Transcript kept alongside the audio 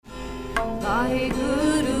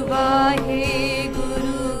ਵਾਹਿਗੁਰੂ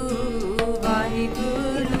ਵਾਹਿਗੁਰੂ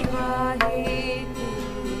ਵਾਹਿਗੁਰੂ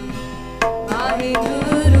ਵਾਹਿਗੁਰੂ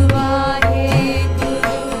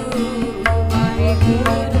ਵਾਹਿਗੁਰੂ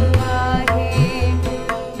ਵਾਹਿਗੁਰੂ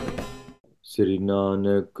ਵਾਹਿਗੁਰੂ। ਸ੍ਰੀ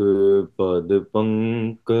ਨਾਨਕ ਪਦ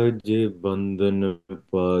ਪੰਕਜ ਬੰਦਨ,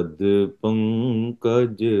 ਪਦ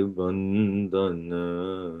ਪੰਕਜ ਬੰਦਨ।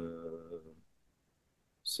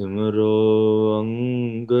 ਸਿਮਰੋ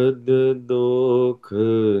ਅੰਗਦ ਦੋਖ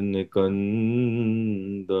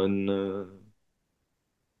ਨਿਕੰਦਨ,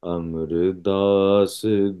 ਅਮਰਦਾਸ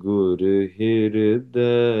ਗੁਰ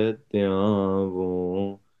ਹਿਰਦੈ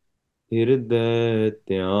ਧਿਆਵੋ, ਹਿਰਦੈ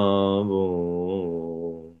ਧਿਆਵੋ।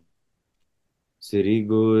 ਸ੍ਰੀ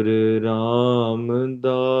ਗੁਰੂ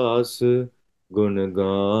ਰਾਮਦਾਸ ਗੁਣ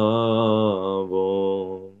ਗਾਵੋ,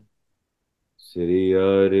 ਸ੍ਰੀ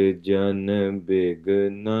ਅਰਜਨ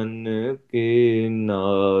ਬਿਗਨਨ ਕੇ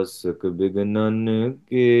ਨਾਸਕ, ਬਿਗਨਨ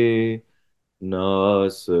ਕੇ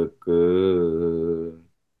ਨਾਸਕ।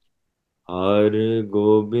 ਹਰ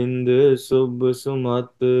ਗੋਬਿੰਦ ਸੁਭ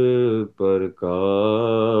ਸੁਮਤ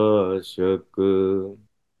ਪ੍ਰਕਾਸ਼ਕ,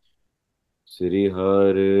 ਸ੍ਰੀ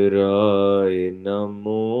ਹਰਿ ਰਾਇ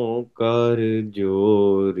ਨਮੋ ਕਰ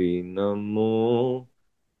ਜੋਰੀ, ਨਮੋ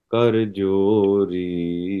ਕਰ ਜੋਰੀ।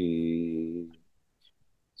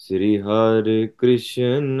 ਸ੍ਰੀ ਹਰਿ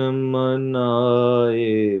ਕ੍ਰਿਸ਼ਨ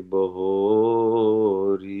ਮਨਾਏ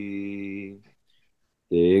ਬਹੋਰੀ,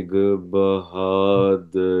 ਤੇਗ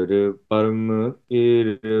ਬਹਾਦਰ ਪਰਮ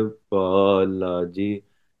ਕਿਰਪਾਲਾ ਜੀ,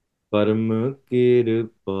 ਪਰਮ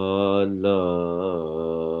ਕਿਰਪਾਲਾ।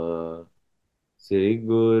 ਸ੍ਰੀ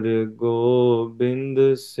ਗੁਰੂ ਗੋਬਿੰਦ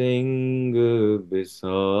ਸਿੰਘ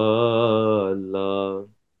ਬਿਸਾਲਾ,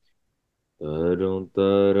 ਤਰੋਂ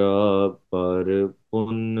ਤਰਾ ਪਰ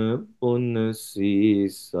ਪੁੰਨ ਪੁੰਨ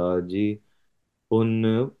ਸੀਸਾ ਜੀ,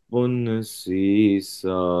 ਪੁੰਨ ਪੁੰਨ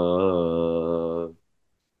ਸੀਸਾ।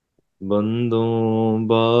 ਬੰਦੋਂ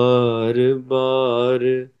ਬਾਰ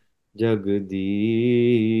ਬਾਰ ਜਗਦੀਸਾ,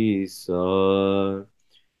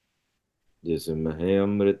 ਜਿਸ ਮਹਿ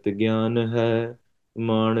ਅੰਮ੍ਰਿਤ ਗਿਆਨ ਹੈ,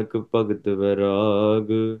 ਮਾਣਕ ਭਗਤ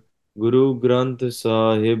ਵੈਰਾਗ। ਗੁਰੂ ਗ੍ਰੰਥ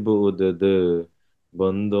ਸਾਹਿਬ ਉਦਦ,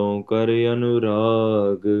 ਬੰਦੋਂ ਕਰ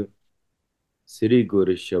ਅਨੁਰਾਗ। ਸ੍ਰੀ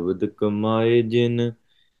ਗੁਰ ਸ਼ਬਦ ਕਮਾਏ ਜਿਨ,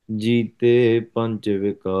 ਜੀਤੇ ਪੰਚ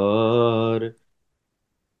ਵਿਕਾਰ।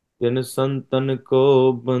 ਤਿਨ ਸੰਤਨ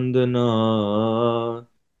ਕੋ ਬੰਦਨਾ,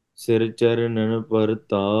 ਸਿਰ ਚਰਨਨ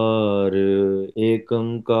ਪਰਤਾਰ। ਏਕ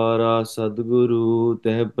ਓੰਕਾਰਾ ਸਤਿਗੁਰੂ,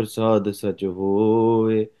 ਤਹਿ ਪ੍ਰਸਾਦ ਸਚ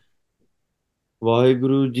ਹੋਏ।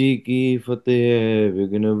 ਵਾਹਿਗੁਰੂ ਜੀ ਕੀ ਫਤਿਹ,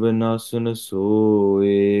 ਵਿਘਨ ਵਿਨਾਸ਼ਨ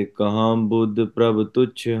ਸੋਏ। ਕਹਾਂ ਬੁੱਧ ਪ੍ਰਭ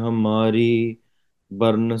ਤੁਛ ਹਮਾਰੀ,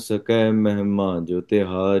 ਬਰਨ ਸਕੈ ਮਹਿਮਾ ਜੋ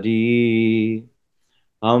ਤਿਹਾਰੀ।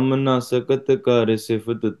 ਹਮ ਨ ਸਕਤ ਕਰ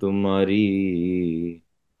ਸਿਫਤ ਤੁਮਾਰੀ,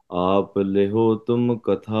 ਆਪ ਲਿਹੋ ਤੁਮ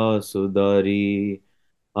ਕਥਾ ਸੁਧਾਰੀ।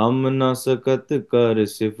 ਹਮ ਨ ਸਕਤ ਕਰ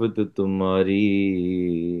ਸਿਫਤ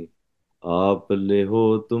ਤੁਮਾਰੀ, ਆਪ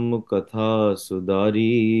ਲਿਹੋ ਤੁਮ ਕਥਾ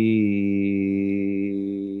ਸੁਧਾਰੀ।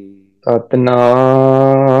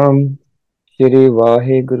 ਸਤਨਾਮ ਸ੍ਰੀ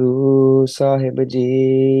ਵਾਹਿਗੁਰੂ ਸਾਹਿਬ ਜੀ।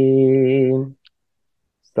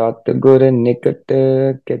 ਸਤਿਗੁਰ ਨਿਕਟ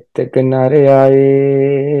ਕਿਤਕ ਨਰ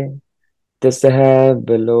ਆਏ, ਤਿਸ ਹੈ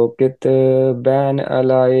ਬਿਲੋਕਿਤ ਬੈਨ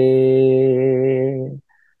ਅਲਾਏ।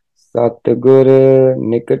 ਸਤਿਗੁਰ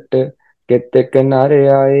ਨਿਕਟ ਕਿਤਕ ਨਰ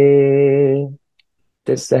ਆਏ,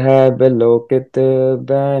 ਤਿਸ ਹੈ ਬਿਲੋਕਿਤ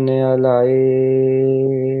ਬੈਨ ਅਲਾਏ।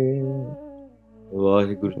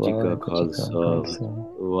 ਵਾਹਿਗੁਰੂ ਜੀ ਕਾ ਖਾਲਸਾ,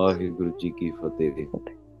 ਵਾਹਿਗੁਰੂ ਜੀ ਕੀ ਫਤਿਹ।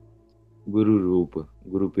 ਗੁਰੂ ਰੂਪ,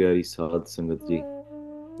 ਗੁਰੂ ਪਿਆਰੀ ਸਾਧ ਸੰਗਤ ਜੀ,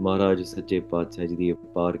 ਮਹਾਰਾਜ ਸੱਚੇ ਪਾਤਸ਼ਾਹ ਜੀ ਦੀ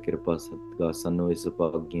ਅਪਾਰ ਕਿਰਪਾ ਸਦਕਾ ਸਾਨੂੰ ਇਸ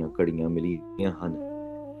ਭਾਗੀਆਂ ਘੜੀਆਂ ਮਿਲੀਆਂ ਹਨ,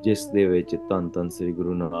 ਜਿਸ ਦੇ ਵਿੱਚ ਧੰਨ ਧੰਨ ਸ੍ਰੀ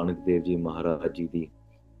ਗੁਰੂ ਨਾਨਕ ਦੇਵ ਜੀ ਮਹਾਰਾਜ ਜੀ ਦੀ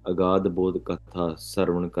ਅਗਾਧ ਬੋਧ ਕਥਾ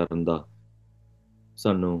ਸਰਵਣ ਕਰਨ ਦਾ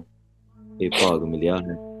ਸਾਨੂੰ ਇਹ ਭਾਗ ਮਿਲਿਆ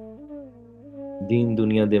ਹੈ। ਦੀਨ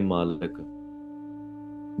ਦੁਨੀਆ ਦੇ ਮਾਲਕ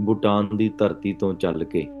ਭੂਟਾਨ ਦੀ ਧਰਤੀ ਤੋਂ ਚੱਲ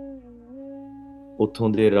ਕੇ ਉੱਥੋਂ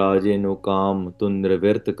ਦੇ ਰਾਜੇ ਨੂੰ ਕਾਮ ਤੋਂ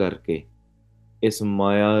ਨਿਰਵਿਰਤ ਕਰਕੇ ਇਸ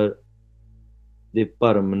ਮਾਇਆ ਦੇ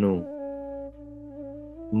ਭਰਮ ਨੂੰ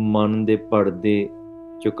ਮਨ ਦੇ ਪਰਦੇ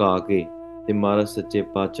ਝੁਕਾ ਕੇ ਤੇ ਮਹਾਰਾਜ ਸੱਚੇ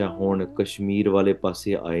ਪਾਤਸ਼ਾਹ ਹੁਣ ਕਸ਼ਮੀਰ ਵਾਲੇ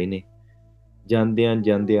ਪਾਸੇ ਆਏ ਨੇ। ਜਾਂਦਿਆਂ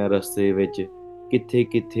ਜਾਂਦਿਆਂ ਰਸਤੇ ਵਿੱਚ ਕਿੱਥੇ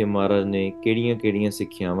ਕਿੱਥੇ ਮਹਾਰਾਜ ਨੇ ਕਿਹੜੀਆਂ ਕਿਹੜੀਆਂ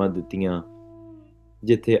ਸਿੱਖਿਆਵਾਂ ਦਿੱਤੀਆਂ,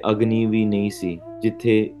 ਜਿੱਥੇ ਅਗਨੀ ਵੀ ਨਹੀਂ ਸੀ,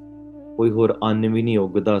 ਜਿੱਥੇ ਕੋਈ ਹੋਰ ਅੰਨ ਵੀ ਨਹੀਂ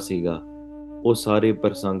ਉੱਗਦਾ ਸੀਗਾ, ਉਹ ਸਾਰੇ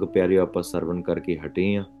ਪ੍ਰਸੰਗ ਪਿਆਰਿਓ ਆਪਾਂ ਸਰਵਣ ਕਰਕੇ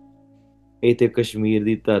ਹਟੇ ਆ। ਇਹ ਤੇ ਕਸ਼ਮੀਰ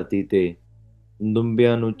ਦੀ ਧਰਤੀ ਤੇ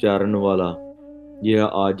ਦੁੰਬਿਆਂ ਨੂੰ ਚਾਰਨ ਵਾਲਾ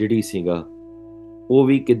ਜਿਹੜਾ ਆਜੜੀ ਸੀਗਾ, ਉਹ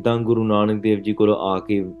ਵੀ ਕਿੱਦਾਂ ਗੁਰੂ ਨਾਨਕ ਦੇਵ ਜੀ ਕੋਲ ਆ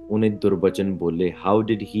ਕੇ ਉਹਨੇ ਦੁਰਬਚਨ ਬੋਲੇ। How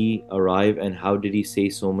did he arrive and how did he say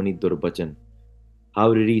so many ਦੁਰਬਚਨ।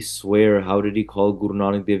 How did he swear, how did ਹੀ ਕਾਲ ਗੁਰੂ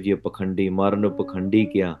ਨਾਨਕ ਦੇਵ ਜੀ ਪਖੰਡੀ। ਮਹਾਰਾਜ ਨੂੰ ਪਖੰਡੀ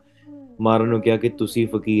ਕਿਹਾ। ਮਹਾਰਾਜ ਨੂੰ ਕਿਹਾ ਕਿ ਤੁਸੀਂ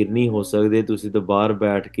ਫਕੀਰ ਨਹੀਂ ਹੋ ਸਕਦੇ, ਤੁਸੀਂ ਤਾਂ ਬਾਹਰ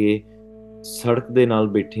ਬੈਠ ਕੇ ਸੜਕ ਦੇ ਨਾਲ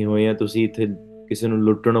ਬੈਠੇ ਹੋਏ ਆ, ਤੁਸੀਂ ਇੱਥੇ ਕਿਸੇ ਨੂੰ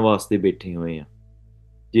ਲੁੱਟਣ ਵਾਸਤੇ ਬੈਠੇ ਹੋਏ ਆ।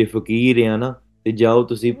 ਜੇ ਫਕੀਰ ਆ ਨਾ ਤੇ ਜਾਓ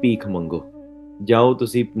ਤੁਸੀਂ ਭੀਖ ਮੰਗੋ, ਜਾਓ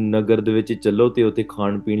ਤੁਸੀਂ ਨਗਰ ਦੇ ਵਿੱਚ ਚੱਲੋ ਤੇ ਉੱਥੇ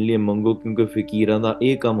ਖਾਣ ਪੀਣ ਲਈ ਮੰਗੋ, ਕਿਉਂਕਿ ਫਕੀਰਾਂ ਦਾ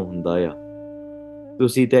ਇਹ ਕੰਮ ਹੁੰਦਾ ਆ।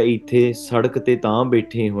 ਤੁਸੀਂ ਤਾਂ ਇੱਥੇ ਸੜਕ ਤੇ ਤਾਂ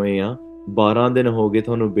ਬੈਠੇ ਹੋਏ ਆ, 12 ਦਿਨ ਹੋ ਗਏ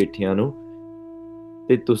ਤੁਹਾਨੂੰ ਬੈਠਿਆਂ ਨੂੰ,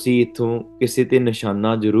 ਤੇ ਤੁਸੀਂ ਇੱਥੋਂ ਕਿਸੇ ਤੇ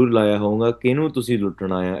ਨਿਸ਼ਾਨਾ ਜ਼ਰੂਰ ਲਾਇਆ ਹੋਊਗਾ, ਕਿਹਨੂੰ ਤੁਸੀਂ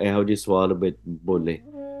ਲੁੱਟਣਾ ਆ। ਇਹੋ ਜਿਹੇ ਸਵਾਲ ਬੋਲੇ।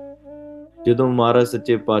 ਜਦੋਂ ਮਹਾਰਾਜ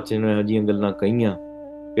ਸੱਚੇ ਪਾਤਸ਼ਾਹ ਨੇ ਇਹੋ ਜਿਹੀਆਂ ਗੱਲਾਂ ਕਹੀਆਂ,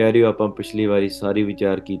 ਪਿਆਰਿਓ ਆਪਾਂ ਪਿਛਲੀ ਵਾਰੀ ਸਾਰੀ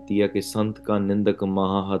ਵਿਚਾਰ ਕੀਤੀ ਆ ਕਿ ਸੰਤ ਕਾ ਨਿੰਦਕ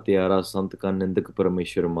ਮਹਾ ਹਤਿਆਰਾ, ਸੰਤ ਕਾ ਨਿੰਦਕ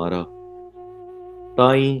ਪਰਮੇਸ਼ਰ ਮਾਰਾ।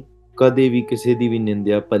 ਤਾਂ ਹੀ ਕਦੇ ਵੀ ਕਿਸੇ ਦੀ ਵੀ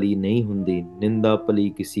ਨਿੰਦਿਆ ਭਲੀ ਨਹੀਂ ਹੁੰਦੀ। ਨਿੰਦਾ ਭਲੀ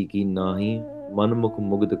ਕਿਸੇ ਕੀ ਨਾਹੀ, ਮਨਮੁਖ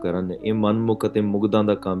ਮੁਗਧ ਕਰਨ। ਇਹ ਮਨਮੁਖ ਅਤੇ ਮੁਗਧਾਂ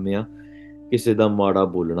ਦਾ ਕੰਮ ਆ, ਕਿਸੇ ਦਾ ਮਾੜਾ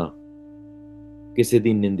ਬੋਲਣਾ, ਕਿਸੇ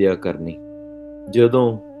ਦੀ ਨਿੰਦਿਆ ਕਰਨੀ।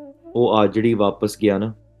 ਜਦੋਂ ਉਹ ਆਜੜੀ ਵਾਪਸ ਗਿਆ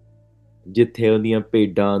ਨਾ, ਜਿੱਥੇ ਉਹਦੀਆਂ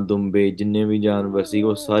ਭੇਡਾਂ ਦੁੰਬੇ ਜਿੰਨੇ ਵੀ ਜਾਨਵਰ ਸੀ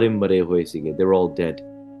ਉਹ ਸਾਰੇ ਮਰੇ ਹੋਏ ਸੀਗੇ, they were all dead।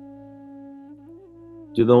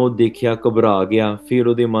 ਜਦੋਂ ਉਹ ਦੇਖਿਆ ਘਬਰਾ ਗਿਆ। ਫਿਰ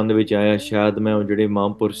ਉਹਦੇ ਮਨ ਵਿੱਚ ਆਇਆ ਸ਼ਾਇਦ ਮੈਂ ਉਹ ਜਿਹੜੇ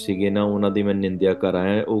ਮਹਾਂਪੁਰਖ ਸੀਗੇ ਨਾ ਉਹਨਾਂ ਦੀ ਮੈਂ ਨਿੰਦਿਆ ਕਰ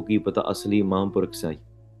ਆਇਆ, ਉਹ ਕੀ ਪਤਾ ਅਸਲੀ ਮਹਾਂਪੁਰਖ ਸੀ।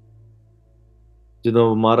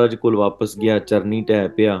 ਜਦੋਂ ਮਹਾਰਾਜ ਕੋਲ ਵਾਪਸ ਗਿਆ, ਚਰਨੀ ਢਹਿ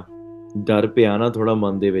ਪਿਆ, ਡਰ ਪਿਆ ਨਾ ਥੋੜਾ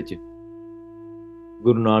ਮਨ ਦੇ ਵਿੱਚ।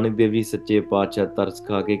 ਗੁਰੂ ਨਾਨਕ ਦੇਵ ਜੀ ਸੱਚੇ ਪਾਤਸ਼ਾਹ ਤਰਸ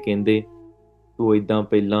ਖਾ ਕੇ ਕਹਿੰਦੇ ਤੂੰ ਏਦਾਂ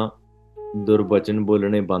ਪਹਿਲਾਂ ਦੁਰਬਚਨ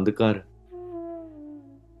ਬੋਲਣੇ ਬੰਦ ਕਰ,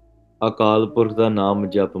 ਅਕਾਲ ਪੁਰਖ ਦਾ ਨਾਮ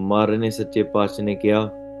ਜਪ। ਮਹਾਰਾਜ ਨੇ ਸੱਚੇ ਪਾਤਸ਼ਾਹ ਨੇ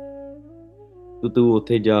ਕਿਹਾ ਤੂੰ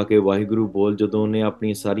ਉੱਥੇ ਜਾ ਕੇ ਵਾਹਿਗੁਰੂ ਬੋਲ। ਜਦੋਂ ਉਹਨੇ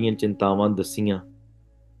ਆਪਣੀਆਂ ਸਾਰੀਆਂ ਚਿੰਤਾਵਾਂ ਦੱਸੀਆਂ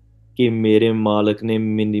ਕਿ ਮੇਰੇ ਮਾਲਕ ਨੇ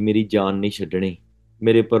ਮੇਰੀ ਜਾਨ ਨਹੀਂ ਛੱਡਣੀ,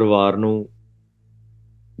 ਮੇਰੇ ਪਰਿਵਾਰ ਨੂੰ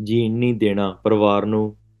ਜੀਣ ਨਹੀਂ ਦੇਣਾ, ਪਰਿਵਾਰ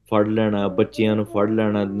ਨੂੰ ਫੜ ਲੈਣਾ, ਬੱਚਿਆਂ ਨੂੰ ਫੜ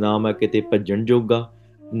ਲੈਣਾ, ਨਾ ਮੈਂ ਕਿਤੇ ਭੱਜਣ ਜੋਗਾ,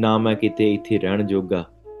 ਨਾ ਮੈਂ ਕਿਤੇ ਇੱਥੇ ਰਹਿਣ ਜੋਗਾ।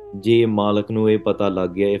 ਜੇ ਮਾਲਕ ਨੂੰ ਇਹ ਪਤਾ ਲੱਗ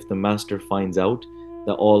ਗਿਆ, if the master finds out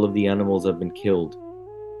that all of the animals have been killed,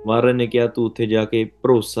 ਮਹਾਰਾਜ ਨੇ ਕਿਹਾ ਤੂੰ ਉੱਥੇ ਜਾ ਕੇ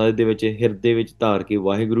ਭਰੋਸਾ ਦੇ ਵਿੱਚ ਹਿਰਦੇ ਵਿੱਚ ਧਾਰ ਕੇ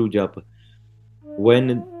ਵਾਹਿਗੁਰੂ ਜਪ। When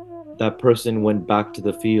that person went back to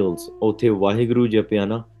the fields, ਉੱਥੇ ਵਾਹਿਗੁਰੂ ਜਪਿਆ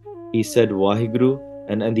ਨਾ, he said Waheguru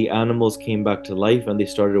and the animals came back to life and they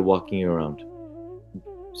started walking around।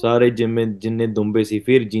 ਸਾਰੇ ਜਿੰਨੇ ਦੁੰਬੇ ਸੀ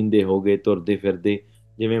ਫਿਰ ਜਿੰਦੇ ਹੋ ਗਏ, ਤੁਰਦੇ ਫਿਰਦੇ,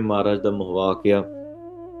 ਜਿਵੇਂ ਮਹਾਰਾਜ ਦਾ ਮਹਵਾਕ ਆ,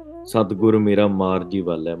 ਸਤਿਗੁਰ ਮੇਰਾ ਮਾਰ ਜੀ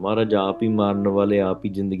ਵੱਲ ਹੈ। ਮਹਾਰਾਜ ਆਪ ਹੀ ਮਾਰਨ ਵਾਲੇ, ਆਪ ਹੀ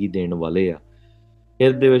ਜ਼ਿੰਦਗੀ ਦੇਣ ਵਾਲੇ ਆ।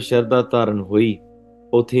 ਹਿਰਦੇ ਵਿੱਚ ਸ਼ਰਧਾ ਧਾਰਨ ਹੋਈ,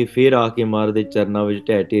 ਉੱਥੇ ਫਿਰ ਆ ਕੇ ਮਹਾਰਾਜ ਦੇ ਚਰਨਾਂ ਵਿੱਚ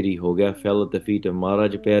ਢਹਿ ਢੇਰੀ ਹੋ ਗਿਆ, fell at the feet of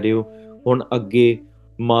ਮਹਾਰਾਜ। ਪਿਆਰਿਓ ਹੁਣ ਅੱਗੇ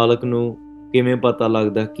ਮਾਲਕ ਨੂੰ ਕਿਵੇਂ ਪਤਾ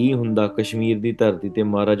ਲੱਗਦਾ ਕੀ ਹੁੰਦਾ ਕਸ਼ਮੀਰ ਦੀ ਧਰਤੀ ਤੇ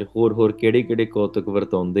ਮਹਾਰਾਜ ਹੋਰ ਕਿਹੜੇ ਕੌਤਕ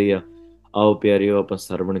ਵਰਤਾਉਂਦੇ ਆ। ਆਓ ਪਿਆਰਿਓ ਆਪਾਂ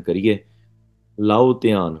ਸਰਵਣ ਕਰੀਏ, ਲਾਓ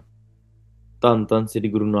ਧਿਆਨ। ਧੰਨ ਧੰਨ ਸ੍ਰੀ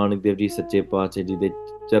ਗੁਰੂ ਨਾਨਕ ਦੇਵ ਜੀ ਸੱਚੇ ਪਾਤਸ਼ਾਹ ਜੀ ਦੇ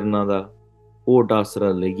ਚਰਨਾਂ ਦਾ ਓਟ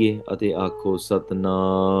ਆਸਰਾ ਲਈਏ ਅਤੇ ਆਖੋ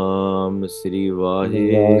ਸਤਨਾਮ ਸ੍ਰੀ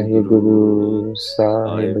ਵਾਹਿਗੁਰੂ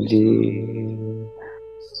ਸਾਹਿਬ ਜੀ।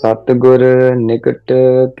 ਸਤਿਗੁਰ ਨਿਕਟ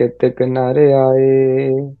ਕਿਤ ਕਿਨਾਰੇ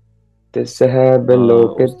ਆਏ, ਤੇ ਸਹਿਬ ਉਸ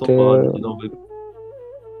ਲੋਕਿਤ। ਤੋਂ ਬਾਅਦ ਜਦੋਂ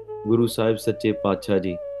ਗੁਰੂ ਸਾਹਿਬ ਸੱਚੇ ਪਾਤਸ਼ਾਹ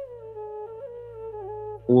ਜੀ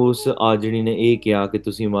ਉਸ ਆਜੜੀ ਨੇ ਇਹ ਕਿਹਾ ਕਿ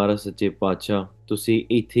ਤੁਸੀਂ ਮਹਾਰਾਜ ਸੱਚੇ ਪਾਤਸ਼ਾਹ ਤੁਸੀਂ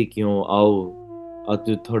ਇੱਥੇ ਕਿਉਂ ਆਓ,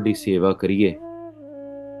 ਅੱਜ ਤੁਹਾਡੀ ਸੇਵਾ ਕਰੀਏ।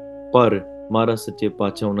 ਪਰ ਮਹਾਰਾਜ ਸੱਚੇ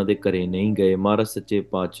ਪਾਤਸ਼ਾਹ ਉਹਨਾਂ ਦੇ ਘਰੇ ਨਹੀਂ ਗਏ। ਮਹਾਰਾਜ ਸੱਚੇ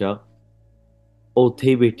ਪਾਤਸ਼ਾਹ ਉੱਥੇ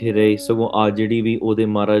ਹੀ ਬੈਠੇ ਰਹੇ। ਸਗੋਂ ਆਜੜੀ ਵੀ ਉਹਦੇ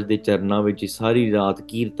ਮਹਾਰਾਜ ਦੇ ਚਰਨਾਂ ਵਿੱਚ ਸਾਰੀ ਰਾਤ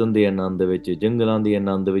ਕੀਰਤਨ ਦੇ ਆਨੰਦ ਵਿੱਚ, ਜੰਗਲਾਂ ਦੇ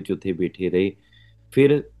ਆਨੰਦ ਵਿੱਚ ਉੱਥੇ ਬੈਠੇ ਰਹੇ।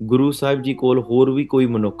 ਫਿਰ ਗੁਰੂ ਸਾਹਿਬ ਜੀ ਕੋਲ ਹੋਰ ਵੀ ਕੋਈ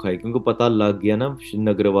ਮਨੁੱਖ ਆਏ, ਕਿਉਂਕਿ ਪਤਾ ਲੱਗ ਗਿਆ ਨਾ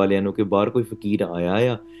ਨਗਰ ਵਾਲਿਆਂ ਨੂੰ ਕਿ ਬਾਹਰ ਕੋਈ ਫਕੀਰ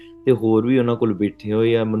ਆਇਆ ਆ, ਤੇ ਹੋਰ ਵੀ ਉਹਨਾਂ ਕੋਲ ਬੈਠੇ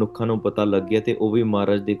ਹੋਏ ਆ। ਮਨੁੱਖਾਂ ਨੂੰ ਪਤਾ ਲੱਗ ਗਿਆ ਤੇ ਉਹ ਵੀ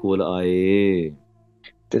ਮਹਾਰਾਜ ਦੇ ਕੋਲ ਆਏ।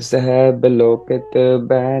 ਤੇ ਸਹਿਬ ਲੋਕਿਤ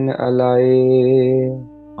ਬੈਨ ਅਲਾਏ।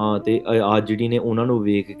 ਹਾਂ, ਤੇ ਆਜੜੀ ਨੇ ਉਹਨਾਂ ਨੂੰ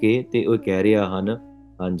ਵੇਖ ਕੇ ਤੇ ਉਹ ਕਹਿ ਰਿਹਾ ਹਨ,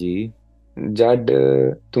 ਹਾਂਜੀ, ਜਦ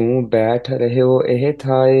ਤੂੰ ਬੈਠ ਰਹਿਓ ਇਹ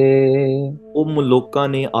ਥਾਏ। ਉਹ ਲੋਕਾਂ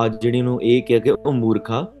ਨੇ ਆਜੜੀ ਨੂੰ ਇਹ ਕਿਹਾ ਕਿ ਉਹ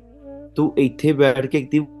ਮੂਰਖਾ, ਤੂੰ ਇੱਥੇ ਬੈਠ ਕੇ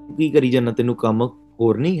ਕੀ ਕਰੀ ਜਾਂਦਾ, ਤੈਨੂੰ ਕੰਮ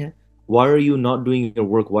ਹੋਰ ਨਹੀਂ ਹੈ। Why are you not doing your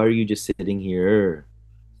work? Why are you just sitting here?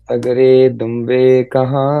 ਅਗਰੇ ਦੁੰਬੇ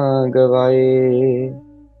ਕਹਾਂ ਗਵਾਏ।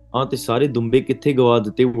 ਹਾਂ, ਤੇ ਸਾਰੇ ਦੁੰਬੇ ਕਿੱਥੇ ਗਵਾ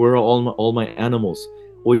ਦਿੱਤੇ। Where are all my animals?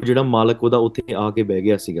 ਉਹ ਜਿਹੜਾ ਮਾਲਕ ਉਹਦਾ ਉੱਥੇ ਆ ਕੇ ਬਹਿ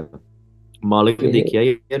ਗਿਆ ਸੀਗਾ। ਮਾਲਕ ਨੇ ਦੇਖਿਆ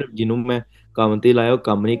ਯਾਰ ਜਿਹਨੂੰ ਮੈਂ ਕੰਮ ਤੇ ਲਾਇਆ ਉਹ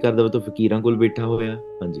ਕੰਮ ਨਹੀਂ ਕਰਦਾ, ਉਹ ਤਾਂ ਫਕੀਰਾਂ ਕੋਲ ਬੈਠਾ ਹੋਇਆ।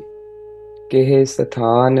 ਹਾਂਜੀ, ਕਿਹ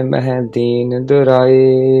ਸਥਾਨ ਮਹਿ ਦੀਨ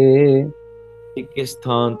ਦੁਰਾਏ। ਕਿਸ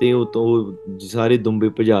ਥਾਂ ਤੇ ਉਹ ਤੋਂ ਸਾਰੇ ਦੁੰਬੇ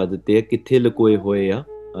ਭਜਾ ਦਿੱਤੇ ਆ, ਕਿੱਥੇ ਲੁਕੋਏ ਹੋਏ ਆ।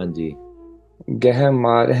 ਹਾਂਜੀ, ਗਹਿ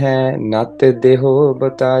ਮਾਰ ਹੈ ਨਤ ਦੇਹੋ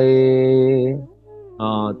ਬਤਾਏ।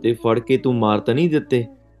 ਹਾਂ, ਤੇ ਫੜ ਕੇ ਤੂੰ ਮਾਰ ਤਾਂ ਨਹੀਂ ਦਿੱਤੇ,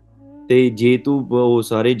 ਤੇ ਜੇ ਤੂੰ ਉਹ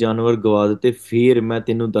ਸਾਰੇ ਜਾਨਵਰ ਗਵਾ ਦਿੱਤੇ, ਫੇਰ ਮੈਂ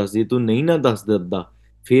ਤੈਨੂੰ ਦੱਸ ਦੇ, ਤੂੰ ਨਹੀਂ ਨਾ ਦੱਸ ਦਿੰਦਾ,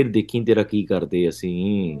 ਫੇਰ ਦੇਖੀ ਤੇਰਾ ਕੀ ਕਰਦੇ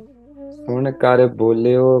ਅਸੀਂ। ਸੁਣ ਕਰ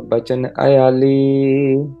ਬੋਲਿਓ ਬਚਨ ਅਯਾਲੀ।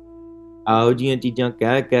 ਇਹੋ ਜਿਹੀਆਂ ਚੀਜ਼ਾਂ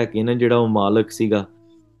ਕਹਿ ਕਹਿ ਕੇ ਨਾ ਜਿਹੜਾ ਉਹ ਮਾਲਕ ਸੀਗਾ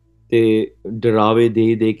ਤੇ ਡਰਾਵੇ ਦੇ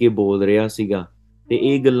ਦੇ ਕੇ ਬੋਲ ਰਿਹਾ ਸੀਗਾ, ਤੇ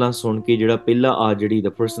ਇਹ ਗੱਲਾਂ ਸੁਣ ਕੇ ਜਿਹੜਾ ਪਹਿਲਾ ਆ ਜਿਹੜੀ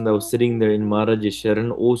the person that was sitting there in ਮਹਾਰਾਜ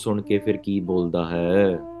ਸ਼ਰਨ, ਉਹ ਸੁਣ ਕੇ ਫਿਰ ਕੀ ਬੋਲਦਾ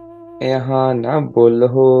ਹੈ, यहाँ ਨਾ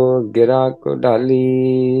ਬੋਲੋ ਗਿਰਾ ਕੋ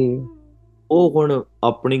ਡਾਲੀ। ਉਹ ਹੁਣ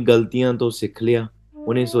ਆਪਣੀ ਗਲਤੀਆਂ ਤੋਂ ਸਿੱਖ ਲਿਆ।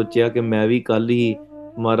 ਉਹਨੇ ਸੋਚਿਆ ਕਿ ਮੈਂ ਵੀ ਕੱਲ ਹੀ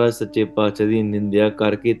ਮਹਾਰਾਜ ਸੱਚੇ ਪਾਤਸ਼ਾਹ ਦੀ ਨਿੰਦਿਆ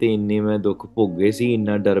ਕਰਕੇ ਤੇ ਇੰਨੇ ਮੈਂ ਦੁੱਖ ਭੋਗੇ ਸੀ,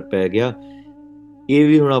 ਇੰਨਾ ਡਰ ਪੈ ਗਿਆ। ਇਹ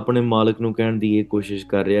ਵੀ ਹੁਣ ਆਪਣੇ ਮਾਲਕ ਨੂੰ ਕਹਿਣ ਦੀ ਇਹ ਕੋਸ਼ਿਸ਼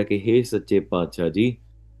ਕਰ ਰਿਹਾ ਕਿ ਹੇ ਸੱਚੇ ਪਾਤਸ਼ਾਹ ਜੀ,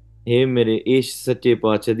 ਹੇ ਮੇਰੇ ਇਸ ਸੱਚੇ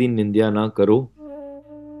ਪਾਤਸ਼ਾਹ ਦੀ ਨਿੰਦਿਆ ਨਾ ਕਰੋ।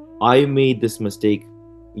 I made this mistake.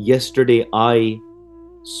 Yesterday I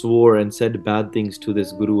swore and said bad things to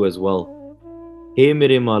this guru as well. ਹੇ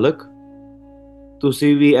ਮੇਰੇ ਮਾਲਕ,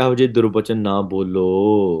 ਤੁਸੀਂ ਵੀ ਇਹੋ ਜਿਹੇ ਦੁਰਬਚਨ ਨਾ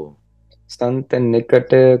ਬੋਲੋ। ਸੰਤ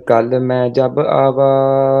ਨਿਕਟ ਕਲ ਮੈਂ ਜਬ ਆਵਾ।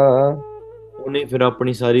 ਉਹਨੇ ਫਿਰ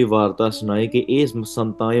ਆਪਣੀ ਸਾਰੀ ਵਾਰਤਾ ਸੁਣਾਈ ਕਿ ਇਹ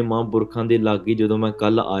ਸੰਤਾਂ ਇਹ ਮਹਾਂਪੁਰਖਾਂ ਦੇ ਲਾਗੇ ਜਦੋਂ ਮੈਂ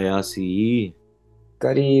ਕੱਲ ਆਇਆ ਸੀ,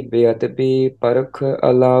 ਕਰੀ ਬੇਅਦਬੀ ਪਰਖ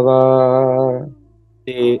ਅਲਾਵਾ।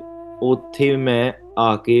 ਤੇ ਉੱਥੇ ਮੈਂ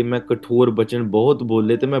ਆ ਕੇ ਮੈਂ ਕਠੋਰ ਬਚਨ ਬਹੁਤ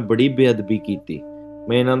ਬੋਲੇ ਤੇ ਮੈਂ ਬੜੀ ਬੇਅਦਬੀ ਕੀਤੀ,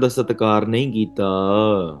 ਮੈਂ ਇਹਨਾਂ ਦਾ ਸਤਿਕਾਰ ਨਹੀਂ ਕੀਤਾ।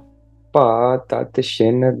 ਭਾ ਤਤ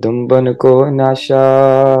ਛਿਨ ਦੁੰਬਨ ਕੋ ਨਾਸ਼ਾ।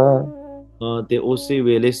 ਤੇ ਉਸੇ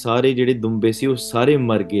ਵੇਲੇ ਸਾਰੇ ਜਿਹੜੇ ਦੁੰਬੇ ਸੀ ਉਹ ਸਾਰੇ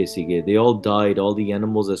ਮਰ ਗਏ ਸੀਗੇ। They all died, all the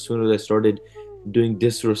animals, as soon as I started doing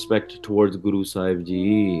disrespect towards Guru Sahib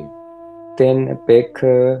ਜੀ। ਤਿੰਨ ਪਿਖ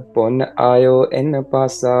ਪੁੰਨ ਆਇਓ ਇਨ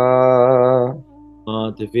ਪਾਸਾ।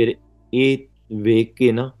 ਤੇ ਫਿਰ ਇਹ ਵੇਖ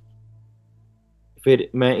ਕੇ ਨਾ, ਫਿਰ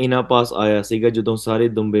ਮੈਂ ਇਹਨਾਂ ਪਾਸ ਆਇਆ ਸੀਗਾ ਜਦੋਂ ਸਾਰੇ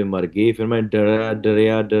ਦੁੰਬੇ ਮਰ ਗਏ। ਫਿਰ ਮੈਂ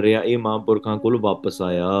ਡਰਿਆ ਇਹ ਮਹਾਂਪੁਰਖਾਂ ਕੋਲ ਵਾਪਸ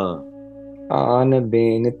ਆਇਆ। ਆਨ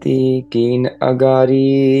ਬੇਨਤੀ ਕੀਨ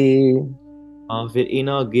ਅਗਾਰੀ। ਫਿਰ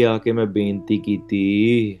ਇਹਨਾਂ ਅੱਗੇ ਆ ਕੇ ਮੈਂ ਬੇਨਤੀ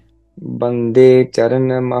ਕੀਤੀ। ਬੰਦੇ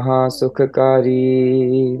ਚਰਨ ਮਹਾ ਸੁਖਕਾਰੀ।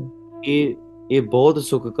 ਇਹ ਬਹੁਤ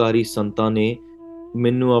ਸੁਖਕਾਰੀ ਸੰਤਾਂ ਨੇ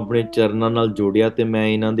ਮੈਨੂੰ ਆਪਣੇ ਚਰਨਾਂ ਨਾਲ ਜੋੜਿਆ ਤੇ ਮੈਂ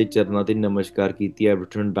ਇਹਨਾਂ ਦੇ ਚਰਨਾਂ ਤੇ ਨਮਸਕਾਰ ਕੀਤੀ। I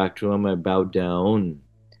returned back to him, I bowed down.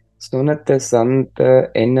 ਸੁਨਤ ਸੰਤ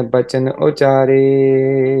ਇਨ ਬਚਨ ਉਚਾਰੇ।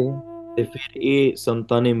 ਤੇ ਫਿਰ ਇਹ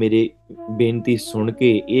ਸੰਤਾਂ ਨੇ ਮੇਰੇ ਬੇਨਤੀ ਸੁਣ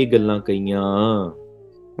ਕੇ ਇਹ ਗੱਲਾਂ ਕਹੀਆਂ।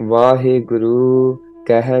 ਵਾਹਿਗੁਰੂ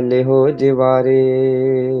ਕਹਿ ਲਿਓ ਜਿਵਾਰੇ।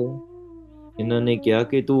 ਇਹਨਾਂ ਨੇ ਕਿਹਾ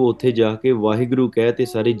ਕਿ ਤੂੰ ਉੱਥੇ ਜਾ ਕੇ ਵਾਹਿਗੁਰੂ ਕਹਿ ਤੇ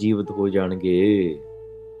ਸਾਰੇ ਜੀਵਤ ਹੋ ਜਾਣਗੇ।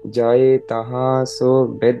 ਜਾਏ ਤਹਾਂ ਸੋ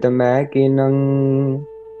ਬਿਦ ਮੈਂ ਕੀਨੰ।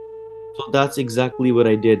 So that's exactly what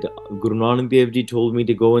I did. Guru Nanak Dev Ji told me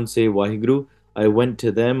to go and say Waheguru. I went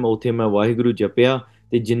to them, ਉੱਥੇ ਮੈਂ ਵਾਹਿਗੁਰੂ ਜਪਿਆ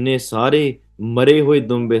ਤੇ ਜਿੰਨੇ ਸਾਰੇ ਮਰੇ ਹੋਏ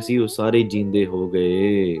ਦੁੰਬੇ ਸੀ ਉਹ ਸਾਰੇ ਜੀਂਦੇ ਹੋ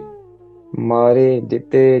ਗਏ। ਮਾਰੇ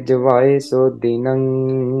ਦਿੱਤੇ ਜਵਾਏ ਸੋ ਦੀਨੰ।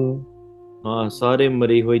 ਸਾਰੇ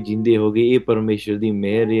ਮਰੇ ਹੋਏ ਜਿੰਦੇ ਹੋ ਗਏ। ਇਹ ਪਰਮੇਸ਼ਰ ਦੀ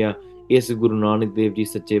ਮਿਹਰ ਆ, ਇਸ ਗੁਰੂ ਨਾਨਕ ਦੇਵ ਜੀ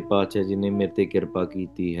ਸੱਚੇ ਪਾਤਸ਼ਾਹ ਜੀ ਨੇ ਮੇਰੇ ਤੇ ਕਿਰਪਾ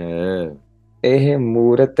ਕੀਤੀ ਹੈ। ਇਹ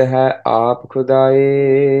ਮੂਰਤ ਹੈ ਆਪ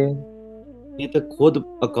ਖੁਦਾਏ। ਇਹ ਤਾਂ ਖੁਦ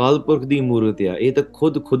ਅਕਾਲ ਪੁਰਖ ਦੀ ਮੂਰਤ ਆ, ਇਹ ਤਾਂ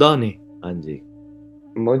ਖੁਦ ਖੁਦਾ ਨੇ। ਹਾਂਜੀ,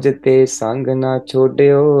 ਮੁਝ ਤੇ ਸੰਗ ਨਾ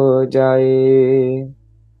ਛੋੜਿਓ ਜਾਏ।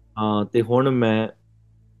 ਤੇ ਹੁਣ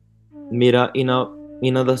ਮੇਰਾ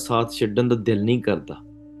ਇਹਨਾਂ ਦਾ ਸਾਥ ਛੱਡਣ ਦਾ ਦਿਲ ਨਹੀਂ ਕਰਦਾ।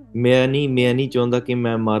 ਮੈਂ ਨਹੀਂ ਚਾਹੁੰਦਾ ਕਿ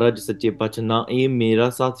ਮੈਂ ਮਹਾਰਾਜ ਸੱਚੇ ਪਾਤਸ਼ਾਹ ਨਾ ਇਹ ਮੇਰਾ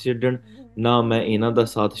ਸਾਥ ਛੱਡਣ, ਨਾ ਮੈਂ ਇਹਨਾਂ ਦਾ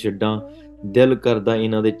ਸਾਥ ਛੱਡਾਂ। ਦਿਲ ਕਰਦਾ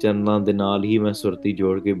ਇਹਨਾਂ ਦੇ ਚਰਨਾਂ ਦੇ ਨਾਲ ਹੀ ਮੈਂ ਸੁਰਤੀ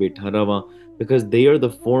ਜੋੜ ਕੇ ਬੈਠਾ ਰਵਾਂ, because they are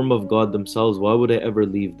the form of God themselves. Why would I ever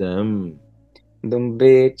leave them?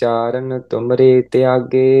 ਦੁੰਬੇ ਚਾਰਨ ਤੁਮਰੇ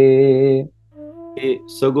ਤਿਆਗੇ। ਤੇ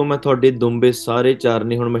ਸਗੋਂ ਮੈਂ ਤੁਹਾਡੇ ਦੁੰਬੇ ਸਾਰੇ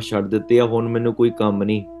ਚਾਰਨੇ ਹੁਣ ਮੈਂ ਛੱਡ ਦਿੱਤੇ ਆ। ਹੁਣ ਮੈਨੂੰ ਕੋਈ ਕੰਮ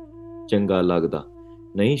ਨਹੀਂ ਚੰਗਾ ਲੱਗਦਾ।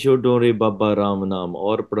 ਨਹੀਂ ਛੋਡੋ ਰੇ ਬਾਬਾ ਰਾਮ ਨਾਮ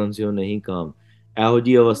ਔਰ ਪੜਨਸਿਓ ਨਹੀਂ ਕਾਮ। ਇਹੋ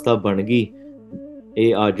ਜਿਹੀ ਅਵਸਥਾ ਬਣ ਗਈ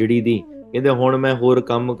ਇਹ ਆਜੜੀ ਦੀ। ਕਹਿੰਦੇ ਹੁਣ ਮੈਂ ਹੋਰ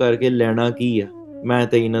ਕੰਮ ਕਰਕੇ ਲੈਣਾ ਕੀ ਆ, ਮੈਂ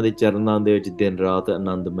ਤਾਂ ਇਹਨਾਂ ਦੇ ਚਰਨਾਂ ਦੇ ਵਿੱਚ ਦਿਨ ਰਾਤ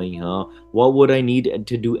ਆਨੰਦਮਈ ਹਾਂ। What would I need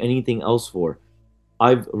to do anything else for?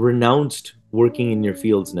 I've renounced working in your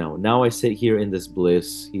fields now. Now I sit here in this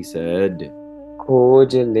bliss, he said.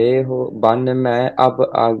 ਖੋਜ ਲੈ ਹੋ ਬਨ ਮੈਂ ਅਬ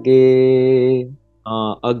ਆਗੇ।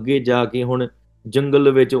 ਅੱਗੇ ਜਾ ਕੇ ਹੁਣ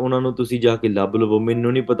ਜੰਗਲ ਵਿੱਚ ਉਹਨਾਂ ਨੂੰ ਤੁਸੀਂ ਜਾ ਕੇ ਲੱਭ ਲਵੋ।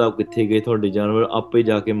 ਮੈਨੂੰ ਨਹੀਂ ਪਤਾ ਕਿੱਥੇ ਗਏ ਤੁਹਾਡੇ ਜਾਨਵਰ, ਆਪੇ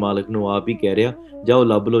ਜਾ ਕੇ ਮਾਲਕ ਨੂੰ ਆਪ ਹੀ ਕਹਿ ਰਿਹਾ ਜਾਓ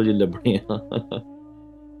ਲੱਭ ਲਓ ਜੇ ਲੱਭਣੇ ਆ।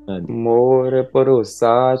 ਮੋਰ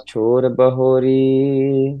ਭਰੋਸਾ ਛੋਰ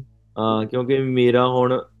ਬਹੋਰੀ। ਕਿਉਂਕਿ ਮੇਰਾ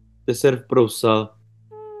ਹੁਣ ਤੇ ਸਿਰਫ ਭਰੋਸਾ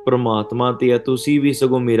ਪ੍ਰਮਾਤਮਾ ਤੇ ਆ, ਤੁਸੀਂ ਵੀ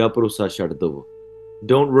ਸਗੋਂ ਮੇਰਾ ਭਰੋਸਾ ਛੱਡ ਦਵੋ।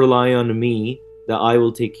 Don't rely on me that I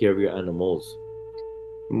will take care of your animals.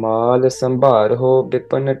 ਮਾਲ ਸੰਭਾਰ ਹੋ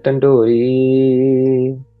ਵਿਪਨ ਢੰਡੋਰੀ।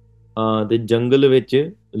 ਤੇ ਜੰਗਲ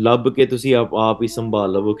ਵਿੱਚ ਲੱਭ ਕੇ ਤੁਸੀਂ ਆਪ ਹੀ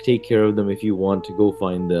ਸੰਭਾਲ ਲਵੋ। Take care of them if you want to go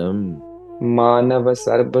find them. ਮਾਨਵ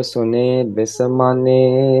ਸਰਬ ਸੁਨੇ ਬਿਸਮਾਨੇ।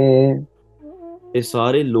 ਤੇ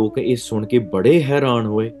ਸਾਰੇ ਲੋਕ ਇਹ ਸੁਣ ਕੇ ਬੜੇ ਹੈਰਾਨ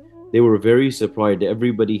ਹੋਏ। They were very surprised.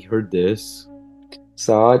 Everybody heard this.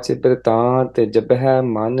 ਸਾਚ ਬ੍ਰਿਤਾਂਤ ਜਬ ਹੈ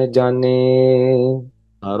ਮਨ ਜਾਣੇ।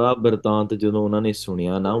 ਸਾਰਾ ਬਿਰਤਾਂਤ ਜਦੋਂ ਉਹਨਾਂ ਨੇ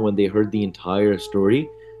ਸੁਣਿਆ ਨਾ, when they heard the entire story,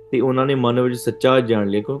 ਤੇ ਉਹਨਾਂ ਨੇ ਮਨ ਵਿੱਚ ਸੱਚਾ ਜਾਣ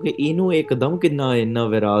ਲਿਆ, ਕਿਉਂਕਿ ਇਹਨੂੰ ਇੱਕਦਮ ਕਿੰਨਾ ਇੰਨਾ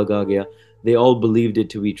ਵਿਰਾਗ ਆ ਗਿਆ। They all believed it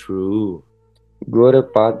to be true. ਗੁਰ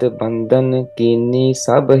ਪਦ ਬੰਧਨ ਕੀਨੀ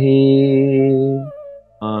ਸਭ ਹੀ।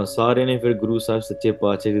 ਹਾਂ, ਸਾਰਿਆਂ ਨੇ ਫਿਰ ਗੁਰੂ ਸਾਹਿਬ ਸੱਚੇ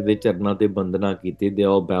ਪਾਤਸ਼ਾਹ ਜੀ ਦੇ ਚਰਨਾਂ ਤੇ ਬੰਦਨਾ ਕੀਤੀ। They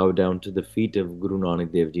all bowed down to the feet of Guru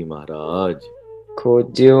Nanak Dev ji ਮਹਾਰਾਜ।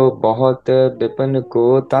 ਖੋਜਿਓ ਬਹੁਤ ਵਿਪਨ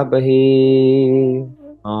ਕੋ ਤਬ ਹੀ।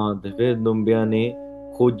 ਹਾਂ, ਤੇ ਫਿਰ ਦੁੰਬਿਆਂ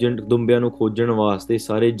ਨੂੰ ਖੋਜਣ ਵਾਸਤੇ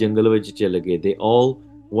ਸਾਰੇ ਜੰਗਲ ਵਿੱਚ ਚਲੇ ਗਏ। They all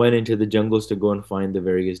went into the jungles to go and find the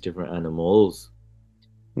various different animals.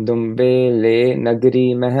 ਦੁੰਬੇ ਲੈ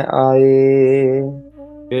ਨਗਰੀ ਮਹਿ ਆਏ।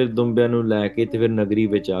 ਫਿਰ ਦੁੰਬਿਆਂ ਨੂੰ ਲੈ ਕੇ ਤੇ ਫਿਰ ਨਗਰੀ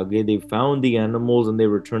ਵਿੱਚ ਆ ਗਏ। They found the animals and they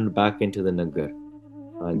returned back into the ਨਗਰ।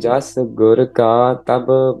 ਹਾਂਜੀ, ਜਸ ਗੁਰ ਕਾ ਤਬ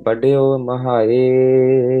ਬੜਿਓ ਮਹਾਏ।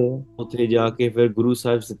 ਉੱਥੇ ਜਾ ਕੇ ਫਿਰ ਗੁਰੂ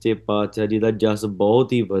ਸਾਹਿਬ ਸੱਚੇ ਪਾਤਸ਼ਾਹ ਜੀ ਦਾ ਜਸ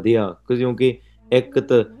ਬਹੁਤ ਹੀ ਵਧਿਆ, ਕਿਉਂਕਿ ਇੱਕ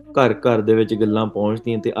ਤਾਂ ਘਰ ਘਰ ਦੇ ਵਿੱਚ ਗੱਲਾਂ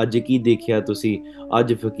ਪਹੁੰਚਦੀਆਂ। ਤੇ ਅੱਜ ਕੀ ਦੇਖਿਆ ਤੁਸੀਂ?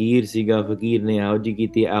 ਅੱਜ ਫਕੀਰ ਸੀਗਾ, ਫਕੀਰ ਨੇ ਇਹੋ ਜਿਹੀ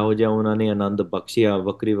ਕੀਤੀ, ਇਹੋ ਜਿਹਾ ਉਹਨਾਂ ਨੇ ਆਨੰਦ ਬਖਸ਼ਿਆ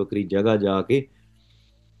ਵੱਖਰੀ ਵੱਖਰੀ ਜਗ੍ਹਾ ਜਾ ਕੇ।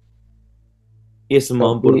 ਇਸ ਸਭੀ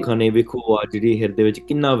ਮਹਾਂਪੁਰਖਾਂ ਨੇ ਵੇਖੋ ਆ ਜਿਹੜੀ ਹਿਰਦੇ ਵਿੱਚ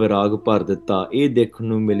ਕਿੰਨਾ ਵਿਰਾਗ ਭਰ ਦਿੱਤਾ, ਇਹ ਦੇਖਣ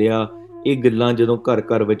ਨੂੰ ਮਿਲਿਆ। ਇਹ ਗੱਲਾਂ ਜਦੋਂ ਘਰ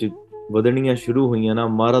ਘਰ ਵਿੱਚ ਵਧਣੀਆਂ ਸ਼ੁਰੂ ਹੋਈਆਂ ਨਾ,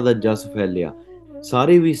 ਮਹਾਰਾਜ ਦਾ ਜਸ ਫੈਲਿਆ।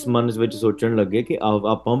 ਸਾਰੇ ਵੀ ਇਸ ਮਨ ਵਿੱਚ ਸੋਚਣ ਲੱਗੇ ਕਿ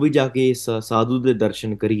ਆਪਾਂ ਵੀ ਜਾ ਕੇ ਇਸ ਸਾਧੂ ਦੇ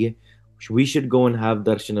ਦਰਸ਼ਨ ਕਰੀਏ। We should go and have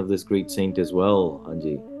darshan of this great saint as well.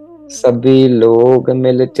 ਹਾਂਜੀ, ਸਭੀ ਲੋਗ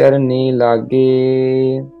ਮਿਲ ਚਰਨੀ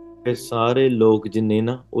ਲਾਗੇ। ਫਿਰ ਸਾਰੇ ਲੋਕ ਜਿੰਨੇ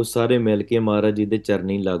ਨਾ, ਉਹ ਸਾਰੇ ਮਿਲ ਕੇ ਮਹਾਰਾਜ ਜੀ ਦੇ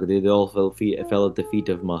ਚਰਨੀ ਲੱਗਦੇ। They all fell at the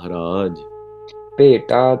feet of ਮਹਾਰਾਜ।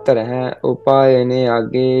 ਭੇਟਾ ਧਰਹਿ ਉਪਾਏ ਨੇ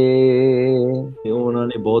ਆਗੇ। ਤੇ ਉਹਨਾਂ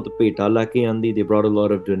ਨੇ ਬਹੁਤ ਭੇਟਾ ਲੈ ਕੇ ਆਂਦੀ। They brought a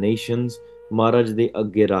lot of donations. ਮਹਾਰਾਜ ਦੇ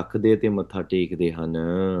ਅੱਗੇ ਰੱਖਦੇ ਤੇ ਮੱਥਾ ਟੇਕਦੇ ਹਨ।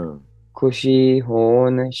 ਖੁਸ਼ੀ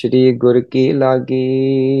ਹੋਣ ਸ਼੍ਰੀ ਗੁਰ ਕੀ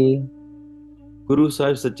ਲਾਗੀ। ਗੁਰੂ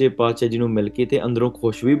ਸਾਹਿਬ ਸੱਚੇ ਪਾਤਸ਼ਾਹ ਜੀ ਨੂੰ ਮਿਲ ਕੇ ਤੇ ਅੰਦਰੋਂ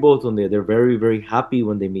ਖੁਸ਼ ਵੀ ਬਹੁਤ ਹੁੰਦੇ। They're very very happy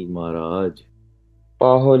when they meet ਮਹਾਰਾਜ।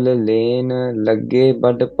 ਪਾਹੁਲ ਲੈਨ ਲੱਗੇ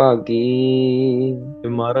ਬਡ ਭਾਗੀ। ਤੇ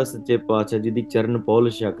ਮਹਾਰਾਜ ਸੱਚੇ ਪਾਤਸ਼ਾਹ ਜੀ ਦੀ ਚਰਨ ਪੌਲ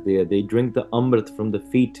ਛਕਦੇ ਆ। They drink the Amrit from the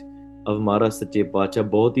feet of ਮਹਾਰਾਜ ਸੱਚੇ ਪਾਤਸ਼ਾਹ।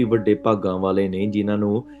 ਬਹੁਤ ਹੀ ਵੱਡੇ ਭਾਗਾਂ ਵਾਲੇ ਨੇ ਜਿਨ੍ਹਾਂ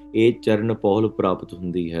ਨੂੰ ਇਹ ਚਰਨ ਪੌਲ ਪ੍ਰਾਪਤ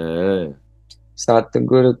ਹੁੰਦੀ ਹੈ।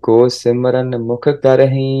 ਸਤਿਗੁਰ ਕੋ ਸਿਮਰਨ ਮੁਖ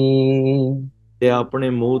ਕਰਹੀ। ਤੇ ਆਪਣੇ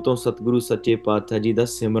ਮੂੰਹ ਤੋਂ ਸਤਿਗੁਰੂ ਸੱਚੇ ਪਾਤਸ਼ਾਹ ਜੀ ਦਾ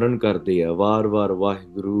ਸਿਮਰਨ ਕਰਦੇ ਆ ਵਾਰ-ਵਾਰ।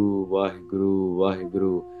 ਵਾਹਿਗੁਰੂ ਵਾਹਿਗੁਰੂ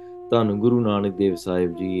ਵਾਹਿਗੁਰੂ। ਧੰਨ ਗੁਰੂ ਨਾਨਕ ਦੇਵ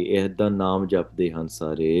ਸਾਹਿਬ ਜੀ ਇਸ ਦਾ ਨਾਮ ਜਪਦੇ ਹਨ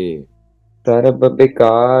ਸਾਰੇ। ਸਰਬ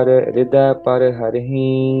ਵਿਕਾਰ ਹਿਰਦੈ ਪਰ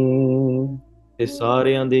ਹਰਹੀ। ਤੇ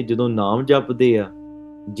ਸਾਰਿਆਂ ਦੇ ਜਦੋਂ ਨਾਮ ਜਪਦੇ ਆ,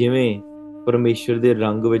 ਜਿਵੇਂ ਪਰਮੇਸ਼ਰ ਦੇ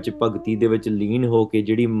ਰੰਗ ਵਿੱਚ ਭਗਤੀ ਦੇ ਵਿੱਚ ਲੀਨ ਹੋ ਕੇ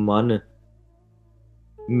ਜਿਹੜੀ ਮਨ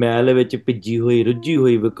ਮੈਲ ਵਿੱਚ ਭਿੱਜੀ ਹੋਈ ਰੁੱਝੀ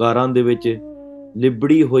ਹੋਈ ਵਿਕਾਰਾਂ ਦੇ ਵਿੱਚ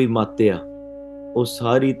ਲਿਬੜੀ ਹੋਈ ਮੱਤ ਆ, ਉਹ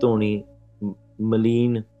ਸਾਰੀ ਧੋਣੀ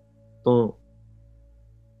ਮਲੀਨ ਤੋਂ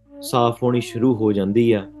ਸਾਫ਼ ਹੋਣੀ ਸ਼ੁਰੂ ਹੋ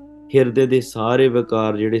ਜਾਂਦੀ ਆ। ਹਿਰਦੇ ਦੇ ਸਾਰੇ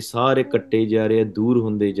ਵਿਕਾਰ ਜਿਹੜੇ ਸਾਰੇ ਕੱਟੇ ਜਾ ਰਹੇ ਆ, ਦੂਰ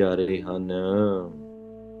ਹੁੰਦੇ ਜਾ ਰਹੇ ਹਨ।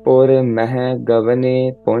 ਪੁਰ ਮਹਿ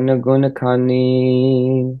ਗਵਨੇ ਪੁਨ ਗੁਣ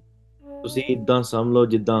ਖਾਨੀ। ਤੁਸੀਂ ਇਦਾਂ ਸਮਝ ਲਓ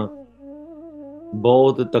ਜਿੱਦਾਂ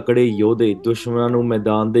ਬਹੁਤ ਤਕੜੇ ਯੋਧੇ ਦੁਸ਼ਮਣਾਂ ਨੂੰ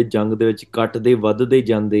ਮੈਦਾਨ ਦੇ ਜੰਗ ਦੇ ਵਿੱਚ ਕੱਟਦੇ ਵੱਧਦੇ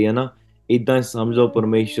ਜਾਂਦੇ ਆ ਨਾ, ਇਦਾਂ ਸਮਝ ਲਓ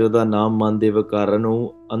ਪਰਮੇਸ਼ਰ ਦਾ ਨਾਮ ਮਨ ਦੇ ਵਿਕਾਰਾਂ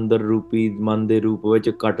ਨੂੰ ਅੰਦਰ ਰੂਪੀ ਮਨ ਦੇ ਰੂਪ ਵਿੱਚ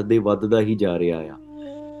ਕੱਟਦੇ ਵੱਧਦਾ ਹੀ ਜਾ ਰਿਹਾ ਆ।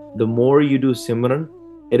 The more you do Simran,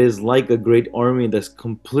 it is like a great army that's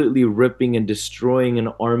completely ripping and destroying an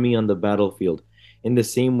army on the battlefield. In the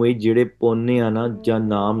same way, ਜਿਹੜੇ ਪੁੰਨ ਆ ਨਾ ਜਾਂ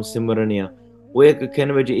ਨਾਮ ਸਿਮਰਨ ਆ, ਉਹ ਇੱਕ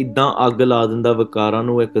ਖਿਣ ਵਿੱਚ ਇਦਾਂ ਅੱਗ ਲਾ ਦਿੰਦਾ ਵਿਕਾਰਾਂ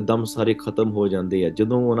ਨੂੰ, ਇੱਕਦਮ ਸਾਰੇ ਖਤਮ ਹੋ ਜਾਂਦੇ ਆ।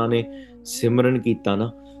 ਜਦੋਂ ਉਹਨਾਂ ਨੇ ਸਿਮਰਨ ਕੀਤਾ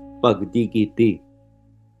ਨਾ, ਭਗਤੀ ਕੀਤੀ,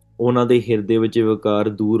 ਉਹਨਾਂ ਦੇ ਹਿਰਦੇ ਵਿੱਚ ਵਿਕਾਰ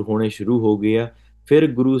ਦੂਰ ਹੋਣੇ ਸ਼ੁਰੂ ਹੋ ਗਏ ਆ। ਫਿਰ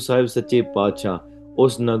ਗੁਰੂ ਸਾਹਿਬ ਸੱਚੇ ਪਾਤਸ਼ਾਹ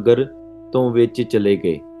ਉਸ ਨਗਰ ਤੋਂ ਵਿੱਚ ਚਲੇ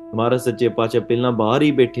ਗਏ। ਮਹਾਰਾਜ ਸੱਚੇ ਪਾਤਸ਼ਾਹ ਪਹਿਲਾਂ ਬਾਹਰ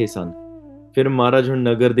ਹੀ ਬੈਠੇ ਸਨ, ਫਿਰ ਮਹਾਰਾਜ ਹੁਣ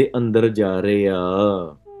ਨਗਰ ਦੇ ਅੰਦਰ ਜਾ ਰਹੇ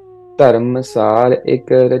ਆ। ਧਰਮਸਾਲ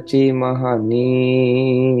ਇੱਕ ਰਚੀ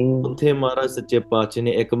ਮਹਾਨੀ। ਉੱਥੇ ਮਹਾਰਾਜ ਸੱਚੇ ਪਾਤਸ਼ਾਹ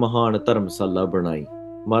ਨੇ ਇੱਕ ਮਹਾਨ ਧਰਮਸ਼ਾਲਾ ਬਣਾਈ।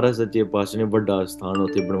 ਮਹਾਰਾਜ ਸੱਚੇ ਪਾਤਸ਼ਾਹ ਨੇ ਵੱਡਾ ਸਥਾਨ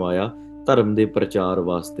ਉੱਥੇ ਬਣਵਾਇਆ ਧਰਮ ਦੇ ਪ੍ਰਚਾਰ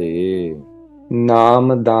ਵਾਸਤੇ।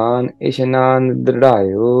 ਨਾਮ ਦਾਨ ਇਸ਼ਨਾਨ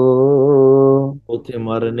ਦ੍ਰਿੜਾਇਓ। ਉੱਥੇ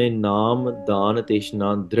ਮਹਾਰਾਜ ਨੇ ਨਾਮ ਦਾਨ ਤੇ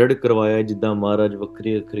ਇਸ਼ਨਾਨ ਦ੍ਰਿੜ ਕਰਵਾਇਆ, ਜਿੱਦਾਂ ਮਹਾਰਾਜ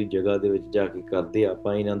ਵੱਖਰੀ ਵੱਖਰੀ ਜਗ੍ਹਾ ਦੇ ਵਿੱਚ ਜਾ ਕੇ ਕਰਦੇ।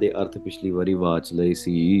 ਆਪਾਂ ਇਹਨਾਂ ਦੇ ਅਰਥ ਪਿਛਲੀ ਵਾਰੀ ਵਾਚ ਲਏ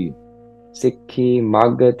ਸੀ। ਸਿੱਖੀ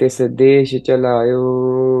ਮਗ ਤਿਸ ਦੇਸ਼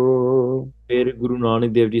ਚਲਾਇਓ। ਫਿਰ ਗੁਰੂ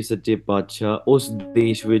ਨਾਨਕ ਦੇਵ ਜੀ ਸੱਚੇ ਪਾਤਸ਼ਾਹ ਉਸ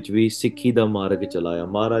ਦੇਸ਼ ਵਿੱਚ ਵੀ ਸਿੱਖੀ ਦਾ ਮਾਰਗ ਚਲਾਇਆ।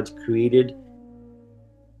 ਮਹਾਰਾਜ created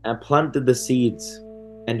and planted the seeds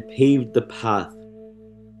and paved the path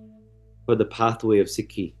for the pathway of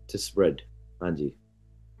Sikhi to spread. ਹਾਂਜੀ,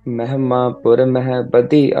 ਮਹਿਮਾ ਪੁਰ ਮਹਿ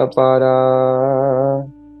ਬਦੀ ਅਪਾਰਾ।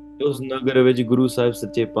 ਉਸ ਨਗਰ ਵਿੱਚ ਗੁਰੂ ਸਾਹਿਬ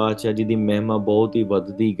ਸੱਚੇ ਪਾਤਸ਼ਾਹ ਜੀ ਦੀ ਮਹਿਮਾ ਬਹੁਤ ਹੀ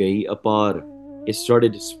ਵੱਧਦੀ ਗਈ, ਅਪਾਰ। It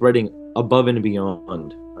started spreading above and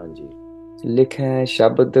beyond. ਹਾਂਜੀ। ਲਿਖੈ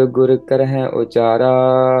ਸ਼ਬਦ ਗੁਰ ਕਰਹਿ ਉਚਾਰਾ।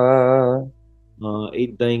 ਹਾਂ,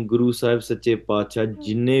 ਏਦਾਂ ਹੀ ਗੁਰੂ ਸਾਹਿਬ ਸੱਚੇ ਪਾਤਸ਼ਾਹ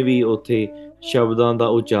ਜਿੰਨੇ ਵੀ ਉੱਥੇ ਸ਼ਬਦਾਂ ਦਾ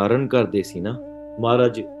ਉਚਾਰਨ ਕਰਦੇ ਸੀ ਨਾ,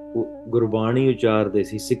 ਮਹਾਰਾਜ ਗੁਰਬਾਣੀ ਉਚਾਰਦੇ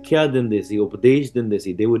ਸੀ, ਸਿੱਖਿਆ ਦਿੰਦੇ ਸੀ, ਉਪਦੇਸ਼ ਦਿੰਦੇ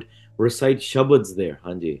ਸੀ। They would recite Shabds there.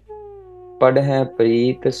 ਹਾਂਜੀ। ਪੜ੍ਹੈ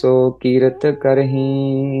ਪ੍ਰੀਤ ਸੋ ਕੀਰਤ ਕਰਹੀ।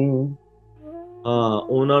 ਹਾਂ,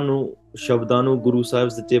 ਉਹਨਾਂ ਨੂੰ ਸ਼ਬਦਾਂ ਨੂੰ ਗੁਰੂ ਸਾਹਿਬ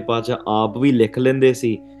ਸੱਚੇ ਪਾਤਸ਼ਾਹ ਆਪ ਵੀ ਲਿਖ ਲੈਂਦੇ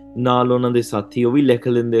ਸੀ, ਨਾਲ ਉਹਨਾਂ ਦੇ ਸਾਥੀ ਉਹ ਵੀ ਲਿਖ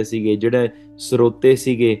ਲੈਂਦੇ ਸੀਗੇ। ਜਿਹੜੇ ਸਰੋਤੇ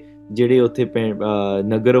ਸੀਗੇ, ਜਿਹੜੇ ਉੱਥੇ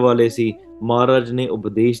ਨਗਰ ਵਾਲੇ ਸੀ, ਮਹਾਰਾਜ ਨੇ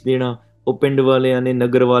ਉਪਦੇਸ਼ ਦੇਣਾ, ਉਹ ਪਿੰਡ ਵਾਲਿਆਂ ਨੇ,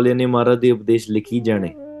 ਨਗਰ ਵਾਲਿਆਂ ਨੇ ਮਹਾਰਾਜ ਦੇ ਉਪਦੇਸ਼ ਲਿਖੀ ਜਾਣੇ,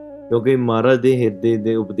 ਕਿਉਂਕਿ ਮਹਾਰਾਜ ਦੇ ਹਿਰਦੇ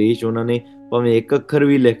ਦੇ ਉਪਦੇਸ਼ ਉਹਨਾਂ ਨੇ ਭਾਵੇਂ ਇੱਕ ਅੱਖਰ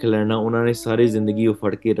ਵੀ ਲਿਖ ਲੈਣਾ, ਉਹਨਾਂ ਨੇ ਸਾਰੀ ਜ਼ਿੰਦਗੀ ਉਹ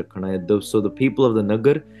ਫੜ ਕੇ ਰੱਖਣਾ ਹੈ। So the people of the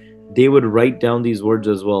Nagar, they would write down these words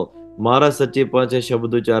as well. ਮਹਾਰਾਜ ਸੱਚੇ ਪਾਤਸ਼ਾਹ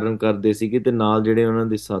ਸ਼ਬਦ ਉਚਾਰਨ ਕਰਦੇ ਸੀਗੇ ਤੇ ਨਾਲ ਜਿਹੜੇ ਉਹਨਾਂ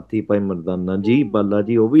ਦੇ ਸਾਥੀ ਭਾਈ ਮਰਦਾਨਾ ਜੀ, ਬਾਲਾ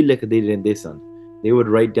ਜੀ, ਉਹ ਵੀ ਲਿਖਦੇ ਰਹਿੰਦੇ ਸਨ। They would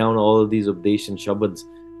write down all of these ਉਪਦੇਸ਼ and Shabds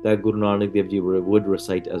that Guru Nanak Dev Ji would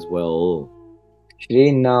recite as well.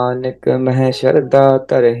 ਸ਼੍ਰੀ ਨਾਨਕ ਮਹਿ ਸ਼ਰਧਾ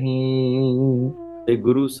ਧਰਹੀ। ਤੇ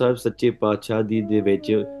ਗੁਰੂ ਸਾਹਿਬ ਸੱਚੇ ਪਾਤਸ਼ਾਹ ਜੀ ਦੇ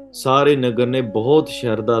ਵਿੱਚ ਸਾਰੇ ਨਗਰ ਨੇ ਬਹੁਤ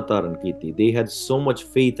ਸ਼ਰਧਾ ਧਾਰਨ ਕੀਤੀ। They had so much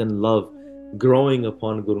faith and love growing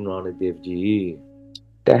upon Guru Nanak Dev Ji.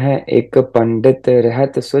 ਤਹਿ ਇੱਕ ਪੰਡਿਤ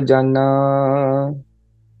ਰਹਿਤ ਸੁਜਾਨਾ।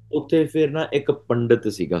 ਉੱਥੇ ਫਿਰ ਨਾ ਇੱਕ ਪੰਡਿਤ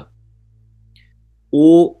ਸੀਗਾ,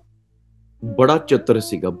 ਉਹ ਬੜਾ ਚਤੁਰ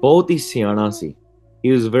ਸੀਗਾ, ਬਹੁਤ ਹੀ ਸਿਆਣਾ ਸੀ।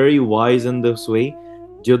 He was very wise in this way.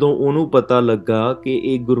 ਜਦੋਂ ਉਹਨੂੰ ਪਤਾ ਲੱਗਾ ਕਿ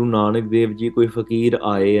ਇਹ ਗੁਰੂ ਨਾਨਕ ਦੇਵ ਜੀ ਕੋਈ ਫਕੀਰ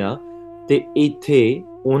ਆਏ ਆ ਤੇ ਇੱਥੇ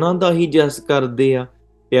ਉਹਨਾਂ ਦਾ ਹੀ ਜਸ ਕਰਦੇ ਆ,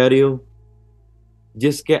 ਪਿਆਰਿਓ,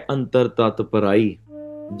 ਜਿਸ ਕੇ ਅੰਤਰ ਤਤ ਪਰਾਈ,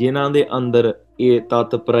 ਜਿਨ੍ਹਾਂ ਦੇ ਅੰਦਰ ਇਹ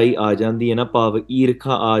ਤਤ ਪਰਾਈ ਆ ਜਾਂਦੀ ਹੈ ਨਾ, ਭਾਵ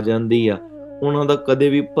ਈਰਖਾ ਆ ਜਾਂਦੀ ਆ, ਉਹਨਾਂ ਦਾ ਕਦੇ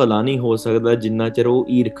ਵੀ ਭਲਾ ਨਹੀਂ ਹੋ ਸਕਦਾ ਜਿੰਨਾ ਚਿਰ ਉਹ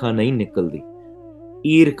ਈਰਖਾ ਨਹੀਂ ਨਿਕਲਦੀ।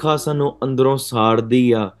 ਈਰਖਾ ਸਾਨੂੰ ਅੰਦਰੋਂ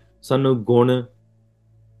ਸਾੜਦੀ ਆ, ਸਾਨੂੰ ਗੁਣ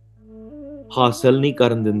ਹਾਸਲ ਨਹੀਂ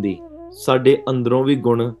ਕਰਨ ਦਿੰਦੀ, ਸਾਡੇ ਅੰਦਰੋਂ ਵੀ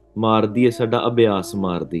ਗੁਣ ਮਾਰਦੀ ਹੈ, ਸਾਡਾ ਅਭਿਆਸ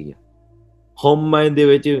ਮਾਰਦੀ ਹੈ। ਹਉਮੈ ਦੇ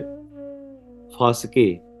ਵਿੱਚ ਫਸ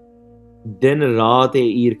ਕੇ ਦਿਨ ਰਾਤ ਇਹ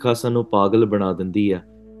ਈਰਖਾ ਸਾਨੂੰ ਪਾਗਲ ਬਣਾ ਦਿੰਦੀ ਆ।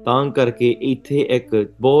 ਤਾਂ ਕਰਕੇ ਇੱਥੇ ਇੱਕ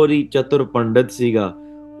ਬਹੁਤ ਹੀ ਚਤੁਰ ਪੰਡਤ ਸੀਗਾ,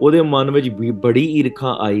 ਉਹਦੇ ਮਨ ਵਿੱਚ ਬੜੀ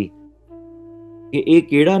ਈਰਖਾ ਆਈ ਕਿ ਇਹ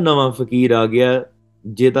ਕਿਹੜਾ ਨਵਾਂ ਫਕੀਰ ਆ ਗਿਆ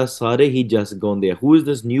ਜਿਹਦਾ ਸਾਰੇ ਹੀ ਜਸ ਗਾਉਂਦੇ ਆ। Who is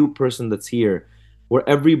this new person that's here where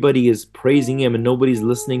everybody is praising him and nobody's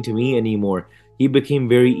listening to me anymore? He became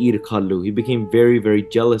very irkhalu. He became very, very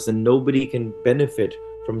jealous, and nobody can benefit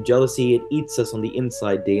from jealousy. It eats us on the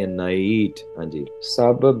inside day and night. ਹਾਂਜੀ।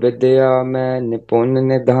 ਸਭ ਵਿਦਿਆ ਮੈਂ ਨਿਪੁੰਨ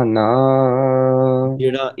ਨਿਧਾਨਾ।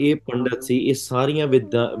 ਜਿਹੜਾ ਇਹ ਪੰਡਤ ਸੀ, ਇਹ ਸਾਰੀਆਂ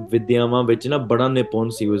ਵਿਦਿਆਵਾਂ ਵਿੱਚ ਨਾ ਬੜਾ ਨਿਪੁੰਨ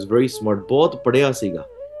ਸੀ। He was very smart, ਬਹੁਤ ਪੜ੍ਹਿਆ ਸੀਗਾ,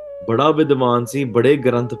 ਬੜਾ ਵਿਦਵਾਨ ਸੀ, ਬੜੇ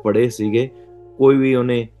ਗ੍ਰੰਥ ਪੜ੍ਹੇ ਸੀਗੇ। ਕੋਈ ਵੀ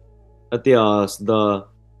ਉਹਨੇ ਇਤਿਹਾਸ ਦਾ,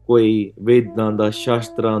 ਕੋਈ ਵੇਦਾਂ ਦਾ,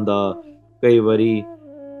 ਸ਼ਾਸਤਰਾਂ ਦਾ, ਕਈ ਵਾਰੀ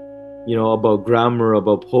about grammar,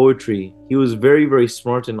 about poetry. He was very, very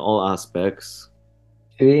smart in all aspects.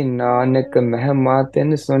 ਸ਼੍ਰੀ ਨਾਨਕ ਮਹਿਮਾ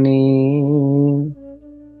ਤਿਨ ਸੁਣੀ।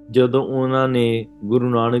 ਜਦੋਂ ਉਹਨਾਂ ਨੇ ਗੁਰੂ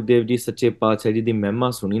ਨਾਨਕ ਦੇਵ ਜੀ ਸੱਚੇ ਪਾਤਸ਼ਾਹ ਜੀ ਦੀ ਮਹਿਮਾ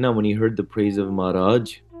ਸੁਣੀ ਨਾ, when he heard the praise of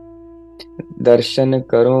Maharaj, ਦਰਸ਼ਨ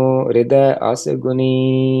ਕਰੋ ਹਿਰਦੈ ਅਸ ਗੁਨੀ।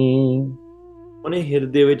 ਉਹਨੇ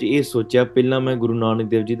ਹਿਰਦੇ ਵਿੱਚ ਇਹ ਸੋਚਿਆ, ਪਹਿਲਾਂ ਮੈਂ ਗੁਰੂ ਨਾਨਕ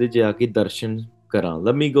ਦੇਵ ਜੀ ਦੇ ਜਾ ਕੇ ਦਰਸ਼ਨ ਕਰਾਂ।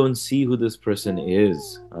 Let me go and see who this person is.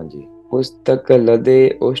 ਹਾਂਜੀ। ਪੁਸਤਕ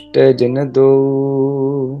ਲਦੇ ਉਸ਼ਟ ਜਿਨ ਦੋ।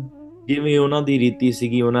 ਜਿਵੇਂ ਉਹਨਾਂ ਦੀ ਰੀਤੀ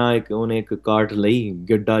ਸੀਗੀ, ਉਹਨੇ ਇੱਕ ਕਾਰਟ ਲਈ,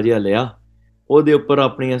 ਗੱਡਾ ਜਿਹਾ ਲਿਆ, ਉਹਦੇ ਉੱਪਰ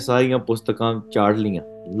ਆਪਣੀਆਂ ਸਾਰੀਆਂ ਪੁਸਤਕਾਂ ਚਾੜ ਲੀਆਂ,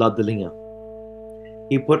 ਲੱਦ ਲੀਆਂ।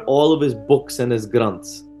 He put all of his books and his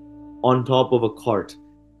ਗ੍ਰੰਥs on top of a cart.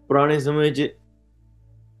 ਪੁਰਾਣੇ ਸਮੇਂ 'ਚ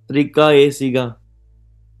ਤਰੀਕਾ ਇਹ ਸੀਗਾ,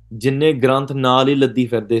 ਜਿੰਨੇ ਗ੍ਰੰਥ ਨਾਲ ਹੀ ਲੱਦੀ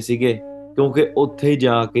ਫਿਰਦੇ ਸੀਗੇ, ਕਿਉਂਕਿ ਉੱਥੇ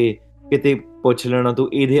ਜਾ ਕੇ ਕਿਤੇ ਪੁੱਛ ਲੈਣਾ, ਤੂੰ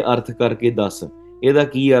ਇਹਦੇ ਅਰਥ ਕਰਕੇ ਦੱਸ, ਇਹਦਾ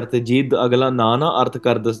ਕੀ ਅਰਥ। ਜੇ ਅਗਲਾ ਨਾ ਅਰਥ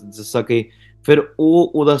ਕਰ ਸਕੇ, ਫਿਰ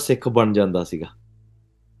ਉਹਦਾ ਸਿੱਖ ਬਣ ਜਾਂਦਾ ਸੀਗਾ।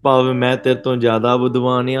 ਭਾਵੇਂ ਮੈਂ ਤੇਰੇ ਤੋਂ ਜ਼ਿਆਦਾ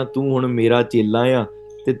ਵਿਦਵਾਨ ਆ, ਤੂੰ ਹੁਣ ਮੇਰਾ ਚੇਲਾ ਆ,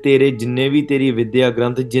 ਤੇ ਤੇਰੇ ਜਿੰਨੇ ਵੀ ਤੇਰੀ ਵਿਦਿਆ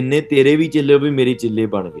ਗ੍ਰੰਥ, ਜਿੰਨੇ ਤੇਰੇ ਵੀ ਚੇਲੇ, ਉਹ ਵੀ ਮੇਰੇ ਚੇਲੇ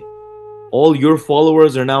ਬਣ ਗਏ। All your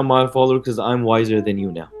followers are now my followers because I'm wiser than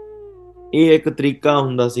you now. ਇਹ ਇੱਕ ਤਰੀਕਾ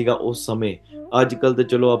ਹੁੰਦਾ ਸੀਗਾ ਉਸ ਸਮੇਂ। ਅੱਜ ਕੱਲ ਤੇ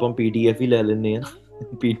ਚਲੋ ਆਪਾਂ PDF ਹੀ ਲੈ ਲੈਂਦੇ ਆ,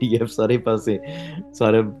 PDF ਸਾਰੇ ਪਾਸੇ,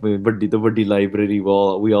 ਸਾਰੇ ਵੱਡੀ ਤੋਂ ਵੱਡੀ library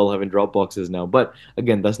we all have in drop boxes now. But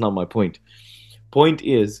again, that's not my point. Point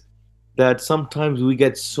is that sometimes we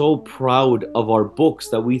get so proud of our books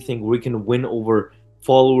that we think we can win over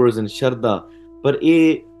followers and shraddha. ਪਰ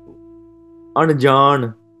ਇਹ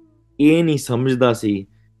ਅਣਜਾਣ ਇਹ ਨਹੀਂ ਸਮਝਦਾ ਸੀ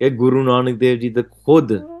ਕਿ ਗੁਰੂ ਨਾਨਕ ਦੇਵ ਜੀ ਤਾਂ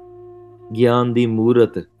ਖੁਦ ਗਿਆਨ ਦੀ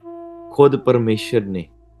ਮੂਰਤ, ਖੁਦ ਪਰਮੇਸ਼ਰ ਨੇ।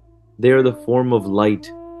 They are the form of light.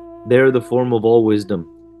 They are the form of all wisdom.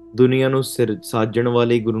 ਦੁਨੀਆ ਨੂੰ ਸਿਰ ਸਾਜਣ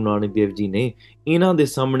ਵਾਲੇ ਗੁਰੂ ਨਾਨਕ ਦੇਵ ਜੀ ਨੇ, ਇਹਨਾਂ ਦੇ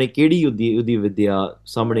ਸਾਹਮਣੇ ਕਿਹੜੀ ਉਹਦੀ ਵਿਦਿਆ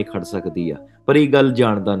ਸਾਹਮਣੇ ਖੜ ਸਕਦੀ ਆ, ਪਰ ਇਹ ਗੱਲ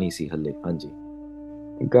ਜਾਣਦਾ ਨਹੀਂ ਸੀ ਹੱਲੇ। ਹਾਂਜੀ,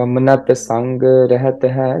 ਗਮਨਤ ਸੰਗ ਰਹਿਤ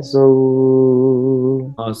ਹੈ ਸੋ।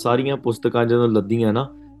 ਹਾਂ, ਸਾਰੀਆਂ ਪੁਸਤਕਾਂ ਜਦੋਂ ਲੱਦੀਆਂ ਨਾ,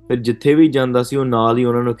 ਫਿਰ ਜਿੱਥੇ ਵੀ ਜਾਂਦਾ ਸੀ ਉਹ ਨਾਲ ਹੀ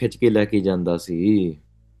ਉਹਨਾਂ ਨੂੰ ਖਿੱਚ ਕੇ ਲੈ ਕੇ ਜਾਂਦਾ ਸੀ।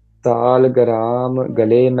 ਸਾਲ ਗ੍ਰਾਮ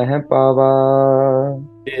ਗਲੇ ਮਹਿ ਪਾਵਾ।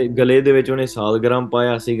 ਤੇ ਗਲੇ ਦੇ ਵਿੱਚ ਉਹਨੇ ਸਾਲਗ੍ਰਾਮ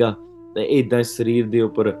ਪਾਇਆ ਸੀਗਾ, ਤੇ ਏਦਾਂ ਸਰੀਰ ਦੇ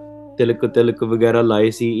ਉੱਪਰ ਤਿਲਕ ਤਿਲਕ ਵਗੈਰਾ ਲਾਏ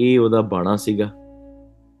ਸੀ, ਇਹ ਉਹਦਾ ਬਾਣਾ ਸੀਗਾ।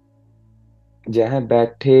 ਜਹ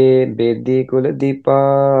ਬੈਠੇ ਬੇਦੀ ਕੁਲ Deepa.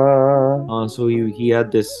 So he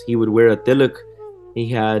had this, he would wear a tilak, he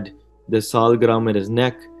had the salgram in his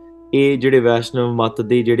neck। ਇਹ ਜਿਹੜੇ ਵੈਸ਼ਨਵ ਮਤ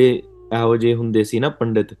ਦੇ ਜਿਹੜੇ ਇਹੋ ਜਿਹੇ ਹੁੰਦੇ ਸੀ ਨਾ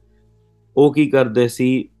ਪੰਡਿਤ, ਉਹ ਕੀ ਕਰਦੇ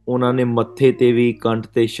ਸੀ, ਉਹਨਾਂ ਨੇ ਮੱਥੇ ਤੇ ਵੀ, ਕੰਠ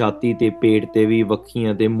ਤੇ, ਛਾਤੀ ਤੇ, ਪੇਟ ਤੇ ਵੀ,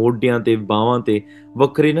 ਵੱਖੀਆਂ ਤੇ, ਮੋਢਿਆਂ ਤੇ, ਬਾਹਾਂ ਤੇ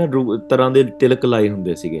ਵੱਖਰੇ ਨਾ ਤਰ੍ਹਾਂ ਦੇ ਤਿਲਕ ਲਾਏ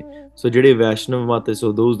ਹੁੰਦੇ ਸੀਗੇ। ਸੋ ਜਿਹੜੇ ਵੈਸ਼ਨਵ ਮਤ, so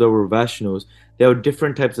those that were Vaishnavas, they have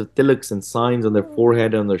different types of tilaks and signs on their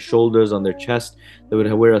forehead, on their shoulders, on their chest. They would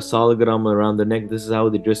wear a salagram around their neck. This is how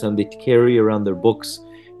they dress, and they carry around their books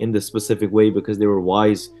in this specific way because they were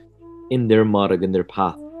wise in their marg, in their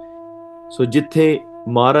path. So ਜਿੱਥੇ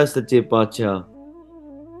ਮਹਾਰਾਜ ਸੱਚੇ ਪਾਤਸ਼ਾਹ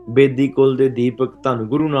ਬੇਦੀ ਕੁਲ ਦੇ ਦੀਪਕ ਧੰਨ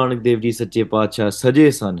ਗੁਰੂ ਨਾਨਕ ਦੇਵ ਜੀ ਸੱਚੇ ਪਾਤਸ਼ਾਹ ਸਜੇ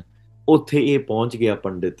ਸਨ, ਉੱਥੇ ਇਹ ਪਹੁੰਚ ਗਿਆ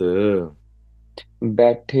ਪੰਡਿਤ।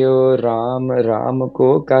 ਬੈਠਿਓ ਰਾਮ ਰਾਮ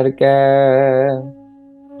ਕੋ ਕਰਕੇ।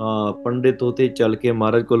 ਹਾਂ, ਪੰਡਿਤ ਉੱਥੇ ਚੱਲ ਕੇ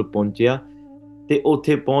ਮਹਾਰਾਜ ਕੋਲ ਪਹੁੰਚਿਆ, ਤੇ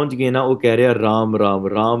ਉੱਥੇ ਪਹੁੰਚ ਕੇ ਨਾ ਉਹ ਕਹਿ ਰਿਹਾ ਰਾਮ ਰਾਮ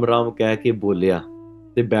ਰਾਮ ਰਾਮ ਕਹਿ ਕੇ ਬੋਲਿਆ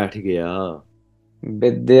ਤੇ ਬੈਠ ਗਿਆ।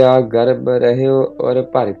 ਵਿਦਿਆ ਗਰਭ ਰਹਿਓ ਔਰ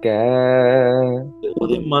ਭਰ ਕੇ। ਤੇ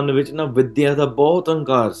ਉਹਦੇ ਮਨ ਵਿੱਚ ਨਾ ਵਿਦਿਆ ਦਾ ਬਹੁਤ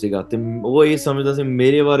ਹੰਕਾਰ ਸੀਗਾ, ਤੇ ਉਹ ਇਹ ਸਮਝਦਾ ਸੀ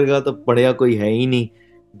ਮੇਰੇ ਵਰਗਾ ਤਾਂ ਪੜਿਆ ਕੋਈ ਹੈ ਹੀ ਨਹੀਂ,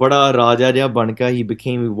 ਬੜਾ ਰਾਜਾ ਜਿਹਾ ਬਣ ਕੇ he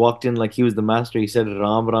became, he walked in like he was the master। He said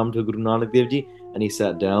Ram Ram to Guru Nanak Dev Ji and he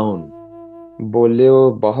sat down। ਬੋਲਿਓ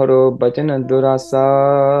ਬਾਹਰੋ ਬਚਨ ਦੁਰਾਸਾ।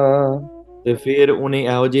 ਤੇ ਫਿਰ ਉਹਨੇ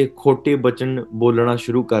ਇਹੋ ਜਿਹੇ ਖੋਟੇ ਬਚਨ ਬੋਲਣਾ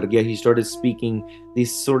ਸ਼ੁਰੂ ਕਰ ਗਿਆ। he started speaking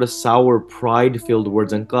these sort of sour, pride filled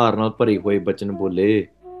words, ਹੰਕਾਰ ਨਾਲ ਭਰੇ ਹੋਏ ਬਚਨ ਬੋਲੇ।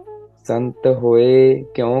 ਸੰਤ ਹੋਏ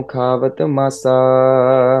ਕਿਉਂ ਖਾਵਤ ਮਾਸਾ।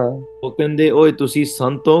 ਉਹ ਕਹਿੰਦੇ ਓਏ ਤੁਸੀਂ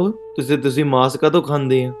ਸੰਤ ਹੋ, ਤੁਸੀਂ ਮਾਸ ਕਾਹਤੋਂ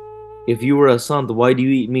ਖਾਂਦੇ ਆ? if you were a sant, why do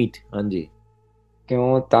you eat meat? ਹਾਂਜੀ,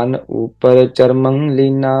 ਕਿਉਂ ਤਨ ਉੱਪਰ ਚਰਮੰ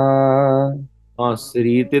ਲੀਨਾ। ਹਾਂ,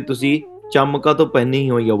 ਸਰੀਰ ਤੇ ਤੁਸੀਂ ਚਮ ਕਾਹਤੋਂ ਪਹਿਨੀ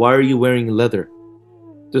ਹੋਈ ਆ? why are you wearing leather?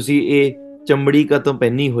 ਤੁਸੀਂ ਇਹ ਚਮੜੀ ਕਾਹਤੋਂ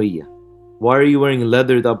ਪਹਿਨੀ ਹੋਈ ਆ? why are you wearing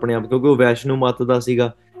leather? ਤਾਂ ਆਪਣੇ ਆਪ, ਕਿਉਂਕਿ ਉਹ ਵੈਸ਼ਨੂ ਮਤ ਦਾ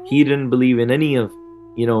ਸੀਗਾ। he didn't believe in any of,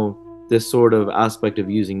 you know, this sort of aspect of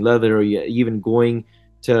using leather or even going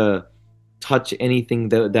to touch anything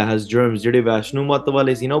that has germs। ਜਿਹੜੇ ਵੈਸ਼ਨੂ ਮਤ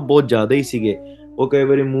ਵਾਲੇ ਸੀ ਨਾ, ਉਹ ਬਹੁਤ ਜ਼ਿਆਦਾ ਹੀ ਸੀਗੇ। ਉਹ ਕਈ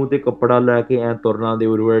ਵਾਰੀ ਮੂੰਹ ਤੇ ਕੱਪੜਾ ਲੈ ਕੇ ਐ ਤੁਰਨਾ, they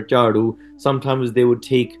would wear ਝਾੜੂ, sometimes they would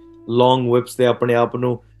take long whips, ਤੇ ਆਪਣੇ ਆਪ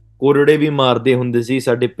ਨੂੰ ਕੋਰੜੇ ਵੀ ਮਾਰਦੇ ਹੁੰਦੇ ਸੀ,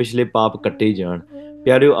 ਸਾਡੇ ਪਿਛਲੇ ਪਾਪ ਕੱਟੇ ਜਾਣ।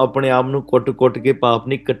 ਪਿਆਰਿਓ, ਆਪਣੇ ਆਪ ਨੂੰ ਕੁੱਟ-ਕੁੱਟ ਕੇ ਪਾਪ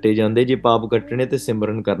ਨਹੀਂ ਕੱਟੇ ਜਾਂਦੇ, ਜੇ ਪਾਪ ਕੱਟਣੇ ਤੇ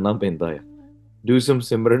ਸਿਮਰਨ ਕਰਨਾ ਪੈਂਦਾ ਆ। do some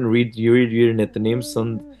Simran, read your ਨਿਤਨੇਮ,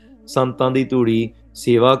 ਸੰਤਾਂ ਦੀ ਧੂੜੀ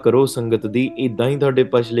ਸੇਵਾ ਕਰੋ ਸੰਗਤ ਦੀ, ਇਦਾਂ ਹੀ ਤੁਹਾਡੇ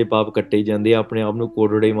ਪਿਛਲੇ ਪਾਪ ਕੱਟੇ ਜਾਂਦੇ ਆ, ਆਪਣੇ ਆਪ ਨੂੰ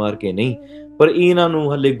ਕੋਰੜੇ ਮਾਰ ਕੇ ਨਹੀਂ। ਪਰ ਇਹਨਾਂ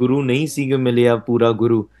ਨੂੰ ਹਲੇ ਗੁਰੂ ਨਹੀਂ ਸੀ ਮਿਲਿਆ, ਪੂਰਾ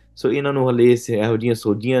ਗੁਰੂ। ਸੋ ਇਹਨਾਂ ਨੂੰ ਹਲੇ ਇਹੋ ਜਿਹੀਆਂ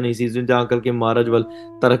ਸੋਝੀਆਂ ਨਹੀਂ ਸੀ, ਜਾਂ ਕਰਕੇ ਮਹਾਰਾਜ ਵੱਲ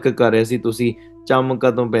ਤਰਕ ਕਰ ਰਿਹਾ ਸੀ, ਤੁਸੀਂ ਚੰਮ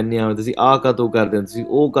ਕਾਤੋਂ ਪਹਿਨੇ ਆ, ਤੁਸੀਂ ਆਹ ਕਾਤੋਂ ਕਰਦੇ ਹੋ, ਤੁਸੀਂ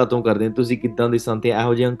ਉਹ ਕਾਤੋਂ ਕਰਦੇ ਹੋ, ਤੁਸੀਂ ਕਿੱਦਾਂ ਦੇ ਸੰਤ?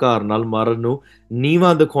 ਇਹੋ ਜਿਹੇ ਹੰਕਾਰ ਨਾਲ ਮਹਾਰਾਜ ਨੂੰ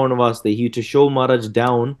ਨੀਵਾਂ ਦਿਖਾਉਣ ਵਾਸਤੇ, he to show Maharaj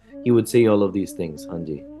down, he would say all of these things।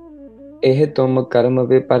 ਹਾਂਜੀ, ਇਹ ਤੁਮ ਕਰਮ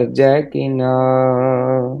ਵਿਪਰਜੈ ਕੀਨਾ।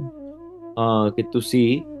 ਹਾਂ, ਕਿ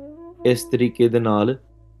ਤੁਸੀਂ ਇਸ ਤਰੀਕੇ ਦੇ ਨਾਲ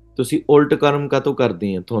ਤੁਸੀਂ ਉਲਟ ਕਰਮ ਕਾਤੋਂ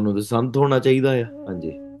ਕਰਦੇ ਆ? ਤੁਹਾਨੂੰ ਤਾਂ ਸੰਤ ਹੋਣਾ ਚਾਹੀਦਾ ਆ।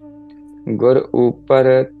 ਹਾਂਜੀ, ਗੁਰ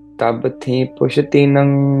ਉੱਪਰ ਤਬ ਥੀ ਪੁਸ਼ਤੀਨੰ।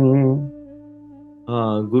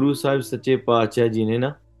 ਹਾਂ, ਗੁਰੂ ਸਾਹਿਬ ਸੱਚੇ ਪਾਤਸ਼ਾਹ ਜੀ ਨੇ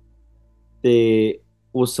ਨਾ, ਤੇ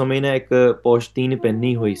ਉਸ ਸਮੇਂ ਨਾ ਇੱਕ ਪੌਸ਼ਤੀਨ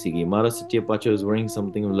ਪਹਿਨੀ ਹੋਈ ਸੀਗੀ। ਮਹਾਰਾਜ ਸੱਚੇ ਪਾਤਸ਼ਾਹ was wearing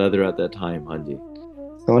something of leather at that time। ਹਾਂਜੀ,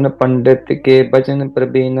 ਸੁਨ ਪੰਡਿਤ ਕੇ ਬਚਨ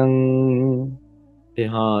ਪ੍ਰਬੀਨੰ। ਤੇ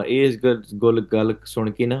ਹਾਂ, ਇਸ ਗੱਲ ਸੁਣ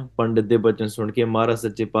ਕੇ ਨਾ, ਪੰਡਿਤ ਦੇ ਬਚਨ ਸੁਣ ਕੇ, ਮਹਾਰਾਜ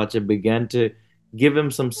ਸੱਚੇ ਪਾਤਸ਼ਾਹ began to give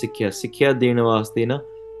him some ਸਿੱਖਿਆ ਦੇਣ ਵਾਸਤੇ ਨਾ,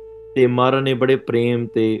 ਤੇ ਮਹਾਰਾਜ ਨੇ ਬੜੇ ਪ੍ਰੇਮ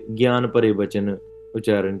ਤੇ ਗਿਆਨ ਭਰੇ ਬਚਨ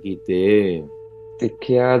ਉਚਾਰਨ ਕੀਤੇ।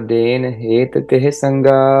 ਸਿੱਖਿਆ ਦੇਨ ਹੇਤ ਤਿਹ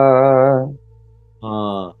ਸੰਗਾ।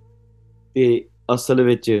 ਹਾਂ, ਤੇ ਅਸਲ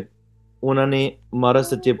ਵਿੱਚ ਉਹਨਾਂ ਨੇ, ਮਹਾਰਾਜ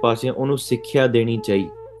ਸੱਚੇ ਪਾਤਸ਼ਾਹ ਉਹਨੂੰ ਸਿੱਖਿਆ ਦੇਣੀ ਚਾਹੀ,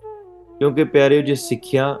 ਕਿਉਂਕਿ ਪਿਆਰਿਓ, ਜੇ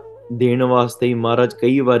ਸਿੱਖਿਆ ਦੇਣ ਵਾਸਤੇ ਹੀ ਮਹਾਰਾਜ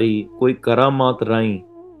ਕਈ ਵਾਰੀ ਕੋਈ ਕਰਾਮਾਤ ਰਾਹੀਂ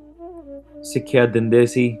ਸਿੱਖਿਆ ਦਿੰਦੇ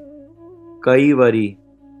ਸੀ। ਕਈ ਵਾਰੀ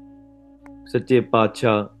ਸੱਚੇ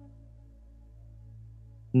ਪਾਤਸ਼ਾਹ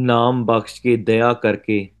ਨਾਮ ਬਖਸ਼ ਕੇ, ਦਇਆ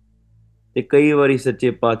ਕਰਕੇ, ਤੇ ਕਈ ਵਾਰੀ ਸੱਚੇ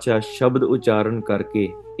ਪਾਤਸ਼ਾਹ ਸ਼ਬਦ ਉਚਾਰਨ ਕਰਕੇ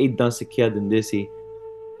ਇਦਾਂ ਸਿੱਖਿਆ ਦਿੰਦੇ ਸੀ।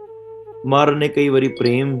 ਮਹਾਰਾਜ ਨੇ ਕਈ ਵਾਰੀ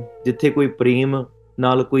ਪ੍ਰੇਮ, ਜਿੱਥੇ ਕੋਈ ਪ੍ਰੇਮ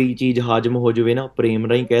ਨਾਲ ਕੋਈ ਚੀਜ਼ ਹਾਜ਼ਮ ਹੋ ਜਾਵੇ ਨਾ, ਪ੍ਰੇਮ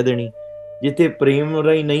ਰਾਹੀਂ ਕਹਿ ਦੇਣੀ। ਜਿੱਥੇ ਪ੍ਰੇਮ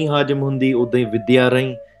ਰਾਹੀਂ ਨਹੀਂ ਹਾਜ਼ਮ ਹੁੰਦੀ, ਉਦਾਂ ਹੀ ਵਿਦਿਆ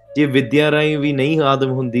ਰਾਹੀਂ, ਜੇ ਵਿਦਿਆ ਰਾਹੀਂ ਵੀ ਨਹੀਂ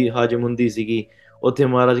ਹਾਜ਼ਮ ਹੁੰਦੀ ਸੀਗੀ, ਉੱਥੇ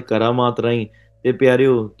ਮਹਾਰਾਜ ਕਰਾਮਾਤ ਰਾਹੀਂ। ਤੇ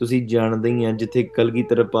ਪਿਆਰਿਓ, ਤੁਸੀਂ ਜਾਣਦੇ ਹੀ ਆ, ਜਿੱਥੇ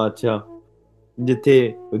ਕਲਗੀਧਰ ਪਾਤਸ਼ਾਹ,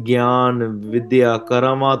 ਜਿੱਥੇ ਗਿਆਨ, ਵਿਦਿਆ,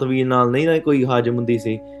 ਕਰਾਮਾਤ ਵੀ ਨਾਲ ਨਹੀਂ ਨਾ ਕੋਈ ਹਾਜ਼ਮ ਹੁੰਦੀ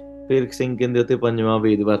ਸੀ, ਫਿਰ ਸਿੰਘ ਕਹਿੰਦੇ ਉੱਥੇ ਪੰਜਵਾਂ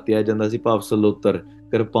ਵੇਦ ਵਰਤਿਆ ਜਾਂਦਾ ਸੀ, ਭਾਵ ਸਲੋਤਰ,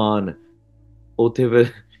 ਕਿਰਪਾਨ। ਉੱਥੇ ਫਿਰ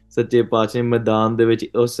ਸੱਚੇ ਪਾਤਸ਼ਾਹ ਮੈਦਾਨ ਦੇ ਵਿੱਚ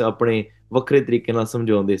ਉਸ ਆਪਣੇ ਵੱਖਰੇ ਤਰੀਕੇ ਨਾਲ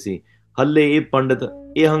ਸਮਝਾਉਂਦੇ ਸੀ। ਹੱਲੇ ਇਹ ਪੰਡਤ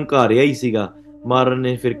ਇਹ ਹੰਕਾਰਿਆ ਹੀ ਸੀਗਾ। ਮਹਾਰਾਜ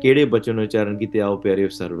ਨੇ ਫਿਰ ਕਿਹੜੇ ਬਚਨ ਉਚਾਰਨ ਕੀਤੇ, ਆਓ ਪਿਆਰਿਓ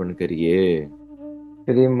ਸਰਵਣ ਕਰੀਏ।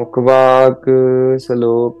 ਸ੍ਰੀ ਮੁਖਵਾਕ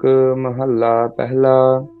ਸ਼ਲੋਕ ਮਹੱਲਾ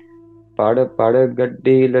ਪਹਿਲਾ। ਪੜ ਪੜ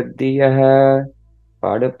ਗੱਡੀ ਲੱਦੀ ਹੈ,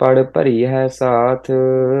 ਪੜ ਪੜ ਭਰੀ ਹੈ ਸਾਥ,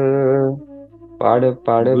 ਪੜ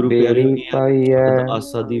ਪੜ ਗੁਰੂ ਪਿਆਰਿਓ, ਬੇੜੀ ਇਹ ਪਾਈ ਪੰਡਤ ਹੈ।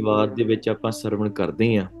 ਆਸਾ ਦੀ ਵਾਰ ਦੇ ਵਿੱਚ ਆਪਾਂ ਸਰਵਣ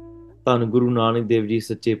ਕਰਦੇ ਹਾਂ। ਧੰਨ ਗੁਰੂ ਨਾਨਕ ਦੇਵ ਜੀ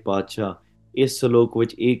ਸੱਚੇ ਪਾਤਸ਼ਾਹ ਇਸ ਸ਼ਲੋਕ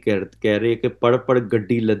ਵਿੱਚ ਇਹ ਕਹਿ ਰਹੇ ਕਿ ਪੜ ਪੜ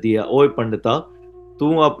ਗੱਡੀ ਲੱਦੀ ਆ। ਓਏ ਪੰਡਤਾ,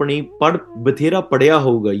 ਤੂੰ ਆਪਣੀ ਬਥੇਰਾ ਪੜਿਆ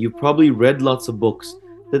ਹੋਊਗਾ, you probably red lots of books,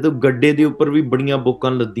 ਤੇ ਤੂੰ ਗੱਡੇ ਦੇ ਉੱਪਰ ਵੀ ਬੜੀਆਂ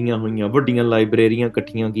ਬੁੱਕਾਂ ਲੱਦੀਆਂ ਹੋਈਆਂ, ਵੱਡੀਆਂ ਲਾਇਬ੍ਰੇਰੀਆਂ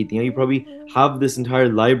ਇਕੱਠੀਆਂ ਕੀਤੀਆਂ, you probably have this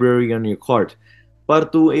entire library on your cart. ਪਰ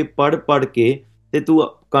ਤੂੰ ਇਹ ਪੜ ਕੇ ਤੇ ਤੂੰ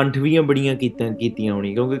ਕੰਠ ਵੀ ਬੜੀਆਂ ਕੀਤੀਆਂ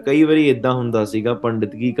ਹੋਣੀ, ਕਿਉਂਕਿ ਕਈ ਵਾਰੀ ਇਦਾਂ ਹੁੰਦਾ ਸੀਗਾ,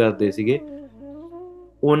 ਪੰਡਿਤ ਕੀ ਕਰਦੇ ਸੀਗੇ,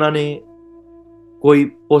 ਉਹਨਾਂ ਨੇ ਕੋਈ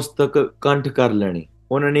ਪੁਸਤਕ ਕੰਠ ਕਰ ਲੈਣੀ,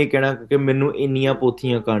 ਉਹਨਾਂ ਨੇ ਕਹਿਣਾ ਕਿ ਮੈਨੂੰ ਇੰਨੀਆਂ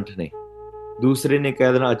ਪੋਥੀਆਂ ਕੰਠ ਨੇ। ਦੂਸਰੇ ਨੇ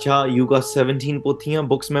ਕਹਿ ਦੇਣਾ, ਅੱਛਾ you Gat 17 ਪੋਥੀਆਂ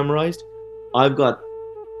books ਮੈਮੋਰਾਈਜ਼ਡ, I've got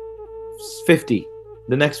 50.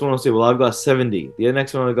 The next one will say, well, I've got 70. The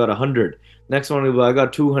next one, I've got 100. Next one will be, I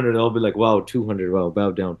got 200. I'll be like, wow, 200, wow, bow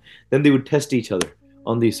down. Then they would test each other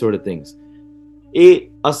on these sort of things.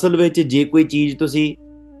 ਇਹ ਅਸਲ ਵਿੱਚ ਜੇ ਕੋਈ ਚੀਜ਼ ਤੁਸੀਂ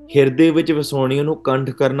ਹਿਰਦੇ ਵਿੱਚ ਵਸਾਉਣੀ, ਉਹਨੂੰ ਕੰਠ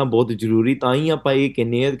ਕਰਨਾ ਬਹੁਤ ਜ਼ਰੂਰੀ। ਤਾਂ ਹੀ ਆਪਾਂ ਇਹ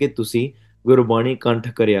ਕਹਿੰਦੇ ਹਾਂ ਕਿ ਤੁਸੀਂ ਗੁਰਬਾਣੀ ਕੰਠ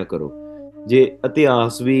ਕਰਿਆ ਕਰੋ। ਜੇ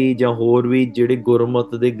ਇਤਿਹਾਸ ਵੀ ਜਾਂ ਹੋਰ ਵੀ ਜਿਹੜੇ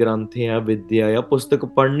ਗੁਰਮਤ ਦੇ ਗ੍ਰੰਥ ਆ, ਵਿਦਿਆ ਆ, ਪੁਸਤਕ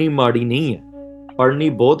ਪੜ੍ਹਨੀ ਮਾੜੀ ਨਹੀਂ ਹੈ, ਪੜ੍ਹਨੀ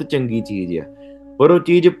ਬਹੁਤ ਚੰਗੀ ਚੀਜ਼ ਆ। ਪਰ ਉਹ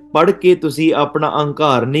ਚੀਜ਼ ਪੜ੍ਹ ਕੇ ਤੁਸੀਂ ਆਪਣਾ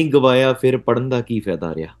ਅਹੰਕਾਰ ਨਹੀਂ ਗਵਾਇਆ, ਫਿਰ ਪੜ੍ਹਨ ਦਾ ਕੀ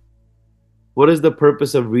ਫਾਇਦਾ ਰਿਹਾ? What is the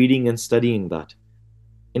purpose of reading and studying that?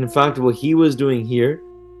 In fact, what he was doing here,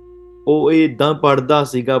 ਉਹ ਏਦਾਂ ਪੜ੍ਹਦਾ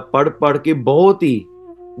ਸੀਗਾ, ਪੜ੍ਹ ਕੇ ਬਹੁਤ ਹੀ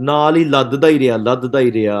ਨਾਲ ਹੀ ਲੱਦਦਾ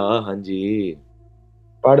ਹੀ ਰਿਹਾ। ਹਾਂਜੀ,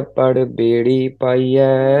 ਪੜ ਪੜ ਬੇੜੀ ਪਾਈ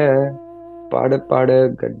ਹੈ, ਪੜ ਪੜ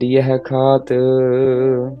ਗੱਡੀ ਹੈ ਖਾਤ।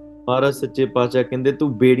 ਮਹਾਰਾਜ ਸੱਚੇ ਪਾਤਸ਼ਾਹ ਕਹਿੰਦੇ,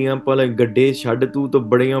 ਤੂੰ ਬੇੜੀਆਂ ਭਲੇ ਗੱਡੇ ਛੱਡ, ਤੂੰ ਤਾਂ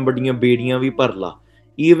ਬੜੀਆਂ ਵੱਡੀਆਂ ਬੇੜੀਆਂ ਵੀ ਭਰ ਲਾ।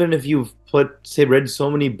 Even if you've read so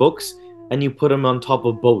many books and you put them on top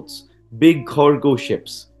of boats, big cargo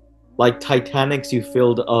ships like Titanics, you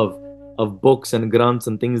filled of books and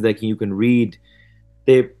granths and things that you can read.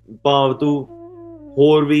 ਤੇ ਭਾਵ ਤੂੰ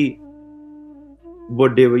ਹੋਰ ਵੀ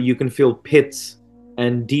ਵੱਡੇ, you can fill pits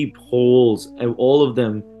and deep holes, and all of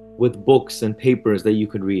them with books and papers that you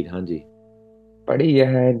could read. ਹਾਂਜੀ, ਪੜੀ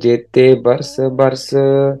ਹੈ ਜੇਤੇ ਬਰਸ ਬਰਸ,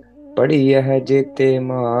 ਪੜੀ ਹੈ ਜੇਤੇ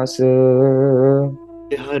ਮਾਸ।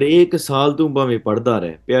 ਤੇ ਹਰੇਕ ਸਾਲ ਤੂੰ ਭਾਵੇਂ ਪੜ੍ਹਦਾ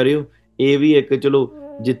ਰਹਿ। ਪਿਆਰਿਓ, ਇਹ ਵੀ ਇੱਕ, ਚਲੋ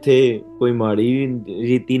ਜਿੱਥੇ ਕੋਈ ਮਾੜੀ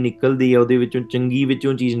ਰੀਤੀ ਨਿਕਲਦੀ ਆ, ਉਹਦੇ ਵਿੱਚੋਂ ਚੰਗੀ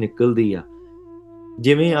ਵਿੱਚੋਂ ਚੀਜ਼ ਨਿਕਲਦੀ ਆ।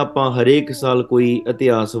 ਜਿਵੇਂ ਆਪਾਂ ਹਰੇਕ ਸਾਲ ਕੋਈ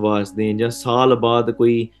ਇਤਿਹਾਸ ਵਾਚਦੇ, ਜਾਂ ਸਾਲ ਬਾਅਦ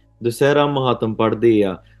ਕੋਈ ਦੁਸਹਿਰਾ ਮਹਾਤਮ ਪੜ੍ਹਦੇ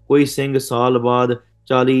ਆ, ਕੋਈ ਸਿੰਘ ਸਾਲ ਬਾਅਦ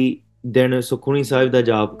 40 ਦਿਨ ਸੁਖਮਨੀ ਸਾਹਿਬ ਦਾ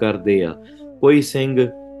ਜਾਪ ਕਰਦੇ ਆ, ਕੋਈ ਸਿੰਘ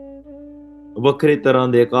ਵੱਖਰੇ ਤਰ੍ਹਾਂ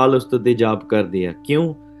ਦੇ ਅਕਾਲ ਉਸਤਤ ਦੇ ਜਾਪ ਕਰਦੇ ਆ।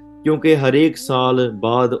 ਕਿਉਂ? ਕਿਉਂਕਿ ਹਰੇਕ ਸਾਲ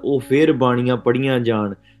ਬਾਅਦ ਉਹ ਫੇਰ ਬਾਣੀਆਂ ਪੜ੍ਹੀਆਂ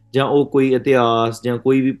ਜਾਣ, ਜਾਂ ਉਹ ਕੋਈ ਇਤਿਹਾਸ ਜਾਂ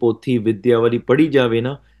ਕੋਈ ਵੀ ਪੋਥੀ ਵਿਦਿਆ ਵਾਲੀ ਪੜ੍ਹੀ ਜਾਵੇ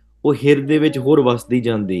ਨਾ, ਉਹ ਹਿਰਦੇ ਵਿੱਚ ਹੋਰ ਵਸਦੀ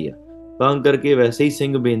ਜਾਂਦੀ ਆ। ਤਾਂ ਕਰਕੇ ਵੈਸੇ ਹੀ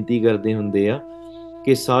ਸਿੰਘ ਬੇਨਤੀ ਕਰਦੇ ਹੁੰਦੇ ਆ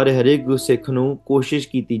ਕਿ ਸਾਰੇ ਹਰੇਕ ਗੁਰਸਿੱਖ ਨੂੰ ਕੋਸ਼ਿਸ਼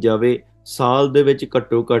ਕੀਤੀ ਜਾਵੇ, ਸਾਲ ਦੇ ਵਿੱਚ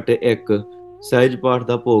ਘੱਟੋ ਘੱਟ ਇੱਕ ਸਹਿਜ ਪਾਠ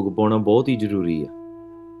ਦਾ ਭੋਗ ਪਾਉਣਾ ਬਹੁਤ ਹੀ ਜ਼ਰੂਰੀ ਆ।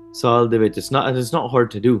 ਸਾਲ ਦੇ ਵਿੱਚ it's not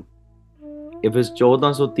hard to do. If it's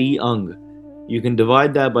 1430 ਅੰਗ, you can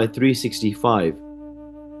divide that by 365,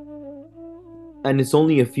 and it's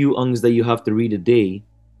only a few angs that you have to read a day,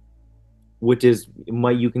 which is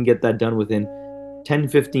you can get that done within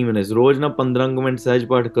 10-15 minutes. ਰੋਜ਼ ਨਾ 15 minute ਸਹਿਜ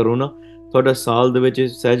ਪਾਠ ਕਰੋ ਨਾ, ਤੁਹਾਡਾ ਸਾਲ ਦੇ ਵਿੱਚ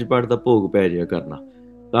ਸਹਿਜ ਪਾਠ ਦਾ ਭੋਗ ਪੈ ਜਾਇਆ ਕਰਨਾ।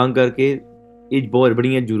 ਤਾਂ ਕਰਕੇ ਇਹ ਬਹੁਤ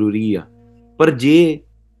ਬੜੀਆਂ ਜ਼ਰੂਰੀ ਆ। ਪਰ ਜੇ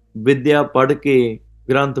ਵਿਦਿਆ ਪੜ੍ਹ ਕੇ,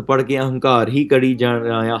 ਗ੍ਰੰਥ ਪੜ੍ਹ ਕੇ ਅਹੰਕਾਰ ਹੀ ਕਰੀ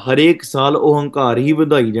ਜਾਣਾ ਆ, ਹਰੇਕ ਸਾਲ ਉਹ ਅਹੰਕਾਰ ਹੀ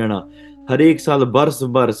ਵਧਾਈ ਜਾਣਾ, ਹਰੇਕ ਸਾਲ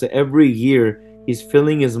ਬਰਸ every year he's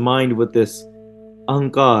filling his mind with this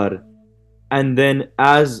ahankar, and then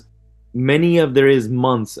as many of there is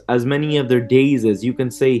months, as many of their days as you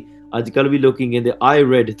can say, ਅੱਜ ਕੱਲ੍ਹ ਵੀ ਲੋਕੀ ਕਹਿੰਦੇ I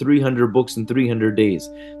read 300 books in 300 days,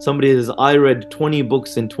 somebody says I read 20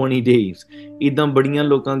 books in 20 days। ਇੱਦਾਂ ਬੜੀਆਂ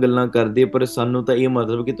ਲੋਕਾਂ ਗੱਲਾਂ ਕਰਦੇ, ਪਰ ਸਾਨੂੰ ਤਾਂ ਇਹ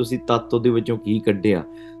ਮਤਲਬ ਕਿ ਤੁਸੀਂ ਤੱਤ ਉਹਦੇ ਵਿੱਚੋਂ ਕੀ ਕੱਢਿਆ।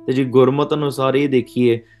 ਤੇ ਜੇ ਗੁਰਮਤ ਅਨੁਸਾਰ ਇਹ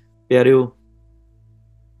ਦੇਖੀਏ ਪਿਆਰਿਓ,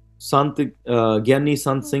 ਗਿਆਨੀ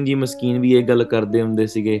ਸੰਤ ਸਿੰਘ ਜੀ ਮਸਕੀਨ ਵੀ ਇਹ ਗੱਲ ਕਰਦੇ ਹੁੰਦੇ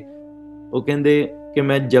ਸੀਗੇ। ਉਹ ਕਹਿੰਦੇ ਕਿ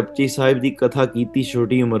ਮੈਂ ਜਪਜੀ ਸਾਹਿਬ ਦੀ ਕਥਾ ਕੀਤੀ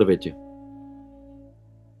ਛੋਟੀ ਉਮਰ ਵਿੱਚ,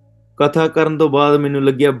 ਕਥਾ ਕਰਨ ਤੋਂ ਬਾਅਦ ਮੈਨੂੰ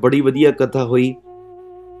ਲੱਗਿਆ ਬੜੀ ਵਧੀਆ ਕਥਾ ਹੋਈ,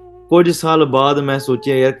 ਕੁਝ ਸਾਲ ਬਾਅਦ ਮੈਂ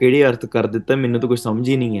ਸੋਚਿਆ ਯਾਰ ਕਿਹੜੇ ਅਰਥ ਕਰ ਦਿੱਤਾ, ਮੈਨੂੰ ਤਾਂ ਕੁਝ ਸਮਝ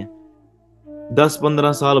ਹੀ ਨਹੀਂ ਹੈ।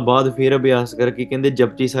 10-15 ਸਾਲ ਬਾਅਦ ਫਿਰ ਅਭਿਆਸ ਕਰਕੇ ਕਹਿੰਦੇ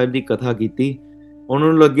ਜਪਜੀ ਸਾਹਿਬ ਦੀ ਕਥਾ ਕੀਤੀ, ਉਹਨਾਂ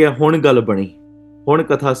ਨੂੰ ਲੱਗਿਆ ਹੁਣ ਗੱਲ ਬਣੀ, ਹੁਣ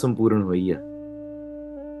ਕਥਾ ਸੰਪੂਰਨ ਹੋਈ ਆ।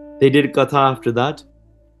 They did Katha after that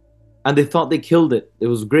and they thought they killed it.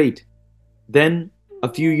 It was great. Then a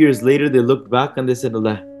few years later they looked back and they said,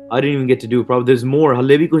 Allah, I didn't even get to do it. Probably there's more.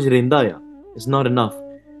 Halle bhi kuch rehanda ya. It's not enough.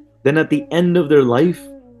 Then at the end of their life,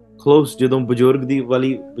 close ਜਦੋਂ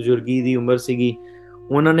ਬਜ਼ੁਰਗੀ ਦੀ ਉਮਰ ਸੀਗੀ,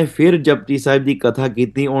 ਉਹਨਾਂ ਨੇ ਫਿਰ ਜਪਜੀ ਸਾਹਿਬ ਦੀ ਕਥਾ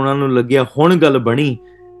ਕੀਤੀ। ਉਹਨਾਂ ਨੂੰ ਲੱਗਿਆ ਹੁਣ ਗੱਲ ਬਣੀ।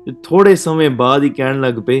 ਥੋੜੇ ਸਮੇਂ ਬਾਅਦ ਹੀ ਕਹਿਣ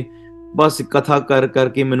ਲੱਗ ਪਏ, ਬਸ ਕਥਾ ਕਰ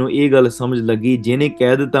ਕਰਕੇ ਮੈਨੂੰ ਇਹ ਗੱਲ ਸਮਝ ਲੱਗੀ, ਜਿਹਨੇ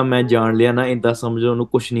ਕਹਿ ਦਿੱਤਾ ਮੈਂ ਜਾਣ ਲਿਆ ਨਾ, ਏਦਾਂ ਸਮਝੋ ਉਹਨੂੰ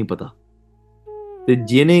ਕੁਛ ਨਹੀਂ ਪਤਾ, ਤੇ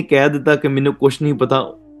ਜਿਹਨੇ ਕਹਿ ਦਿੱਤਾ ਕਿ ਮੈਨੂੰ ਕੁਛ ਨਹੀਂ ਪਤਾ,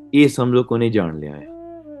 ਇਹ ਸਮਝੋ ਕੋਨੇ ਜਾਣ ਲਿਆ ਹੈ।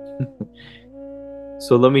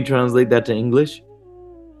 So let me translate that to English.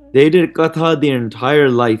 They did Katha their entire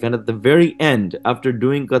life, and at the very end, after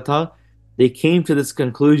doing Katha, they came to this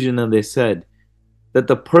conclusion and they said that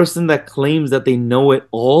the person that claims that they know it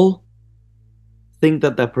all, think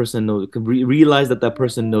that that person knows, realize that that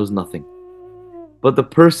person knows nothing. But the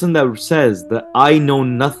person that says that I know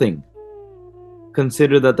nothing,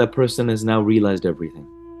 consider that that person has now realized everything.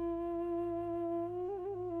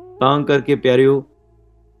 ਤਾਂ ਕਰਕੇ ਪਿਆਰਿਓ,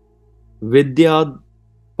 ਵਿਦਿਆ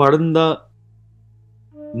ਪੜ੍ਹਨ ਦਾ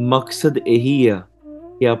ਮਕਸਦ ਇਹੀ ਆ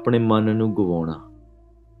ਕਿ ਆਪਣੇ ਮਨ ਨੂੰ ਗਵਾਉਣਾ,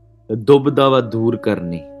 ਦੁਬਦਾਵਾ ਦੂਰ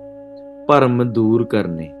ਕਰਨੀ, ਭਰਮ ਦੂਰ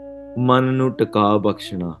ਕਰਨੇ, ਮਨ ਨੂੰ ਟਿਕਾ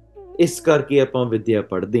ਬਖਸ਼ਣਾ। ਇਸ ਕਰਕੇ ਆਪਾਂ ਵਿਦਿਆ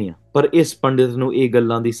ਪੜ੍ਹਦੇ ਹਾਂ। ਪਰ ਇਸ ਪੰਡਿਤ ਨੂੰ ਇਹ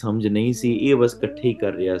ਗੱਲਾਂ ਦੀ ਸਮਝ ਨਹੀਂ ਸੀ, ਇਹ ਬਸ ਇਕੱਠੇ ਹੀ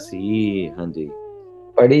ਕਰ ਰਿਹਾ ਸੀ। ਹਾਂਜੀ,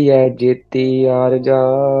 ਪੜੀ ਹੈ ਜੇਤੀ ਆਰਜਾ,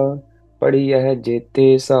 ਪੜੀ ਹੈ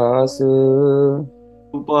ਜੇਤੇ ਸਾਸ।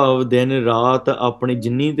 ਭਾਵ ਦਿਨ ਰਾਤ ਆਪਣੀ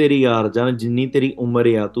ਜਿੰਨੀ ਤੇਰੀ ਆਰਜਾ, ਜਿੰਨੀ ਤੇਰੀ ਉਮਰ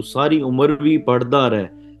ਆ, ਤੂੰ ਸਾਰੀ ਉਮਰ ਵੀ ਪੜ੍ਹਦਾ ਰਹਿ,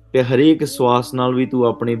 ਤੇ ਹਰੇਕ ਸਵਾਸ ਨਾਲ ਵੀ ਤੂੰ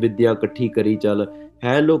ਆਪਣੀ ਵਿਦਿਆ ਇਕੱਠੀ ਕਰੀ ਚੱਲ।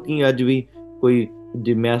 ਹੈ ਲੋਕੀ ਅੱਜ ਵੀ ਕੋਈ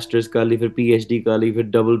ਮਾਸਟਰਸ ਕਰ ਲਈ, ਫਿਰ PhD ਕਰ ਲਈ, ਫਿਰ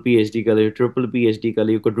ਡਬਲ PhD ਕਰ ਲਈ, ਟ੍ਰਿਪਲ PhD ਕਰ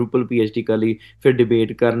ਲਈ, ਕੁਆਡਰੂਪਲ PhD ਕਰ ਲਈ, ਫਿਰ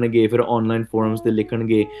ਡਿਬੇਟ ਕਰਨਗੇ, ਫਿਰ ਆਨਲਾਈਨ ਫੋਰਮਸ ਤੇ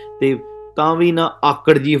ਲਿਖਣਗੇ, ਤੇ ਤਾਂ ਵੀ ਨਾ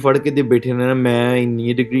ਆਕੜ ਜੀ ਫੜ ਕੇ ਤੇ ਬੈਠੇ ਰਹਿਣਾ, ਮੈਂ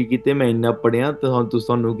ਇੰਨੀ ਡਿਗਰੀ ਕੀਤੀ, ਮੈਂ ਇੰਨਾ ਪੜ੍ਹਿਆ,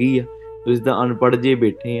 ਤੁਹਾਨੂੰ ਕੀ ਆ, ਤੁਸੀਂ ਤਾਂ ਅਨਪੜ੍ਹ ਜੇ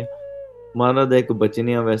ਬੈਠੇ ਆ। ਮਹਾਰਾਜ ਦਾ ਇੱਕ ਬਚਨ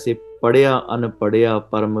ਆ, ਵੈਸੇ ਪੜ੍ਹਿਆ ਅਨਪੜ੍ਹਿਆ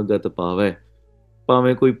ਪਰਮਗਤ ਪਾਵੈ।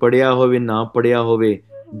 ਭਾਵੇਂ ਕੋਈ ਪੜ੍ਹਿਆ ਹੋਵੇ ਨਾ ਪੜ੍ਹਿਆ ਹੋਵੇ,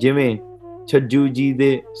 ਜਿਵੇਂ ਛੱਜੂ ਜੀ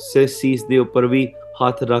ਦੇ ਸੀਸ ਦੇ ਉੱਪਰ ਵੀ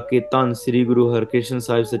ਹੱਥ ਰੱਖ ਕੇ ਧੰਨ ਸ੍ਰੀ ਗੁਰੂ ਹਰਕ੍ਰਿਸ਼ਨ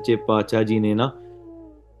ਸਾਹਿਬ ਸੱਚੇ ਪਾਤਸ਼ਾਹ ਜੀ ਨੇ ਨਾ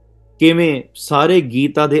ਕਿਵੇਂ ਸਾਰੇ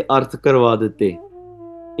ਗੀਤਾ ਦੇ ਅਰਥ ਕਰਵਾ ਦਿੱਤੇ,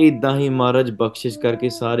 ਏਦਾਂ ਹੀ ਮਹਾਰਾਜ ਬਖਸ਼ਿਸ਼ ਕਰਕੇ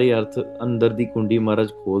ਸਾਰੇ ਅਰਥ ਅੰਦਰ ਦੀ ਕੁੰਡੀ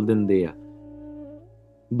ਮਹਾਰਾਜ ਖੋਲ ਦਿੰਦੇ ਆ।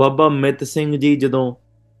 ਬਾਬਾ ਮਿੱਤ ਸਿੰਘ ਜੀ ਜਦੋਂ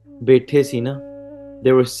ਬੈਠੇ ਸੀ ਨਾ,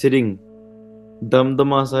 they were sitting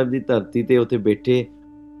Damdama Sahib ਦੀ ਧਰਤੀ ਤੇ ਉੱਥੇ ਬੈਠੇ,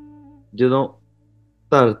 ਜਦੋਂ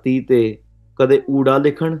ਧਰਤੀ ਤੇ ਕਦੇ ਊੜਾ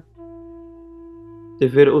ਲਿਖਣ ਤੇ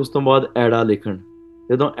ਫਿਰ ਉਸ ਤੋਂ ਬਾਅਦ ਐੜਾ ਲਿਖਣ,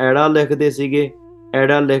 ਜਦੋਂ ਐੜਾ ਲਿਖਦੇ ਸੀਗੇ,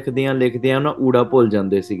 ਐੜਾ ਲਿਖਦਿਆਂ ਨਾ ਊੜਾ ਭੁੱਲ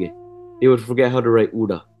ਜਾਂਦੇ ਸੀਗੇ। they would forget how to write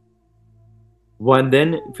ਊੜਾ, and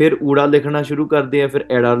then ਫਿਰ ਊੜਾ ਲਿਖਣਾ ਸ਼ੁਰੂ ਕਰਦੇ ਆ, ਫਿਰ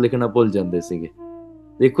ਐੜਾ ਲਿਖਣਾ ਭੁੱਲ ਜਾਂਦੇ ਸੀਗੇ।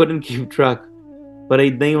 they couldn't keep track। ਪਰ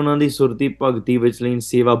ਇਦਾਂ ਹੀ ਉਹਨਾਂ ਦੀ ਸੁਰਤੀ ਭਗਤੀ ਵਿੱਚ ਲੀਨ,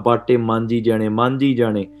 ਸੇਵਾ ਬਾਟੇ ਮਾਂਜੀ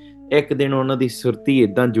ਜਾਣੇ। ਇੱਕ ਦਿਨ ਉਹਨਾਂ ਦੀ ਸੁਰਤੀ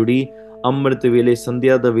ਏਦਾਂ ਜੁੜੀ, ਅੰਮ੍ਰਿਤ ਵੇਲੇ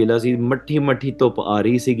ਸੰਧਿਆ ਦਾ ਵੇਲਾ ਸੀ, ਮੱਠੀ ਧੁੱਪ ਆ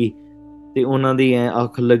ਰਹੀ ਸੀਗੀ, ਤੇ ਉਹਨਾਂ ਦੀ ਐ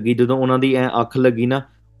ਅੱਖ ਲੱਗੀ। ਜਦੋਂ ਉਹਨਾਂ ਦੀ ਐ ਅੱਖ ਲੱਗੀ ਨਾ,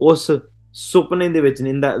 ਉਸ ਸੁਪਨੇ ਦੇ ਵਿੱਚ,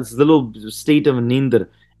 in that little state of ਨੀਂਦਰ,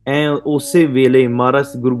 ਐ ਉਸੇ ਵੇਲੇ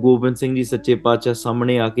ਮਹਾਰਾਜ ਗੁਰੂ ਗੋਬਿੰਦ ਸਿੰਘ ਜੀ ਸੱਚੇ ਪਾਤਸ਼ਾਹ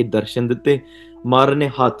ਸਾਹਮਣੇ ਆ ਕੇ ਦਰਸ਼ਨ ਦਿੱਤੇ। ਮਹਾਰਾਜ ਨੇ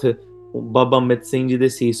ਹੱਥ ਬਾਬਾ ਮਿੱਤ ਸਿੰਘ ਜੀ ਦੇ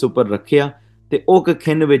ਸੀਸ ਉੱਪਰ ਰੱਖਿਆ, ਤੇ ਉਹ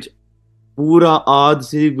ਖਿੰਨ ਵਿੱਚ ਪੂਰਾ ਆਦਿ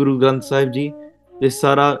ਸ੍ਰੀ ਗੁਰੂ ਗ੍ਰੰਥ ਸਾਹਿਬ ਜੀ ਤੇ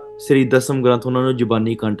ਸਾਰਾ ਸ੍ਰੀ ਦਸਮ ਗ੍ਰੰਥ ਉਹਨਾਂ ਨੂੰ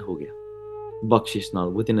ਜ਼ੁਬਾਨੀ ਕੰਠ ਹੋ ਗਿਆ ਬਖਸ਼ਿਸ਼ ਨਾਲ,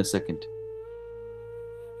 within a second.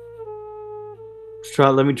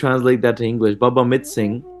 Let me translate that to English. Baba Mit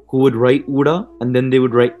Singh, who would write Uda and then they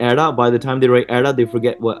would write Ada. By the time they write Ada, they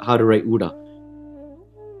forget how to write Uda.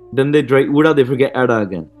 Then they'd write Uda, they forget Ada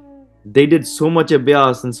again. They did so much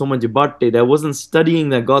abhyas and so much bhatte that wasn't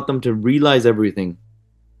studying that got them to realize everything.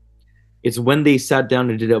 It's when they sat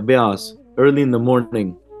down and did abhyas early in the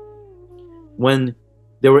morning, when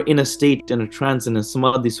they were in a state, in a trance, in a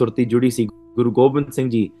samadhi surti judi si, Guru Gobind Singh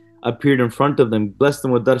Ji appeared in front of them, blessed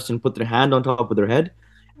them with darshan, put their hand on top of their head,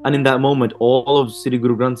 and in that moment all of Sri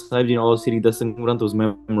Guru Granth Sahib Ji and all of Sri Dasam Granth was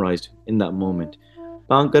memorized in that moment.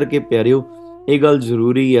 ਤਾਂ ਕਰਕੇ ਪਿਆਰਿਓ, ਇਹ ਗੱਲ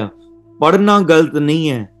ਜ਼ਰੂਰੀ ਆ, ਪੜ੍ਹਨਾ ਗਲਤ ਨਹੀਂ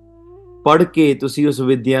ਹੈ। ਪੜ੍ਹ ਕੇ ਤੁਸੀਂ ਉਸ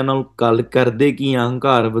ਵਿਦਿਆ ਨਾਲ ਗੱਲ ਕਰਦੇ ਕਿ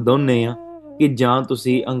ਅਹੰਕਾਰ ਵਧਾਉਂਦੇ ਆ, ਕਿ ਜਾਂ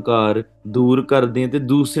ਤੁਸੀਂ ਅਹੰਕਾਰ ਦੂਰ ਕਰਦੇ ਆ ਤੇ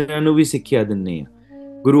ਦੂਸਰਿਆਂ ਨੂੰ ਵੀ ਸਿੱਖਿਆ ਦਿੰਦੇ ਆ।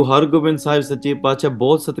 ਗੁਰੂ ਹਰਗੋਬਿੰਦ ਸਾਹਿਬ ਸੱਚੇ ਪਾਤਸ਼ਾਹ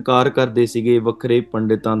ਬਹੁਤ ਸਤਿਕਾਰ ਕਰਦੇ ਸੀਗੇ ਵੱਖਰੇ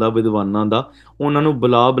ਪੰਡਿਤਾਂ ਦਾ, ਵਿਦਵਾਨਾਂ ਦਾ। ਉਹਨਾਂ ਨੂੰ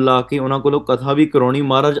ਬੁਲਾ ਕੇ ਉਹਨਾਂ ਕੋਲੋਂ ਕਥਾ ਵੀ ਕਰਾਉਣੀ,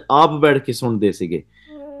 ਮਹਾਰਾਜ ਆਪ ਬੈਠ ਕੇ ਸੁਣਦੇ ਸੀਗੇ।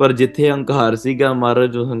 ਪਰ ਜਿੱਥੇ ਅਹੰਕਾਰ ਸੀਗਾ,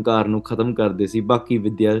 ਮਹਾਰਾਜ ਉਸ ਅਹੰਕਾਰ ਨੂੰ ਖਤਮ ਕਰਦੇ ਸੀ। ਬਾਕੀ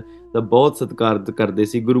ਵਿਦਿਆ ਦਾ ਬਹੁਤ ਸਤਿਕਾਰ ਕਰਦੇ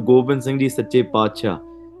ਸੀ। ਗੁਰੂ ਗੋਬਿੰਦ ਸਿੰਘ ਜੀ ਸੱਚੇ ਪਾਤਸ਼ਾਹ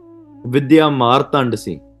ਵਿਦਿਆ ਮਾਰਤੰਡ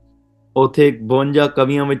ਸੀ। ਉੱਥੇ 52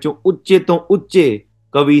 ਕਵੀਆਂ ਵਿੱਚੋਂ ਉੱਚੇ ਤੋਂ ਉੱਚੇ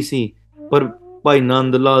ਕਵੀ ਸੀ, ਪਰ ਭਾਈ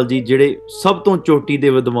ਨੰਦ ਲਾਲ ਜੀ ਜਿਹੜੇ ਸਭ ਤੋਂ ਚੋਟੀ ਦੇ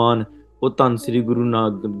ਵਿਦਵਾਨ, ਉਹ ਧੰਨ ਸ੍ਰੀ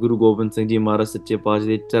ਗੁਰੂ ਗੋਬਿੰਦ ਸਿੰਘ ਜੀ ਮਹਾਰਾਜ ਸੱਚੇ ਪਾਤਸ਼ਾਹ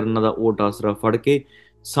ਦੇ ਚਰਨਾਂ ਦਾ ਓਟ ਆਸਰਾ ਫੜ ਕੇ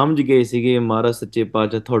ਸਮਝ ਗਏ ਸੀਗੇ, ਮਹਾਰਾਜ ਸੱਚੇ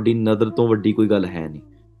ਪਾਤਸ਼ਾਹ ਤੁਹਾਡੀ ਨਜ਼ਰ ਤੋਂ ਵੱਡੀ ਕੋਈ ਗੱਲ ਹੈ ਨਹੀਂ।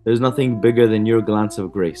 There is nothing bigger than your glance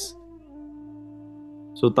of grace.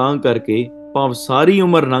 ਸੋ ਤਾਂ ਕਰਕੇ ਭਾਵੇਂ ਸਾਰੀ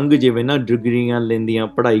ਉਮਰ ਲੰਘ ਜਾਵੇ ਨਾ, ਡਿਗਰੀਆਂ ਲੈਂਦੀਆਂ,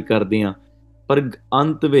 ਪੜ੍ਹਾਈ ਕਰਦਿਆਂ, ਪਰ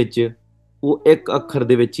ਅੰਤ ਵਿੱਚ ਉਹ ਇੱਕ ਅੱਖਰ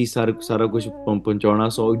ਦੇ ਵਿੱਚ ਹੀ ਸਾਰਾ ਕੁਝ ਪਹੁੰਚਾਉਣਾ।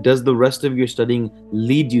 ਸੋ does the rest of your studying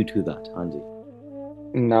lead you to that? ਹਾਂਜੀ।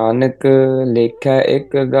 ਨਾਨਕ ਲੇਖੈ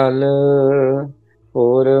ਇੱਕ ਗੱਲ,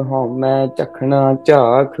 ਹੋਰ ਹਉਮੈ ਚਖਣਾ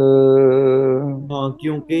ਝਾਖ। ਹਾਂ,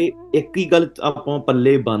 ਕਿਉਂਕਿ ਇੱਕ ਹੀ ਗੱਲ ਆਪਾਂ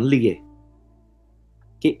ਪੱਲੇ ਬੰਨ ਲਈਏ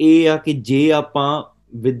ਕਿ ਇਹ ਆ ਕਿ ਜੇ ਆਪਾਂ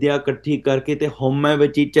ਵਿਦਿਆ ਇਕੱਠੀ ਕਰਕੇ ਤੇ ਹਉਮੈ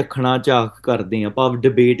ਵਿੱਚ ਹੀ ਝਖਣਾ ਝਾਕ ਕਰਦੇ ਆ, ਭਾਵ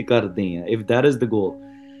ਡਿਬੇਟ ਕਰਦੇ ਆ, if that is the goal।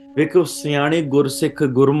 ਵੇਖੋ, ਸਿਆਣੇ ਗੁਰਸਿੱਖ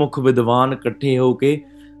ਗੁਰਮੁਖ ਵਿਦਵਾਨ ਇਕੱਠੇ ਹੋ ਕੇ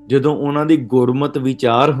ਜਦੋਂ ਉਹਨਾਂ ਦੀ ਗੁਰਮਤ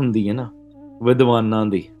ਵਿਚਾਰ ਹੁੰਦੀ ਹੈ ਨਾ ਵਿਦਵਾਨਾਂ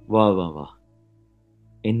ਦੀ, ਵਾਹ ਵਾਹ ਵਾਹ,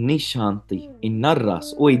 ਇੰਨੀ ਸ਼ਾਂਤੀ, ਇੰਨਾ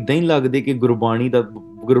ਰਸ, ਉਹ ਇਦਾਂ ਹੀ ਲੱਗਦੇ ਕਿ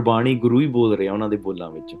ਗੁਰਬਾਣੀ ਗੁਰੂ ਹੀ ਬੋਲ ਰਿਹਾ ਉਹਨਾਂ ਦੇ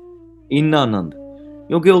ਬੋਲਾਂ ਵਿੱਚ। ਇੰਨਾ ਆਨੰਦ,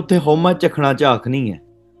 ਕਿਉਂਕਿ ਉੱਥੇ ਹਉਮੈ ਝਖਣਾ ਝਾਕ ਨਹੀਂ ਹੈ।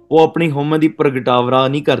 ਉਹ ਆਪਣੀ ਹਉਮੈ ਦੀ ਪ੍ਰਗਟਾਵਰਾ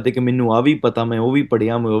ਨਹੀਂ ਕਰਦੇ ਕਿ ਮੈਨੂੰ ਆ ਵੀ ਪਤਾ, ਮੈਂ ਉਹ ਵੀ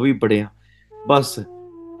ਪੜ੍ਹਿਆ, ਮੈਂ ਉਹ ਵੀ ਪੜ੍ਹਿਆ। ਬਸ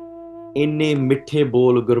ਇੰਨੇ ਮਿੱਠੇ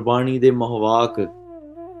ਬੋਲ ਗੁਰਬਾਣੀ ਦੇ ਮਹਵਾਕ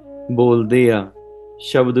ਬੋਲਦੇ ਆ,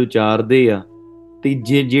 ਸ਼ਬਦ ਉਚਾਰਦੇ ਆ, ਤੇ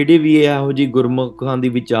ਜਿਹੜੇ ਵੀ ਇਹੋ ਜਿਹੀ ਗੁਰਮੁਖਾਂ ਦੀ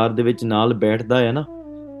ਵਿਚਾਰ ਦੇ ਵਿੱਚ ਨਾਲ ਬੈਠਦਾ ਹੈ ਨਾ,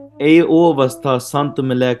 ਇਹ ਉਹ ਅਵਸਥਾ ਸੰਤ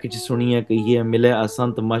ਮਿਲਿਆ ਕਿਛ ਸੁਣੀਐ ਕਹੀਐ, ਮਿਲੇ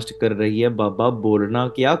ਅਸੰਤ ਮਸ਼ਟ ਕਰ ਰਹੀ ਹੈ, ਬਾਬਾ ਬੋਲਣਾ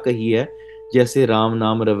ਕਿਆ ਕਹੀਐ, ਜੈਸੇ ਰਾਮ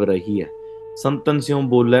ਨਾਮ ਰਵ ਰਹੀ ਹੈ। ਸੰਤਨ ਸਿਉ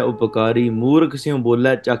ਬੋਲੇ ਉਪਕਾਰੀ, ਮੂਰਖ ਸਿਉ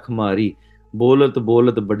ਬੋਲੇ ਚਖ ਮਾਰੀ, ਬੋਲਤ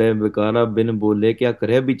ਬੋਲਤ ਬੜੇ ਵਿਕਾਰਾ, ਬਿਨ ਬੋਲੇ ਕਿਆ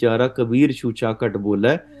ਕਰੇ ਵਿਚਾਰਾ, ਕਬੀਰ ਛੂਛਾ ਘਟ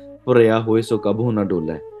ਬੋਲੇ, ਭਰਿਆ ਹੋਏ ਸੋ ਕਬਹੂ ਨਾ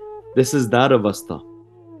ਡੋਲੇ। This is that ਅਵਸਥਾ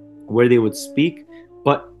where they would speak,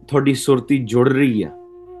 but ਤੁਹਾਡੀ ਸੁਰਤੀ ਜੁੜ ਰਹੀ ਆ,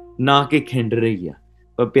 ਨਾ ਕਿ ਖਿੰਡ ਰਹੀ ਆ।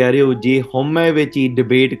 ਪਰ ਪਿਆਰਿਓ, ਜੇ ਹਉਮੈ ਵਿੱਚ ਹੀ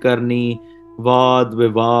ਡਿਬੇਟ ਕਰਨੀ, ਵਾਦ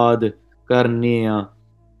ਵਿਵਾਦ ਕਰਨੇ ਆ,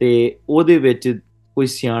 ਤੇ ਉਹਦੇ ਵਿੱਚ ਕੋਈ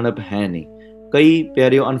ਸਿਆਣਪ ਹੈ ਨਹੀਂ। ਕਈ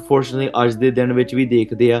ਪਿਆਰਿਓ ਅਨਫੋਰਚੂਨੇਟਲੀ ਅੱਜ ਦੇ ਦਿਨ ਵਿੱਚ ਵੀ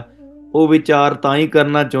ਦੇਖਦੇ ਆ, ਉਹ ਵਿਚਾਰ ਤਾਂ ਹੀ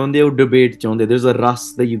ਕਰਨਾ ਚਾਹੁੰਦੇ, ਉਹ ਡਿਬੇਟ ਚਾਹੁੰਦੇ। There's a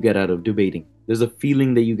rust that you get out of debating. There's a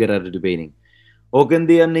feeling that you get out of debating. ਉਹ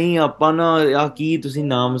ਕਹਿੰਦੇ ਆ, ਨਹੀਂ ਆਪਾਂ ਨਾ ਆ ਕੀ ਤੁਸੀਂ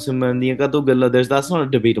ਨਾਮ ਸਿਮਰਨ ਦੀਆਂ ਕਾਹਤੋਂ ਗੱਲਾਂ, that's not a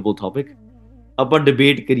debatable topic। ਆਪਾਂ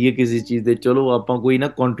ਡਿਬੇਟ ਕਰੀਏ ਕਿਸੇ ਚੀਜ਼ ਦੇ, ਚਲੋ ਆਪਾਂ ਕੋਈ ਨਾ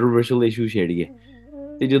ਕੰਟਰੋਵਰਸ਼ੀਅਲ ਇਸ਼ੂ ਛੇੜੀਏ।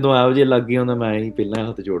 ਤੇ ਜਦੋਂ ਇਹੋ ਜਿਹੇ ਲੱਗ ਗਏ ਹੁੰਦਾ, ਮੈਂ ਹੀ ਪਹਿਲਾਂ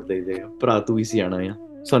ਹੱਥ ਜੋੜ ਲਈਦੇ ਆ, ਭਰਾ ਤੂੰ ਵੀ ਸਿਆਣਾ ਆ,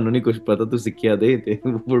 ਸਾਨੂੰ ਨਹੀਂ ਕੁਝ ਪਤਾ, ਤੂੰ ਸਿੱਖਿਆ ਦੇ, ਤੇ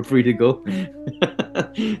we're free to go।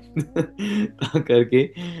 ਤਾਂ ਕਰਕੇ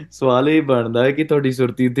ਸਵਾਲ ਇਹ ਬਣਦਾ ਹੈ ਕਿ ਤੁਹਾਡੀ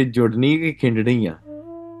ਸੁਰਤੀ ਉੱਤੇ ਜੁੜਨੀ ਕਿ ਖਿੰਡਣੀ ਆ,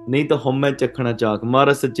 ਨਹੀਂ ਤਾਂ ਹਉਮੈ ਚੱਖਣਾ ਝਾਕ।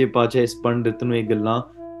 ਮਹਾਰਾਜ ਸੱਚੇ ਪਾਤਸ਼ਾਹ ਇਸ ਪੰਡਿਤ ਨੂੰ ਇਹ ਗੱਲਾਂ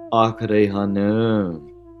ਆਖ ਰਹੇ ਹਨ।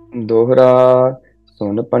 ਦੋਹਰਾ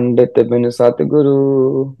ਸੁਣ ਪੰਡਿਤ ਬਿਨ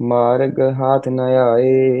ਸਤਿਗੁਰੂ, ਮਾਰਗ ਹਾਥ ਨ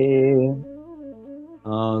ਆਏ।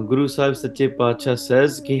 ਹਾਂ, ਗੁਰੂ ਸਾਹਿਬ ਸੱਚੇ ਪਾਤਸ਼ਾਹ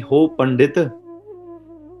says ਕਿ ਹੋ ਪੰਡਿਤ,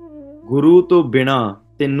 ਗੁਰੂ ਤੋਂ ਬਿਨਾ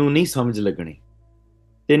ਤੈਨੂੰ ਨਹੀਂ ਸਮਝ ਲੱਗਣੀ,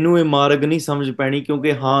 ਤੈਨੂੰ ਇਹ ਮਾਰਗ ਨਹੀਂ ਸਮਝ ਪੈਣੀ,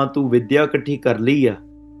 ਕਿਉਂਕਿ ਹਾਂ ਤੂੰ ਵਿਦਿਆ ਇਕੱਠੀ ਕਰ ਲਈ ਆ,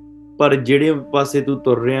 ਪਰ ਜਿਹੜੇ ਪਾਸੇ ਤੂੰ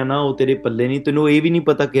ਤੁਰ ਰਿਹਾ ਨਾ, ਉਹ ਤੇਰੇ ਪੱਲੇ ਨਹੀਂ, ਤੈਨੂੰ ਇਹ ਵੀ ਨਹੀਂ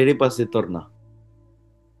ਪਤਾ ਕਿਹੜੇ ਪਾਸੇ ਤੁਰਨਾ।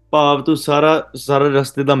 ਭਾਵ ਤੂੰ ਸਾਰਾ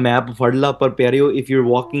ਰਸਤੇ ਦਾ ਮੈਪ ਫੜ ਲਾ, ਪਰ ਪਿਆਰਿਓ, if you are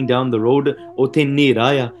walking down the road, ਉੱਥੇ ਹਨੇਰਾ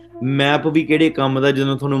ਆ, ਮੈਪ ਵੀ ਕਿਹੜੇ ਕੰਮ ਦਾ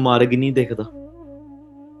ਜਦੋਂ ਤੁਹਾਨੂੰ ਮਾਰਗ ਨਹੀਂ ਦਿਖਦਾ।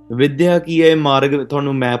 ਵਿਦਿਆ ਕੀ ਹੈ? ਮਾਰਗ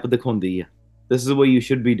ਤੁਹਾਨੂੰ ਮੈਪ ਦਿਖਾਉਂਦੀ ਆ। This is what you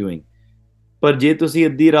should be doing. ਪਰ ਜੇ ਤੁਸੀਂ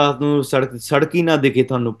ਅੱਧੀ ਰਾਤ ਨੂੰ ਸੜਕ ਹੀ ਨਾ ਦਿਖੇ,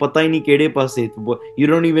 ਤੁਹਾਨੂੰ ਪਤਾ ਹੀ ਨਹੀਂ ਕਿਹੜੇ ਪਾਸੇ, you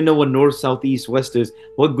don't even know what north, south, east, west is,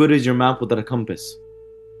 what good is your map without a compass?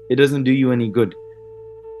 It doesn't do you any good।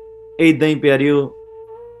 ਏਦਾਂ ਹੀ ਪਿਆਰਿਓ,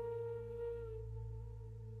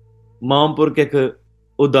 ਮਹਾਂਪੁਰਖ ਇੱਕ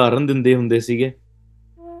ਉਦਾਹਰਨ ਦਿੰਦੇ ਹੁੰਦੇ ਸੀਗੇ।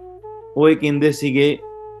 ਉਹ ਇਹ ਕਹਿੰਦੇ ਸੀਗੇ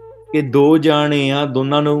ਕਿ ਦੋ ਜਾਣੇ ਆ,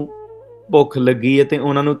 ਦੋਨਾਂ ਨੂੰ ਭੁੱਖ ਲੱਗੀ ਹੈ ਤੇ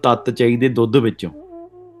ਉਹਨਾਂ ਨੂੰ ਤੱਤ ਚਾਹੀਦੇ ਦੁੱਧ ਵਿੱਚੋਂ।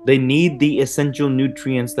 They need the essential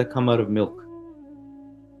nutrients that come out of milk।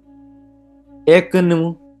 ਇੱਕ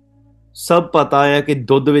ਨੂੰ ਸਭ ਪਤਾ ਹੈ ਕਿ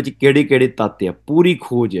ਦੁੱਧ ਵਿੱਚ ਕਿਹੜੇ ਕਿਹੜੇ ਤੱਤ ਆ, ਪੂਰੀ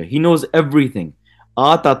ਖੋਜ ਹੈ, he knows everything।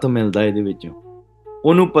 ਆਹ ਤੱਤ ਮਿਲਦਾ ਇਹਦੇ ਵਿੱਚੋਂ,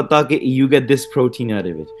 ਉਹਨੂੰ ਪਤਾ ਕਿ you get this protein out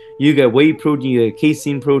of it, you get whey protein, you get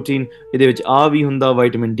casein protein, ਇਹਦੇ ਵਿੱਚ ਆ ਵੀ ਹੁੰਦਾ,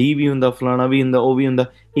 vitamin D ਵੀ ਹੁੰਦਾ, ਫਲਾਣਾ ਵੀ ਹੁੰਦਾ, ਉਹ ਵੀ ਹੁੰਦਾ।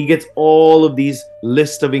 he gets all of these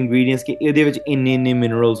list of ingredients ਕਿ ਇਹਦੇ ਵਿੱਚ ਇੰਨੇ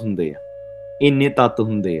minerals ਹੁੰਦੇ ਆ, ਇੰਨੇ ਤੱਤ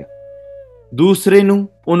ਹੁੰਦੇ ਆ। ਦੂਸਰੇ ਨੂੰ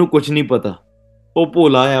ਉਹਨੂੰ ਕੁਝ ਨਹੀਂ ਪਤਾ, ਉਹ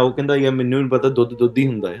ਭੋਲਾ ਆ, ਉਹ ਕਹਿੰਦਾ ਯਾਰ ਮੈਨੂੰ ਨਹੀਂ ਪਤਾ, ਦੁੱਧ ਹੀ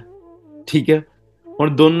ਹੁੰਦਾ ਆ। ਠੀਕ ਹੈ,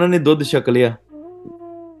 ਹੁਣ ਦੋਨਾਂ ਨੇ ਦੁੱਧ ਛਕ ਲਿਆ,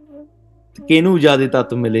 ਕਿਹਨੂੰ ਜ਼ਿਆਦਾ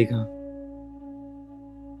ਤੱਤ ਮਿਲੇਗਾ?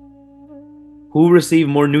 Who received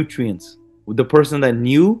more nutrients? The person that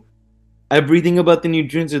knew everything about the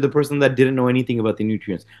nutrients, or the person that didn't know anything about the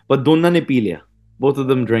nutrients? But ਦੋਨਾਂ ਨੇ ਪੀ ਲਿਆ, both of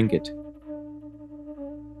them drank it।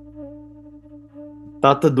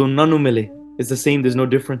 ਤੱਤ ਦੋਨਾਂ ਨੂੰ ਮਿਲੇ, it's the same, there's no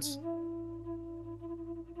difference।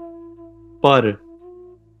 ਪਰ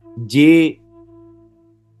ਜੇ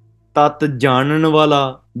ਤੱਤ ਜਾਣਨ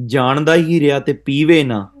ਵਾਲਾ ਜਾਣਦਾ ਹੀ ਰਿਹਾ ਤੇ ਪੀਵੇ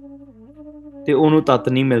ਨਾ, ਤੇ ਉਹਨੂੰ ਤੱਤ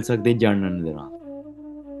ਨਹੀਂ ਮਿਲ ਸਕਦੇ ਜਾਣਨ ਦੇ ਨਾਲ।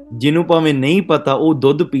 ਜਿਹਨੂੰ ਭਾਵੇਂ ਨਹੀਂ ਪਤਾ ਉਹ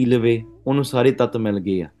ਦੁੱਧ ਪੀ ਲਵੇ, ਉਹਨੂੰ ਸਾਰੇ ਤੱਤ ਮਿਲ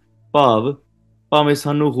ਗਏ ਆ। ਭਾਵ ਭਾਵੇਂ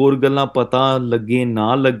ਸਾਨੂੰ ਹੋਰ ਗੱਲਾਂ ਪਤਾ ਲੱਗੇ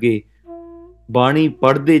ਨਾ ਲੱਗੇ, ਬਾਣੀ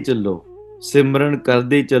ਪੜ੍ਹਦੇ ਚੱਲੋ, ਸਿਮਰਨ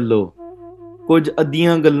ਕਰਦੇ ਚੱਲੋ। ਕੁਝ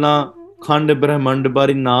ਅੱਧੀਆਂ ਗੱਲਾਂ ਖੰਡ ਬ੍ਰਹਿਮੰਡ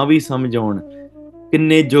ਬਾਰੇ ਨਾ ਵੀ ਸਮਝ ਆਉਣ,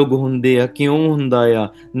 ਕਿੰਨੇ ਯੁੱਗ ਹੁੰਦੇ ਆ, ਕਿਉਂ ਹੁੰਦਾ ਆ,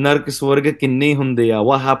 ਨਰਕ ਸਵਰਗ ਕਿੰਨੇ ਹੁੰਦੇ ਆ,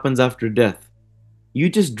 what happens after death, you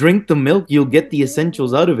just drink the milk, you'll get the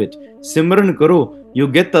essentials out of it। ਸਿਮਰਨ ਕਰੋ,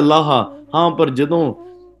 you'll get the ਲਾਹਾ। ਹਾਂ, ਪਰ ਜਦੋਂ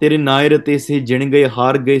ਤੇਰੇ ਨਾਇਰ ਤੇ ਸੇ ਜਿਣ ਗਏ,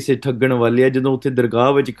 ਹਾਰ ਗਏ ਸੇ ਠੱਗਣ ਵਾਲੇ ਆ, ਜਦੋਂ ਉੱਥੇ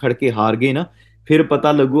ਦਰਗਾਹ ਵਿੱਚ ਖੜ ਕੇ ਹਾਰ ਗਏ ਨਾ, ਫਿਰ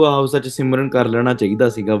ਪਤਾ ਲੱਗੂ ਆਹੋ ਸੱਚ ਸਿਮਰਨ ਕਰ ਲੈਣਾ ਚਾਹੀਦਾ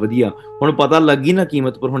ਸੀਗਾ, ਵਧੀਆ। ਹੁਣ ਪਤਾ ਲੱਗੀ ਨਾ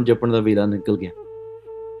ਕੀਮਤ, ਪਰ ਹੁਣ ਜਪਣ ਦਾ ਵੇਲਾ ਨਿਕਲ ਗਿਆ।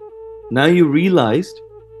 Now you realized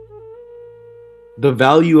the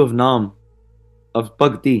value of ਨਾਮ, of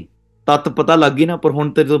ਭਗਤੀ। ਤੱਤ ਪਤਾ ਲੱਗ ਗਈ ਨਾ, ਪਰ ਹੁਣ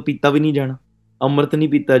ਤੇਰੇ ਤੋਂ ਪੀਤਾ ਵੀ ਨਹੀਂ ਜਾਣਾ, ਅੰਮ੍ਰਿਤ ਨਹੀਂ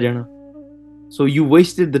ਪੀਤਾ ਜਾਣਾ। So you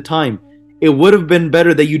wasted the time. It would have been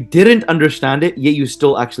better that you didn't understand it, yet you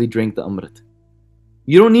still actually drank the amrit.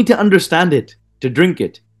 You don't need to understand it to drink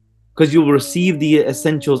it, because you'll receive the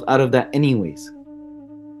essentials out of that anyways.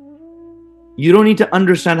 You don't need to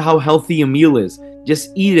understand how healthy a meal is.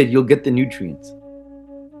 Just eat it, you'll get the nutrients.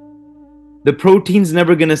 The protein's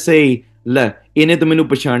never gonna say, ਲੈ ਇਹਨੇ ਤਾਂ ਮੈਨੂੰ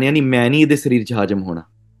ਪਛਾਣਿਆ ਨਹੀਂ, ਮੈਂ ਨਹੀਂ ਇਹਦੇ ਸਰੀਰ 'ਚ ਹਾਜ਼ਮ ਹੋਣਾ।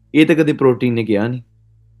 ਇਹ ਤਾਂ ਕਦੇ ਪ੍ਰੋਟੀਨ ਨੇ ਕਿਹਾ ਨਹੀਂ।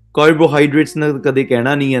 ਕਾਰਬੋਹਾਈਡਰੇਟਸ ਨੇ ਕਦੇ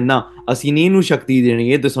ਕਹਿਣਾ ਨਹੀਂ ਹੈ ਨਾ ਅਸੀਂ ਨਹੀਂ ਇਹਨੂੰ ਸ਼ਕਤੀ ਦੇਣੀ,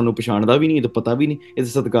 ਇਹ ਤਾਂ ਸਾਨੂੰ ਪਛਾਣਦਾ ਵੀ ਨਹੀਂ, ਇਹ ਤਾਂ ਪਤਾ ਵੀ ਨਹੀਂ, ਇਹ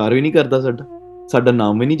ਤਾਂ ਸਤਿਕਾਰ ਵੀ ਨਹੀਂ ਕਰਦਾ ਸਾਡਾ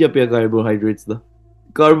ਨਾਮ ਵੀ ਨਹੀਂ ਜਪਿਆ ਕਾਰਬੋਹਾਈਡਰੇਟਸ ਦਾ।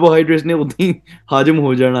 ਕਾਰਬੋਹਾਈਡਰੇਟਸ ਨੇ ਉਦਾਂ ਹੀ ਹਾਜ਼ਮ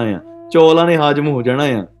ਹੋ ਜਾਣਾ ਆ, ਚੌਲਾਂ ਨੇ ਹਾਜ਼ਮ ਹੋ ਜਾਣਾ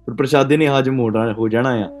ਆ, ਪ੍ਰਸ਼ਾਦੇ ਨੇ ਹਾਜ਼ਮ ਹੋ ਜਾਣਾ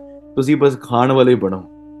ਆ। ਤੁਸੀਂ ਬਸ ਖਾਣ ਵਾਲੇ ਬਣੋ।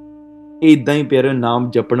 ਇੱਦਾਂ ਹੀ ਪਿਆਰੇ ਨਾਮ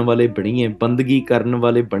ਜਪਣ ਵਾਲੇ ਬਣੀਏ, ਬੰਦਗੀ ਕਰਨ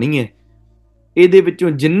ਵਾਲੇ ਬਣੀਏ। ਇਹਦੇ ਵਿੱਚੋਂ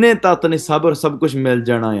ਜਿੰਨੇ ਤੱਤ ਨੇ ਸਭ ਕੁਝ ਮਿਲ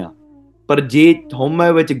ਜਾਣਾ ਆ। ਪਰ ਜੇ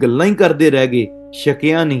ਹਉਮੈ ਵਿੱਚ ਗੱਲਾਂ ਹੀ ਕਰਦੇ ਰਹਿ ਗਏ,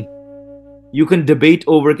 ਛਕਿਆ ਨਹੀਂ, ਯੂ ਕੈਨ ਡਿਬੇਟ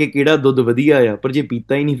ਓਵਰ ਕਿ ਕਿਹੜਾ ਦੁੱਧ ਵਧੀਆ ਆ, ਪਰ ਜੇ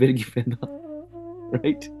ਪੀਤਾ ਹੀ ਨਹੀਂ ਫਿਰ ਕੀ ਫਾਇਦਾ,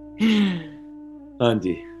 ਰਾਈਟ?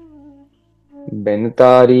 ਹਾਂਜੀ। ਬਿਨ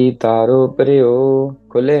ਤਾਰੀ ਤਾਰੋ ਭਰਿਓ,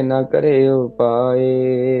 ਖੁੱਲੇ ਨਾ ਕਰਿਓ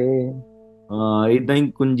ਪਾਏ। ਹਾਂ, ਏਦਾਂ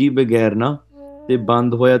ਹੀ ਕੁੰਜੀ ਬਗੈਰ ਨਾ ਤੇ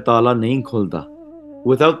ਬੰਦ ਹੋਇਆ ਤਾਲਾ ਨਹੀਂ ਖੁੱਲਦਾ।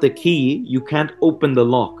 Without the key, you can't open the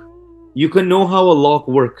lock. You can know how a lock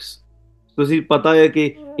works. ਤੁਸੀਂ ਪਤਾ ਹੈ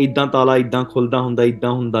ਕਿ ਏਦਾਂ ਤਾਲਾ ਏਦਾਂ ਖੁੱਲਦਾ ਹੁੰਦਾ,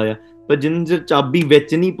 ਏਦਾਂ ਹੁੰਦਾ ਆ, ਪਰ ਜਿੰਨਾ ਚਿਰ ਚਾਬੀ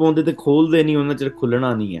ਵਿੱਚ ਨਹੀਂ ਪਾਉਂਦੇ ਤੇ ਖੋਲਦੇ ਨਹੀਂ, ਉਹਨਾਂ ਚਿਰ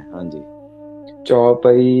ਖੁੱਲਣਾ ਨਹੀਂ ਹੈ। ਹਾਂਜੀ।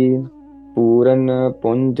 ਚੌਪਈ ਪੂਰਨ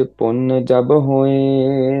ਪੁੰਜ ਪੁੰਨ ਜਬ ਹੋਏ।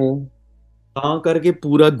 ਤਾਂ ਕਰਕੇ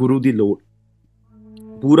ਪੂਰਾ ਗੁਰੂ ਦੀ ਲੋੜ।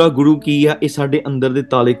 ਪੂਰਾ ਗੁਰੂ ਕੀ ਆ? ਇਹ ਸਾਡੇ ਅੰਦਰ ਦੇ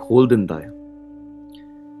ਤਾਲੇ ਖੋਲ ਦਿੰਦਾ ਆ।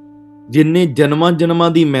 ਜਿੰਨੇ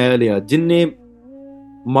ਜਨਮਾਂ ਦੀ ਮੈਲ ਆ, ਜਿੰਨੇ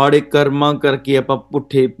ਮਾੜੇ ਕਰਮਾਂ ਕਰਕੇ ਆਪਾਂ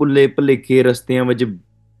ਪੁੱਠੇ ਭੁੱਲੇ ਭੁਲੇਖੇ ਰਸਤਿਆਂ ਵਿੱਚ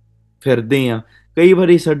ਫਿਰਦੇ ਆ, ਕਈ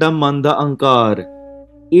ਵਾਰੀ ਸਾਡਾ ਮਨ ਦਾ ਅਹੰਕਾਰ,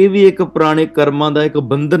 ਇਹ ਵੀ ਇੱਕ ਪੁਰਾਣੇ ਕਰਮਾਂ ਦਾ ਇੱਕ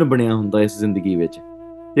ਬੰਧਨ ਬਣਿਆ ਹੁੰਦਾ ਇਸ ਜ਼ਿੰਦਗੀ ਵਿੱਚ।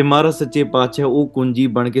 ਤੇ ਮਹਾਰਾਜ ਸੱਚੇ ਪਾਤਸ਼ਾਹ ਉਹ ਕੁੰਜੀ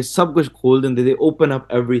ਬਣ ਕੇ ਸਭ ਕੁਝ ਖੋਲ ਦਿੰਦੇ, ਤੇ open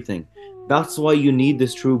up everything. That's why you need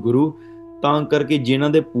this true guru. ਤਾਂ ਕਰਕੇ ਜਿਨ੍ਹਾਂ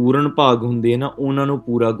ਦੇ ਪੂਰਨ ਭਾਗ ਹੁੰਦੇ ਆ ਨਾ, ਉਹਨਾਂ ਨੂੰ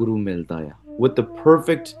ਪੂਰਾ ਗੁਰੂ ਮਿਲਦਾ ਆ। ਵਿਦ ਦ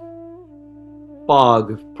ਪਰਫੈਕਟ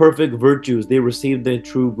ਭਾਗ, perfect virtues, they receive the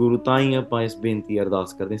true guru. ਤਾਂ ਹੀ ਆਪਾਂ ਇਸ ਬੇਨਤੀ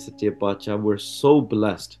ਅਰਦਾਸ ਕਰਦੇ ਹਾਂ, ਸੱਚੇ ਪਾਤਸ਼ਾਹ we're so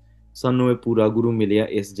blessed, ਸਾਨੂੰ ਇਹ ਪੂਰਾ ਗੁਰੂ ਮਿਲਿਆ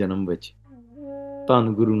ਇਸ ਜਨਮ ਵਿੱਚ। ਧੰਨ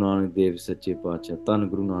ਗੁਰੂ ਨਾਨਕ ਦੇਵ ਸੱਚੇ ਪਾਤਸ਼ਾਹ, ਧੰਨ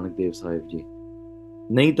ਗੁਰੂ ਨਾਨਕ ਦੇਵ ਸਾਹਿਬ ਜੀ।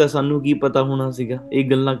 ਨਹੀਂ ਤਾਂ ਸਾਨੂੰ ਕੀ ਪਤਾ ਹੋਣਾ ਸੀਗਾ, ਇਹ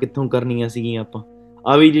ਗੱਲਾਂ ਕਿੱਥੋਂ ਕਰਨੀਆਂ ਸੀਗੀਆਂ ਆਪਾਂ।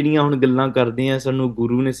 ਆ ਵੀ ਜਿਹੜੀਆਂ ਹੁਣ ਗੱਲਾਂ ਕਰਦੇ ਆ, ਸਾਨੂੰ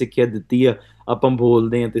ਗੁਰੂ ਨੇ ਸਿੱਖਿਆ ਦਿੱਤੀ ਆ, ਆਪਾਂ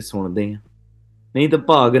ਬੋਲਦੇ ਆ ਤੇ ਸੁਣਦੇ ਆ। ਨਹੀਂ ਤਾਂ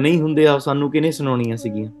ਭਾਗ ਨਹੀਂ ਹੁੰਦੇ ਆ, ਸਾਨੂੰ ਕਿਹਨੇ ਸੁਣਾਉਣੀਆਂ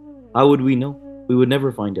ਸੀਗੀਆਂ? How would we know? We would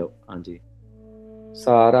never find out। ਹਾਂਜੀ।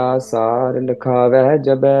 ਸਾਰਾ ਸਾਰ ਲਿਖਾਵੈ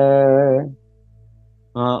ਜਬੈ।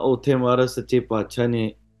 ਹਾਂ, ਉੱਥੇ ਮਹਾਰਾਜ ਸੱਚੇ ਪਾਤਸ਼ਾਹ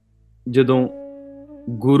ਨੇ ਜਦੋਂ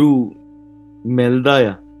ਗੁਰੂ ਮਿਲਦਾ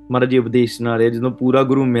ਆ, ਮਹਾਰਾਜ ਜੀ ਉਪਦੇਸ਼ ਸੁਣਾ ਰਹੇ, ਜਦੋਂ ਪੂਰਾ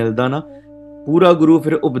ਗੁਰੂ ਮਿਲਦਾ ਨਾ, ਪੂਰਾ ਗੁਰੂ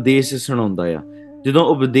ਫਿਰ ਉਪਦੇਸ਼ ਸੁਣਾਉਂਦਾ ਆ। ਜਦੋਂ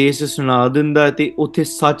ਉਪਦੇਸ਼ ਸੁਣਾ ਦਿੰਦਾ ਤੇ ਉੱਥੇ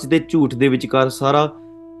ਸੱਚ ਤੇ ਝੂਠ ਦੇ ਵਿਚਕਾਰ ਸਾਰਾ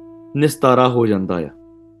ਨਿਸਤਾਰਾ ਹੋ ਜਾਂਦਾ ਆ।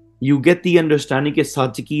 ਯੂ ਗੈਟ ਦੀ ਅੰਡਰਸਟੈਂਡਿੰਗ ਕਿ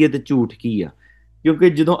ਸੱਚ ਕੀ ਹੈ ਤੇ ਝੂਠ ਕੀ ਆ। ਕਿਉਂਕਿ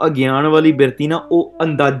ਜਦੋਂ ਅਗਿਆਨ ਵਾਲੀ ਬਿਰਤੀ ਨਾ, ਉਹ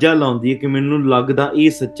ਅੰਦਾਜ਼ਾ ਲਾਉਂਦੀ ਹੈ ਕਿ ਮੈਨੂੰ ਲੱਗਦਾ ਇਹ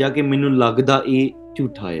ਸੱਚਾ, ਕਿ ਮੈਨੂੰ ਲੱਗਦਾ ਇਹ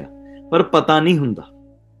ਝੂਠਾ ਆ, ਪਰ ਪਤਾ ਨਹੀਂ ਹੁੰਦਾ।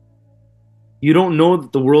 You don't know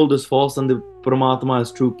that the world is false and the ਪਰਮਾਤਮਾ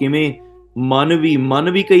is true। ਕਿਵੇਂ ਮਨ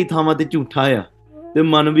ਵੀ ਕਈ ਥਾਵਾਂ ਤੇ ਝੂਠਾ ਆ ਤੇ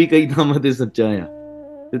ਮਨ ਵੀ ਕਈ ਥਾਵਾਂ ਤੇ ਸੱਚਾ ਆ।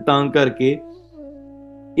 ਤੇ ਤਾਂ ਕਰਕੇ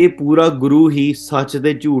ਇਹ ਪੂਰਾ ਗੁਰੂ ਹੀ ਸੱਚ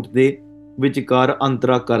ਤੇ ਝੂਠ ਦੇ ਵਿਚਕਾਰ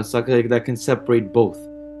ਅੰਤਰਾ ਕਰ ਸਕਦਾ, that can separate both।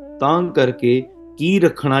 ਤਾਂ ਕਰਕੇ ਕੀ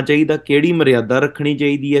ਰੱਖਣਾ ਚਾਹੀਦਾ, ਕਿਹੜੀ ਮਰਿਆਦਾ ਰੱਖਣੀ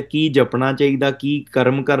ਚਾਹੀਦੀ ਹੈ, ਕੀ ਜਪਣਾ ਚਾਹੀਦਾ, ਕੀ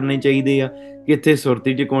ਕਰਮ ਕਰਨੇ ਚਾਹੀਦੇ ਆ, ਕਿੱਥੇ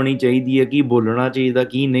ਸੁਰਤੀ ਟਿਕਾਉਣੀ ਚਾਹੀਦੀ ਹੈ, ਕੀ ਬੋਲਣਾ ਚਾਹੀਦਾ,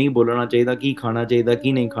 ਕੀ ਨਹੀਂ ਬੋਲਣਾ ਚਾਹੀਦਾ, ਕੀ ਖਾਣਾ ਚਾਹੀਦਾ,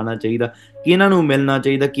 ਕੀ ਨਹੀਂ ਖਾਣਾ ਚਾਹੀਦਾ, ਕਿਹਨਾਂ ਨੂੰ ਮਿਲਣਾ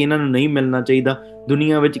ਚਾਹੀਦਾ, ਕਿਹਨਾਂ ਨੂੰ ਨਹੀਂ ਮਿਲਣਾ ਚਾਹੀਦਾ,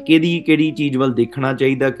 ਦੁਨੀਆ ਵਿੱਚ ਕਿਹੜੀ ਚੀਜ਼ ਵੱਲ ਦੇਖਣਾ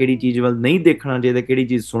ਚਾਹੀਦਾ, ਕਿਹੜੀ ਚੀਜ਼ ਵੱਲ ਨਹੀਂ ਦੇਖਣਾ ਚਾਹੀਦਾ, ਕਿਹੜੀ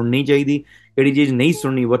ਚੀਜ਼ ਸੁਣਨੀ ਚਾਹੀਦੀ, ਕਿਹੜੀ ਚੀਜ਼ ਨਹੀਂ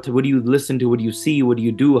ਸੁਣਨੀ, what do you listen to, what do you see, what do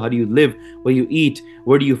you do, how do you live, what do you eat,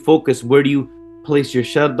 where do you focus, where do you place your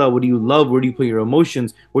shraddha, what do you love, where do you put your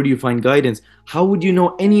emotions, where do you find guidance? How would you know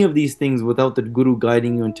any of these things without the guru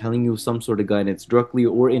guiding you and telling you some sort of guidance, directly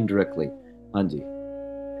or indirectly? ਹਾਂਜੀ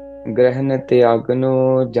ਗ੍ਰਹਿਣ ਤਿਆਗਨੋ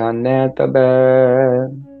ਜਾਣੈ ਤਬੈ।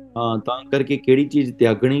 ਹਾਂ, ਤਾਂ ਕਰਕੇ ਕਿਹੜੀ ਚੀਜ਼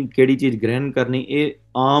ਤਿਆਗਣੀ, ਕਿਹੜੀ ਚੀਜ਼ ਗ੍ਰਹਿਣ ਕਰਨੀ, ਇਹ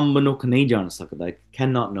ਆਮ ਮਨੁੱਖ ਨਹੀਂ ਜਾਣ ਸਕਦਾ, ਕੈਨ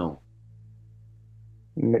ਨਾਟ ਨੋ।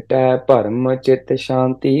 ਮਿਟੈ ਭਰਮ ਚਿਤ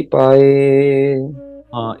ਸ਼ਾਂਤੀ ਪਾਏ।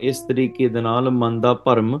 ਹਾਂ, ਇਸ ਤਰੀਕੇ ਦੇ ਨਾਲ ਮਨ ਦਾ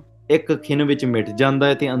ਭਰਮ ਇੱਕ ਖਿਣ ਵਿੱਚ ਮਿਟ ਜਾਂਦਾ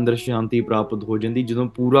ਹੈ ਤੇ ਅੰਦਰ ਸ਼ਾਂਤੀ ਪ੍ਰਾਪਤ ਹੋ ਜਾਂਦੀ ਜਦੋਂ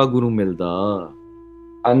ਪੂਰਾ ਗੁਰੂ ਮਿਲਦਾ।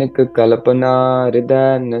 ਅਨਕ ਕਲਪਨਾ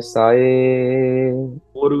ਹਿਰਦੈ ਨਸਾਏ।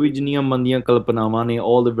 ਹੋਰ ਵੀ ਜਿੰਨੀਆਂ ਮੰਦੀਆਂ ਕਲਪਨਾਵਾਂ ਨੇ,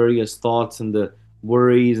 all the various thoughts and the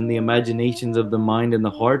worries and the imaginations of the mind and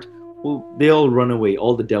the heart, they all run away,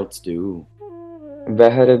 all the doubts do.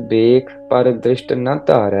 ਵਹਿਰ ਵੇਖ ਪਰ ਦ੍ਰਿਸ਼ਟ ਨ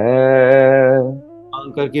ਧਾਰੈ।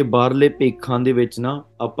 ਤਾਂ ਕਰਕੇ ਬਾਹਰਲੇ ਭੇਖਾਂ ਦੇ ਵਿੱਚ ਨਾ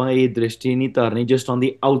ਆਪਾਂ ਇਹ ਦ੍ਰਿਸ਼ਟੀ ਨਹੀਂ ਧਾਰਨੀ, just on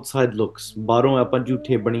the outside looks, ਬਾਹਰੋਂ ਆਪਾਂ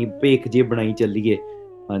ਝੂਠੇ ਬਣੀ ਭੇਖ ਜੇ ਬਣਾਈ ਚੱਲੀਏ।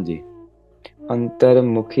 ਹਾਂਜੀ,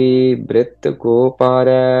 ਅੰਤਰਮੁਖੀ ਬ੍ਰਿਤ ਕੋ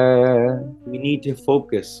ਪਾਰੈ। we need to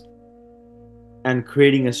focus and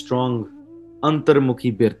creating a strong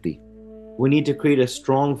antarmukhi birti. We need to create a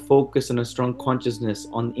strong focus and a strong consciousness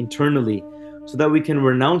on internally so that we can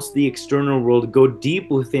renounce the external world, go deep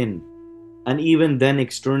within, and even then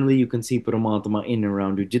externally you can see Paramatma in and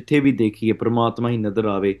around you. ਜਿੱਥੇ ਵੀ ਦੇਖੀਏ ਪ੍ਰਮਾਤਮਾ ਹੀ ਨਜ਼ਰ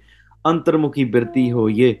ਆਵੇ, ਅੰਤਰਮੁਖੀ ਬਿਰਤੀ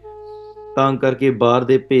ਹੋਈਏ, ਤਾਂ ਕਰਕੇ ਬਾਹਰ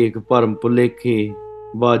ਦੇ ਭੇਖ ਭਰਮ ਭੁਲੇਖੇ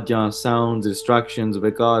ਆਵਾਜ਼ਾਂ ਸਾਊਂਡਸ ਡਿਸਟਰੈਕਸ਼ਨਸ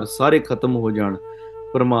ਵਿਕਾਰ ਸਾਰੇ ਖਤਮ ਹੋ ਜਾਣ।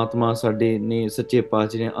 ਪਰਮਾਤਮਾ ਸਾਡੇ ਨੇ ਸੱਚੇ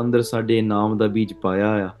ਪਾਤਸ਼ਾਹ ਨੇ ਅੰਦਰ ਸਾਡੇ ਨਾਮ ਦਾ ਬੀਜ ਪਾਇਆ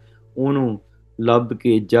ਆ, ਉਹਨੂੰ ਲੱਭ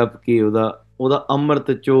ਕੇ ਜਪ ਕੇ ਉਹਦਾ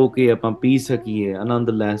ਅੰਮ੍ਰਿਤ ਚੋ ਕੇ ਆਪਾਂ ਪੀ ਸਕੀਏ, ਆਨੰਦ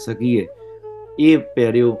ਲੈ ਸਕੀਏ। ਇਹ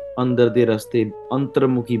ਪਿਆਰਿਓ ਅੰਦਰ ਦੇ ਰਸਤੇ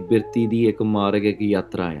ਅੰਤਰਮੁਖੀ ਬਿਰਤੀ ਦੀ ਇੱਕ ਮਾਰਗ, ਇੱਕ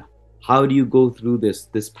ਯਾਤਰਾ ਆ। How do you go through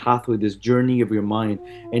this pathway, this journey of your mind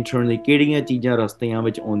internally? ਕਿਹੜੀਆਂ ਚੀਜ਼ਾਂ ਰਸਤਿਆਂ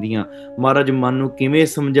ਵਿੱਚ ਆਉਂਦੀਆਂ, ਮਹਾਰਾਜ ਮਨ ਨੂੰ ਕਿਵੇਂ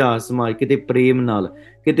ਸਮਝਾ ਸਮਾਜ, ਕਿਤੇ ਪ੍ਰੇਮ ਨਾਲ,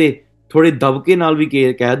 ਕਿਤੇ ਥੋੜੇ ਦਬਕੇ ਨਾਲ ਵੀ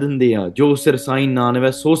ਕਹਿ ਦਿੰਦੇ ਆ, ਜੋ ਸਿਰ ਸਾਈਂ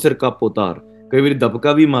ਨਾਨਵੈ ਸੋ ਸਿਰ ਕੱਪ ਉਤਾਰ। ਕਈ ਵਾਰੀ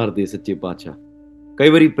ਦਬਕਾ ਵੀ ਮਾਰਦੇ ਸੱਚੇ ਪਾਤਸ਼ਾਹ, ਕਈ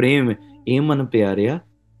ਵਾਰੀ ਪ੍ਰੇਮ, ਇਹ ਮਨ ਪਿਆਰਿਆ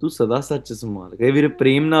ਤੂੰ ਸਦਾ ਸੱਚ ਸੰਭਾਲ, ਕਈ ਵਾਰੀ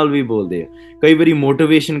ਪ੍ਰੇਮ ਨਾਲ ਵੀ ਬੋਲਦੇ ਆ, ਕਈ ਵਾਰੀ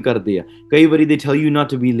ਮੋਟੀਵੇਸ਼ਨ ਕਰਦੇ ਆ, ਕਈ ਵਾਰੀ they tell you not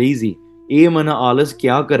to be lazy, ਇਹ ਮਨ ਆਲਸ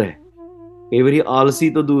ਕਿਆ ਕਰੇ, ਕਈ ਵਾਰੀ ਆਲਸੀ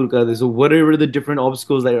ਤੋਂ ਦੂਰ ਕਰਦੇ। So whatever the different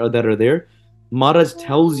obstacles that are there, Maharaj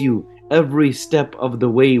tells you every step of the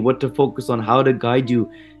way what to focus on, how to guide you.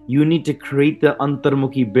 You need to create the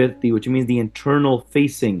antarmukhi birti, which means the internal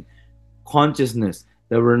facing consciousness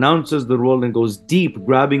that renounces the world and goes deep,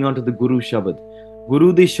 grabbing onto the Guru Shabad.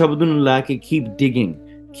 Guru di Shabad nu la ke keep digging,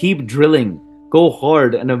 keep drilling, go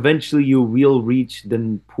hard, and eventually you will reach the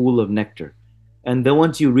pool of nectar. And then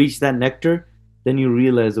once you reach that nectar, then you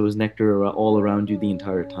realize there was nectar all around you the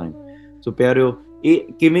entire time. So ਪਿਆਰਿਓ,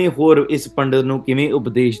 ਇਹ ਕਿਵੇਂ ਹੋਰ ਇਸ ਪੰਡਤ ਨੂੰ ਕਿਵੇਂ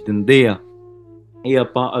ਉਪਦੇਸ਼ ਦਿੰਦੇ ਆ, ਇਹ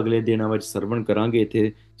ਆਪਾਂ ਅਗਲੇ ਦਿਨਾਂ ਵਿੱਚ ਸਰਵਣ ਕਰਾਂਗੇ।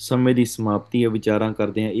 ਇੱਥੇ ਸਮੇਂ ਦੀ ਸਮਾਪਤੀ ਹੈ, ਵਿਚਾਰਾਂ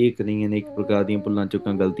ਕਰਦੇ ਹਾਂ ਇਹ ਕਰੀਆਂ ਨੇ, ਇੱਕ ਪ੍ਰਕਾਰ ਦੀਆਂ ਭੁੱਲਾਂ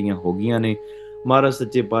ਚੁੱਕਾਂ ਗਲਤੀਆਂ ਹੋ ਗਈਆਂ ਨੇ। ਮਹਾਰਾਜ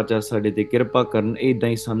ਸੱਚੇ ਪਾਤਸ਼ਾਹ ਸਾਡੇ ਤੇ ਕਿਰਪਾ ਕਰਨ, ਇੱਦਾਂ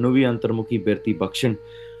ਹੀ ਸਾਨੂੰ ਵੀ ਅੰਤਰਮੁਖੀ ਬਿਰਤੀ ਬਖਸ਼ਣ।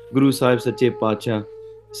 ਗੁਰੂ ਸਾਹਿਬ ਸੱਚੇ ਪਾਤਸ਼ਾਹ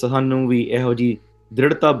ਸਾਨੂੰ ਵੀ ਇਹੋ ਜਿਹੀ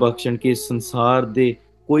ਦ੍ਰਿੜਤਾ ਬਖਸ਼ਣ ਕਿ ਸੰਸਾਰ ਦੇ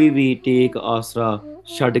ਕੋਈ ਵੀ ਟੇਕ ਆਸਰਾ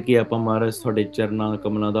ਛੱਡ ਕੇ ਆਪਾਂ ਮਹਾਰਾਜ ਤੁਹਾਡੇ ਚਰਨਾਂ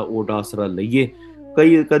ਕਮਲਾਂ ਦਾ ਓਟ ਆਸਰਾ ਲਈਏ।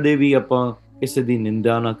 ਕਦੇ ਵੀ ਆਪਾਂ ਕਿਸੇ ਦੀ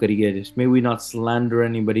ਨਿੰਦਾ ਨਾ ਕਰੀਏ, may we not slander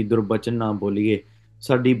anybody, ਦੁਰਬਚਨ ਨਾ ਬੋਲੀਏ।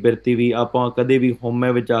 ਸਾਡੀ ਬਿਰਤੀ ਵੀ ਆਪਾਂ ਕਦੇ ਵੀ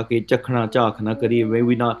ਹਉਮੈ ਵਿੱਚ ਆ ਕੇ ਝਖਣਾ ਝਾਕ ਨਾ ਕਰੀਏ। may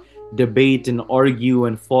we not debate and argue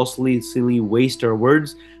and falsely silly waste our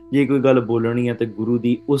words। ਜੇ ਕੋਈ ਗੱਲ ਬੋਲਣੀ ਹੈ ਤੇ ਗੁਰੂ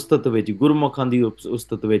ਦੀ ਉਸਤਤ ਵਿੱਚ, ਗੁਰਮੁਖਾਂ ਦੀ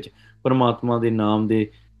ਉਸਤਤ ਵਿੱਚ, ਪਰਮਾਤਮਾ ਦੇ ਨਾਮ ਦੇ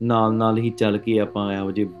ਨਾਲ ਨਾਲ ਹੀ ਚੱਲ ਕੇ ਆਪਾਂ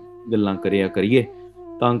ਇਹੋ ਜਿਹੀ ਗੱਲਾਂ ਕਰਿਆ ਕਰੀਏ।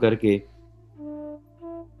 ਤਾਂ ਕਰਕੇ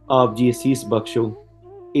ਆਪ ਜੀ ਅਸੀਸ ਬਖਸ਼ੋ,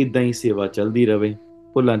 ਇੱਦਾਂ ਹੀ ਸੇਵਾ ਚੱਲਦੀ ਰਹੇ।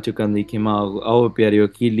 ਭੁੱਲਾਂ ਚੁੱਕਾਂ ਦੀ ਖਿਮਾ। ਆਓ ਪਿਆਰਿਓ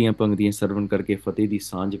ਅਖੀਰਲੀਆਂ ਪੰਕਤੀਆਂ ਸਰਵਣ ਕਰਕੇ ਫਤਿਹ ਦੀ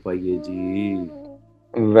ਸਾਂਝ ਪਾਈਏ ਜੀ।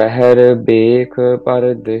 ਵਹਿਰ ਵੇਖ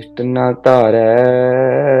ਪਰ ਦ੍ਰਿਸ਼ਟ ਨ ਧਾਰੈ,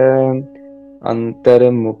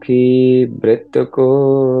 ਅੰਤਰਮੁਖੀ ਬ੍ਰਿਤ ਕੋ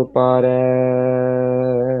ਪਾਰੈ।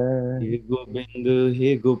 हे गोबिंद हे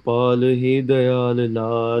गोपाल हे दयाल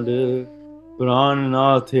लाल,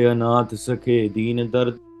 प्राणनाथ अनाथ सखे दीन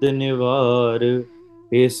दर्द निवार।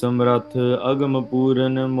 हे समरथ अगम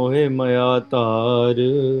पूरन मोहे मया तार,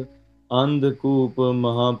 अंधकूप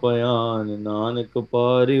महापयान नानक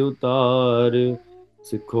पार उतार।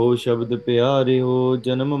 सिखो शब्द प्यारे हो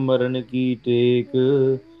जन्म मरण की टेक,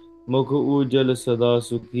 मुख उजल सदा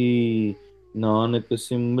सुखी ਨਾਨਕ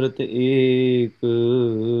ਸਿਮਰਤ ਏਕ।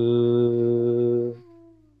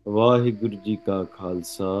 ਵਾਹਿਗੁਰੂ ਜੀ ਕਾ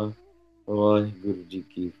ਖਾਲਸਾ, ਵਾਹਿਗੁਰੂ ਜੀ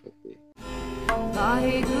ਕੀ ਫਤਿਹ।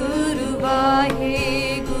 ਵਾਹਿਗੁਰੂ